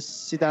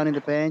just sit down in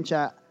the bench.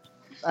 I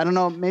don't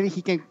know. Maybe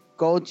he can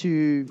go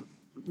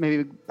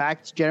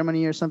back to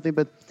Germany or something.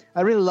 But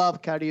I really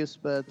love Karius.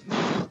 But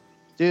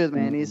dude,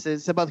 man,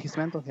 it's about his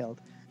mental health.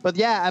 But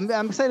yeah,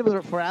 I'm excited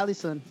for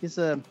Allison. He's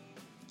a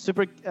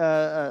super.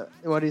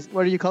 What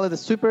do you call it? A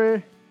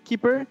super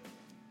keeper.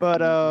 But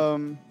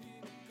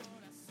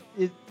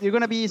you're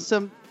gonna be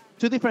two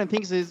different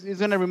things. It's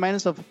gonna remind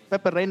us of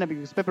Pepe Reina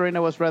because Pepe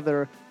Reina was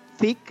rather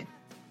thick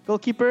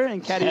goalkeeper,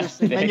 and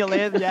Karius and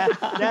Mignolet,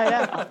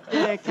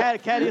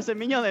 Karius and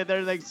Mignolet,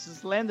 they're like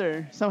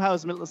slender, somehow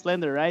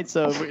slender, right?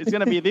 So it's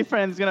gonna be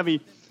different. It's gonna be.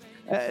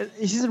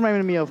 He's just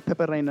reminding me of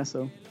Pepe Reina,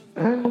 so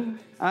I'm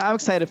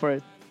excited for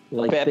it.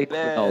 Like Pepe.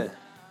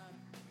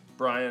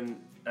 Brian,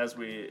 as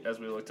we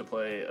look to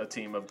play a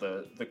team of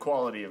the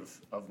quality of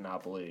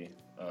Napoli,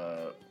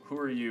 who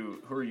are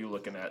you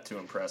looking at to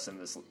impress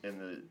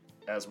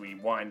as we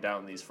wind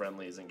down these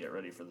friendlies and get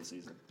ready for the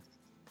season?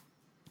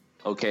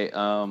 Okay,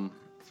 I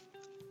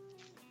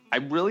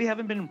really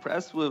haven't been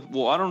impressed with.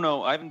 Well, I don't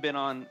know. I haven't been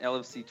on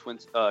LFC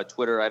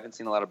Twitter. I haven't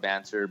seen a lot of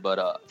banter,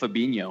 but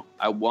Fabinho,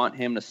 I want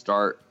him to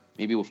start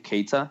maybe with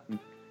Keita,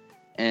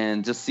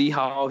 and just see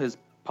how his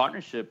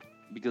partnership,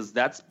 because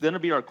that's gonna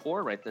be our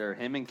core right there.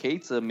 Him and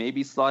Keita,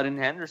 maybe slot in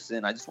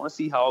Henderson. I just want to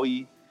see how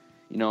he,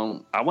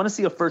 I want to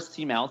see a first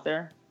team out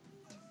there.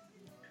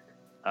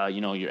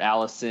 Your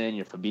Allison,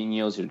 your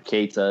Fabinhos, your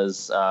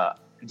Keitas.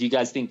 Do you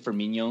guys think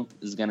Firmino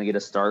is gonna get a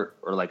start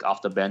or like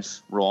off the bench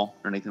role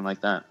or anything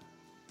like that?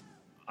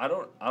 I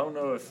don't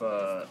know if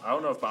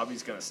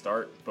Bobby's gonna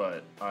start,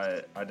 but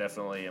I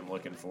definitely am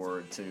looking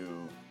forward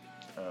to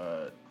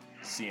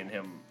seeing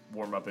him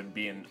warm up and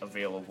being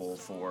available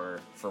for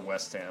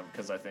West Ham,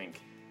 because I think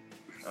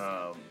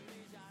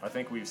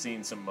we've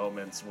seen some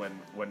moments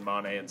when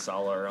Mane and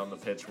Salah are on the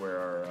pitch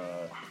where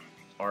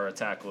our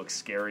attack looks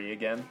scary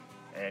again,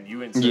 and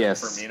you insert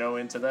Firmino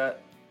into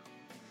that.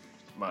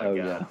 My God.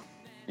 Yeah.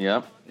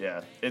 Yep.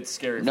 Yeah, it's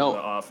scary from the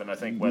off, and I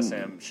think West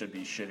Ham should be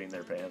shitting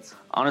their pants.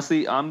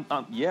 Honestly,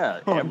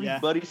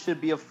 everybody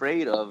should be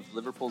afraid of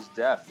Liverpool's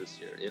depth this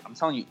year. I'm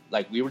telling you,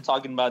 like we were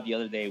talking about the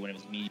other day when it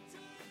was me,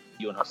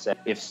 you and Jose.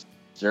 If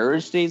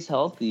Sturridge stays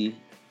healthy,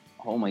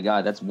 oh my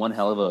God, that's one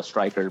hell of a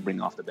striker to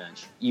bring off the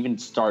bench. Even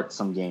start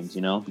some games,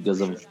 because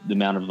of the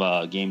amount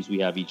of games we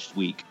have each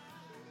week.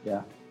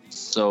 Yeah.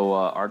 So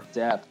our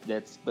depth,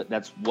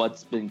 that's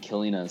what's been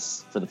killing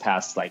us for the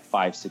past like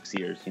 5-6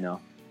 years,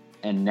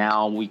 And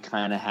now we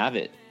kind of have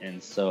it.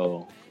 And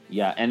so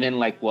Yeah, and then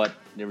like what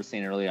they were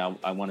saying earlier,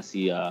 I want to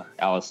see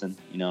Allison,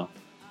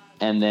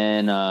 and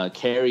then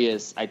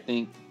Karius, I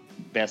think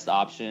best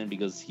option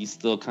because he's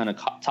still kind of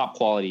top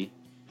quality,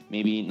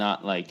 maybe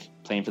not like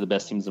playing for the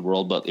best teams in the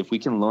world, but if we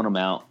can loan him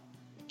out,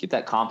 get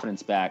that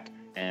confidence back,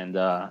 and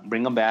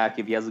bring him back,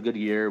 if he has a good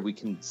year, we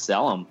can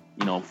sell him,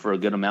 for a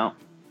good amount.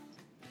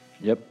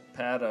 Yep.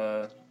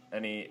 Pat,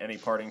 any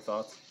parting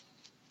thoughts?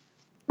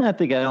 I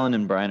think Alan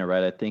and Brian are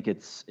right. I think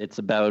it's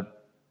about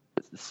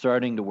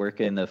starting to work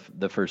in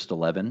the first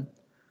 11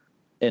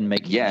 and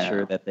making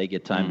sure that they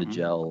get time to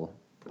gel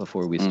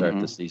before we start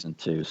the season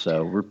too.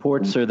 So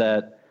reports are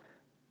that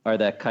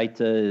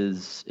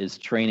Keita is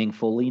training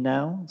fully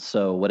now.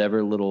 So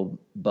whatever little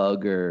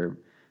bug or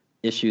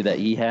issue that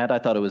he had, I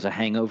thought it was a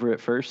hangover at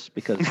first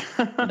because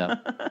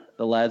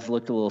the lads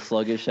looked a little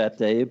sluggish that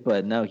day,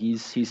 but no,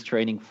 he's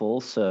training full.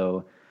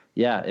 So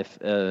yeah,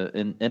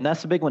 and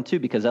that's a big one too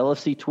because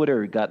LFC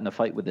Twitter got in a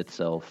fight with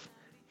itself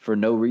for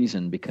no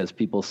reason because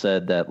people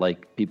said that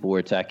like people were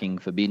attacking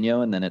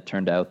Fabinho, and then it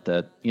turned out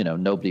that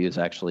nobody was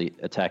actually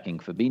attacking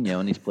Fabinho,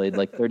 and he's played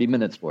like 30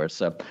 minutes for us.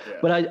 So, yeah.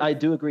 But I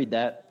do agree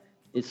that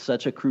is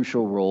such a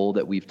crucial role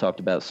that we've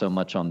talked about so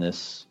much on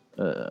this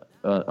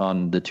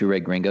on the Two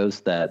Red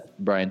Gringos that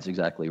Brian's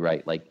exactly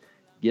right. Like,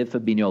 give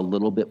Fabinho a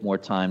little bit more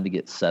time to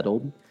get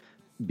settled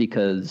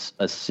because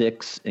a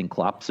 6 in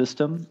Klopp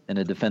system and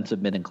a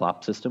defensive mid in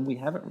Klopp system, we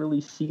haven't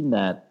really seen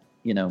that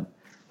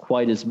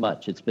quite as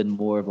much. It's been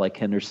more of like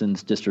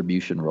Henderson's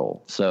distribution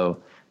role.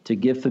 So to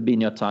give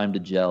Fabinho time to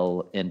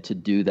gel and to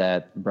do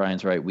that,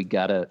 Brian's right. We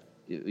gotta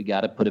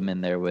put him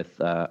in there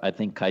with I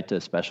think Keita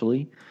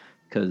especially,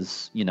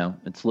 because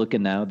it's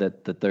looking now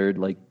that the third,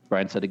 like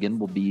Brian said again,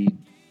 will be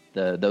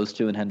those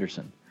two and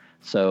Henderson.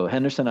 So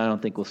Henderson, I don't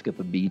think will skip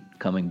a beat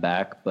coming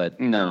back, but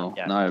not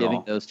at all.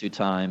 Giving those two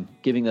time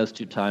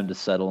to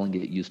settle and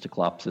get used to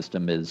Klopp's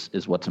system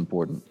is what's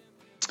important.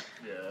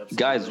 Yeah, absolutely.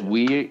 Guys,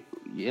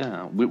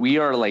 we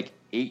are like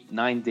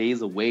 8-9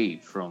 days away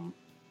from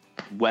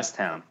West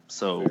Ham,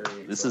 so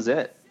this is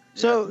it.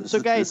 So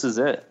guys, this is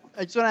it.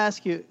 I just want to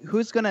ask you,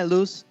 who's gonna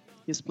lose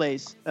his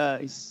place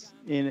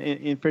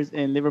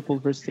in Liverpool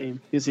first team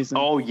this season?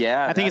 Oh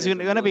yeah, I think it's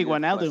gonna be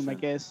Wijnaldum, question. I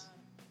guess.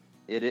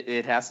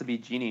 It has to be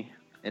Genie.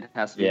 It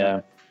has to be.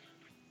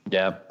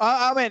 Yeah.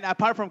 I mean,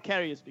 apart from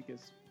Karius, because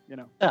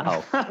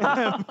Oh.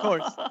 of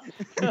course.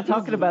 You're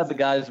talking about the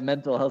guy's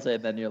mental health,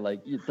 and then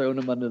you're throwing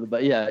him under the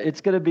bus. Yeah,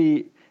 it's gonna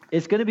be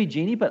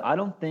Genie, but I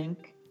don't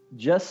think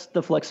just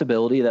the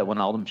flexibility that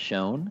Wijnaldum's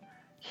shown,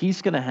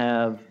 he's gonna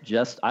have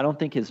I don't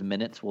think his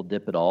minutes will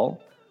dip at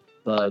all.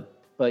 But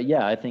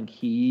yeah, I think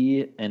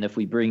if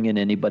we bring in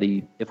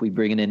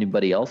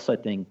anybody else, I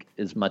think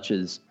as much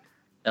as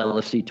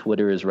LFC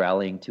Twitter is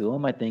rallying to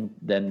him, I think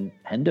then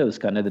Hendo's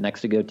kind of the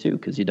next to go too,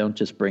 because you don't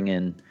just bring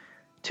in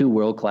two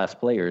world-class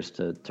players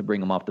to bring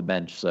them off the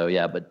bench. So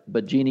yeah,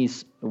 but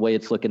Genie's, the way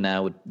it's looking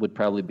now, would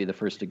probably be the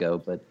first to go,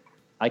 but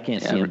I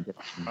can't see him.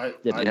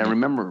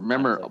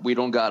 Remember, we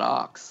don't got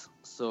Ox,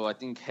 so I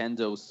think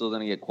Hendo's still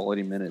going to get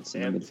quality minutes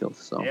in the midfield.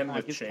 So and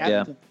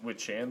with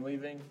Chan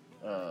leaving,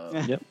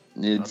 yep, exactly.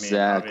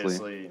 I mean,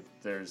 obviously,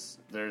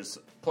 there's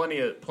plenty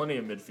of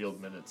midfield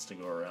minutes to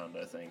go around.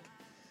 I think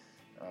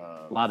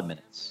a lot of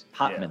minutes,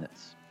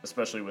 minutes.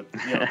 Especially with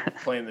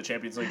playing the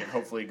Champions League and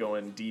hopefully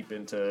going deep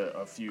into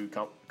a few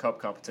cup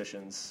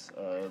competitions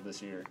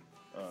this year.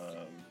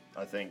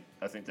 I think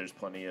there's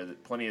plenty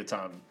of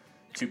time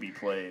to be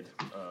played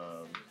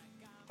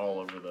all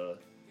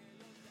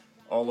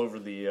over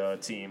the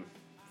team.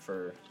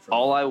 For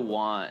all I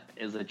want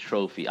is a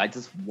trophy. I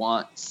just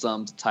want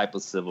some type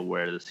of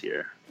silverware this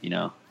year.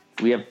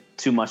 We have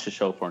too much to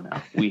show for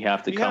now. We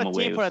have to come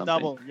away with something.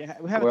 Double. Yeah,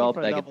 we have a team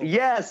for a double.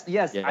 Yes,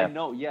 yeah. I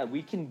know. Yeah,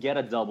 we can get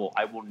a double.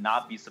 I will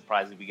not be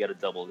surprised if we get a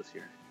double this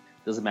year.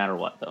 Doesn't matter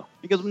what, though.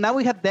 Because now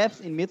we have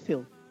depth in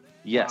midfield.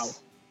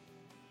 Yes.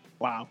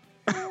 Wow.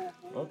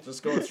 Well,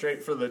 just going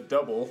straight for the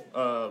double.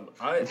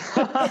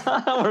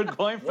 We're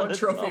going for one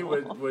trophy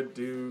would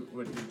do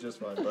just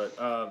fine. But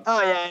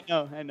I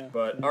know.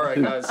 But all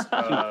right, guys.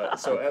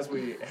 So as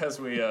we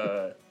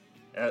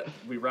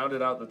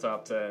rounded out the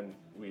top 10.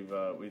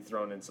 We've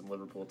thrown in some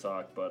Liverpool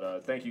talk,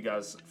 but thank you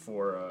guys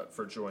for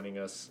joining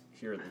us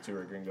here at the Two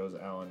Red Gringos.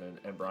 Alan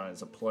and Brian,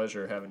 it's a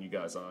pleasure having you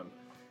guys on.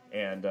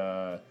 And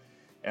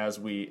as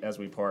we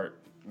part,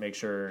 make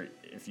sure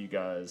if you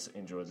guys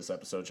enjoyed this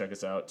episode, check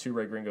us out,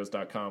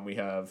 tworedgringos.com. We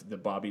have the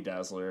Bobby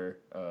Dazzler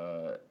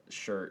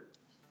shirt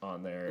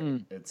on there.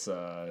 It's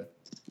the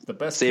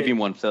best. Save me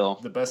one, Phil.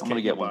 The best. I'm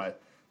gonna get one.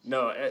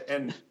 No,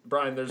 and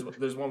Brian,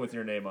 there's one with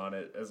your name on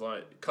it. As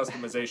long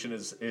customization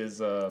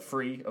is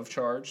free of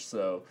charge.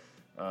 So,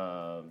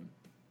 go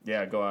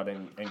out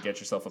and get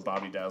yourself a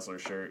Bobby Dazzler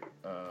shirt.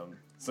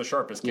 It's the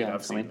sharpest kit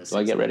I've seen this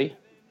season. Do I get ready?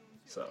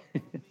 So,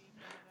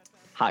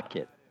 hot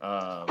kit.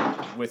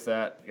 With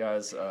that,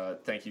 guys,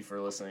 thank you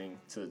for listening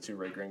to the Two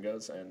Red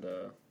Gringos, and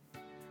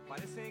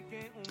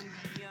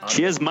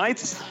cheers,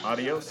 mates.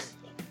 Adios.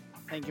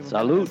 Thank you.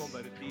 Salud.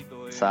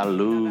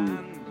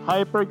 Salud.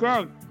 Hyper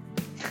gang.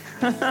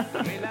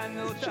 la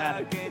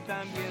nota que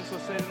también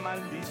sos el mal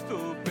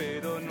listo,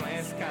 pero no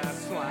es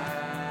casual.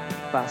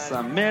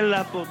 Pásame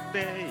la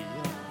botella.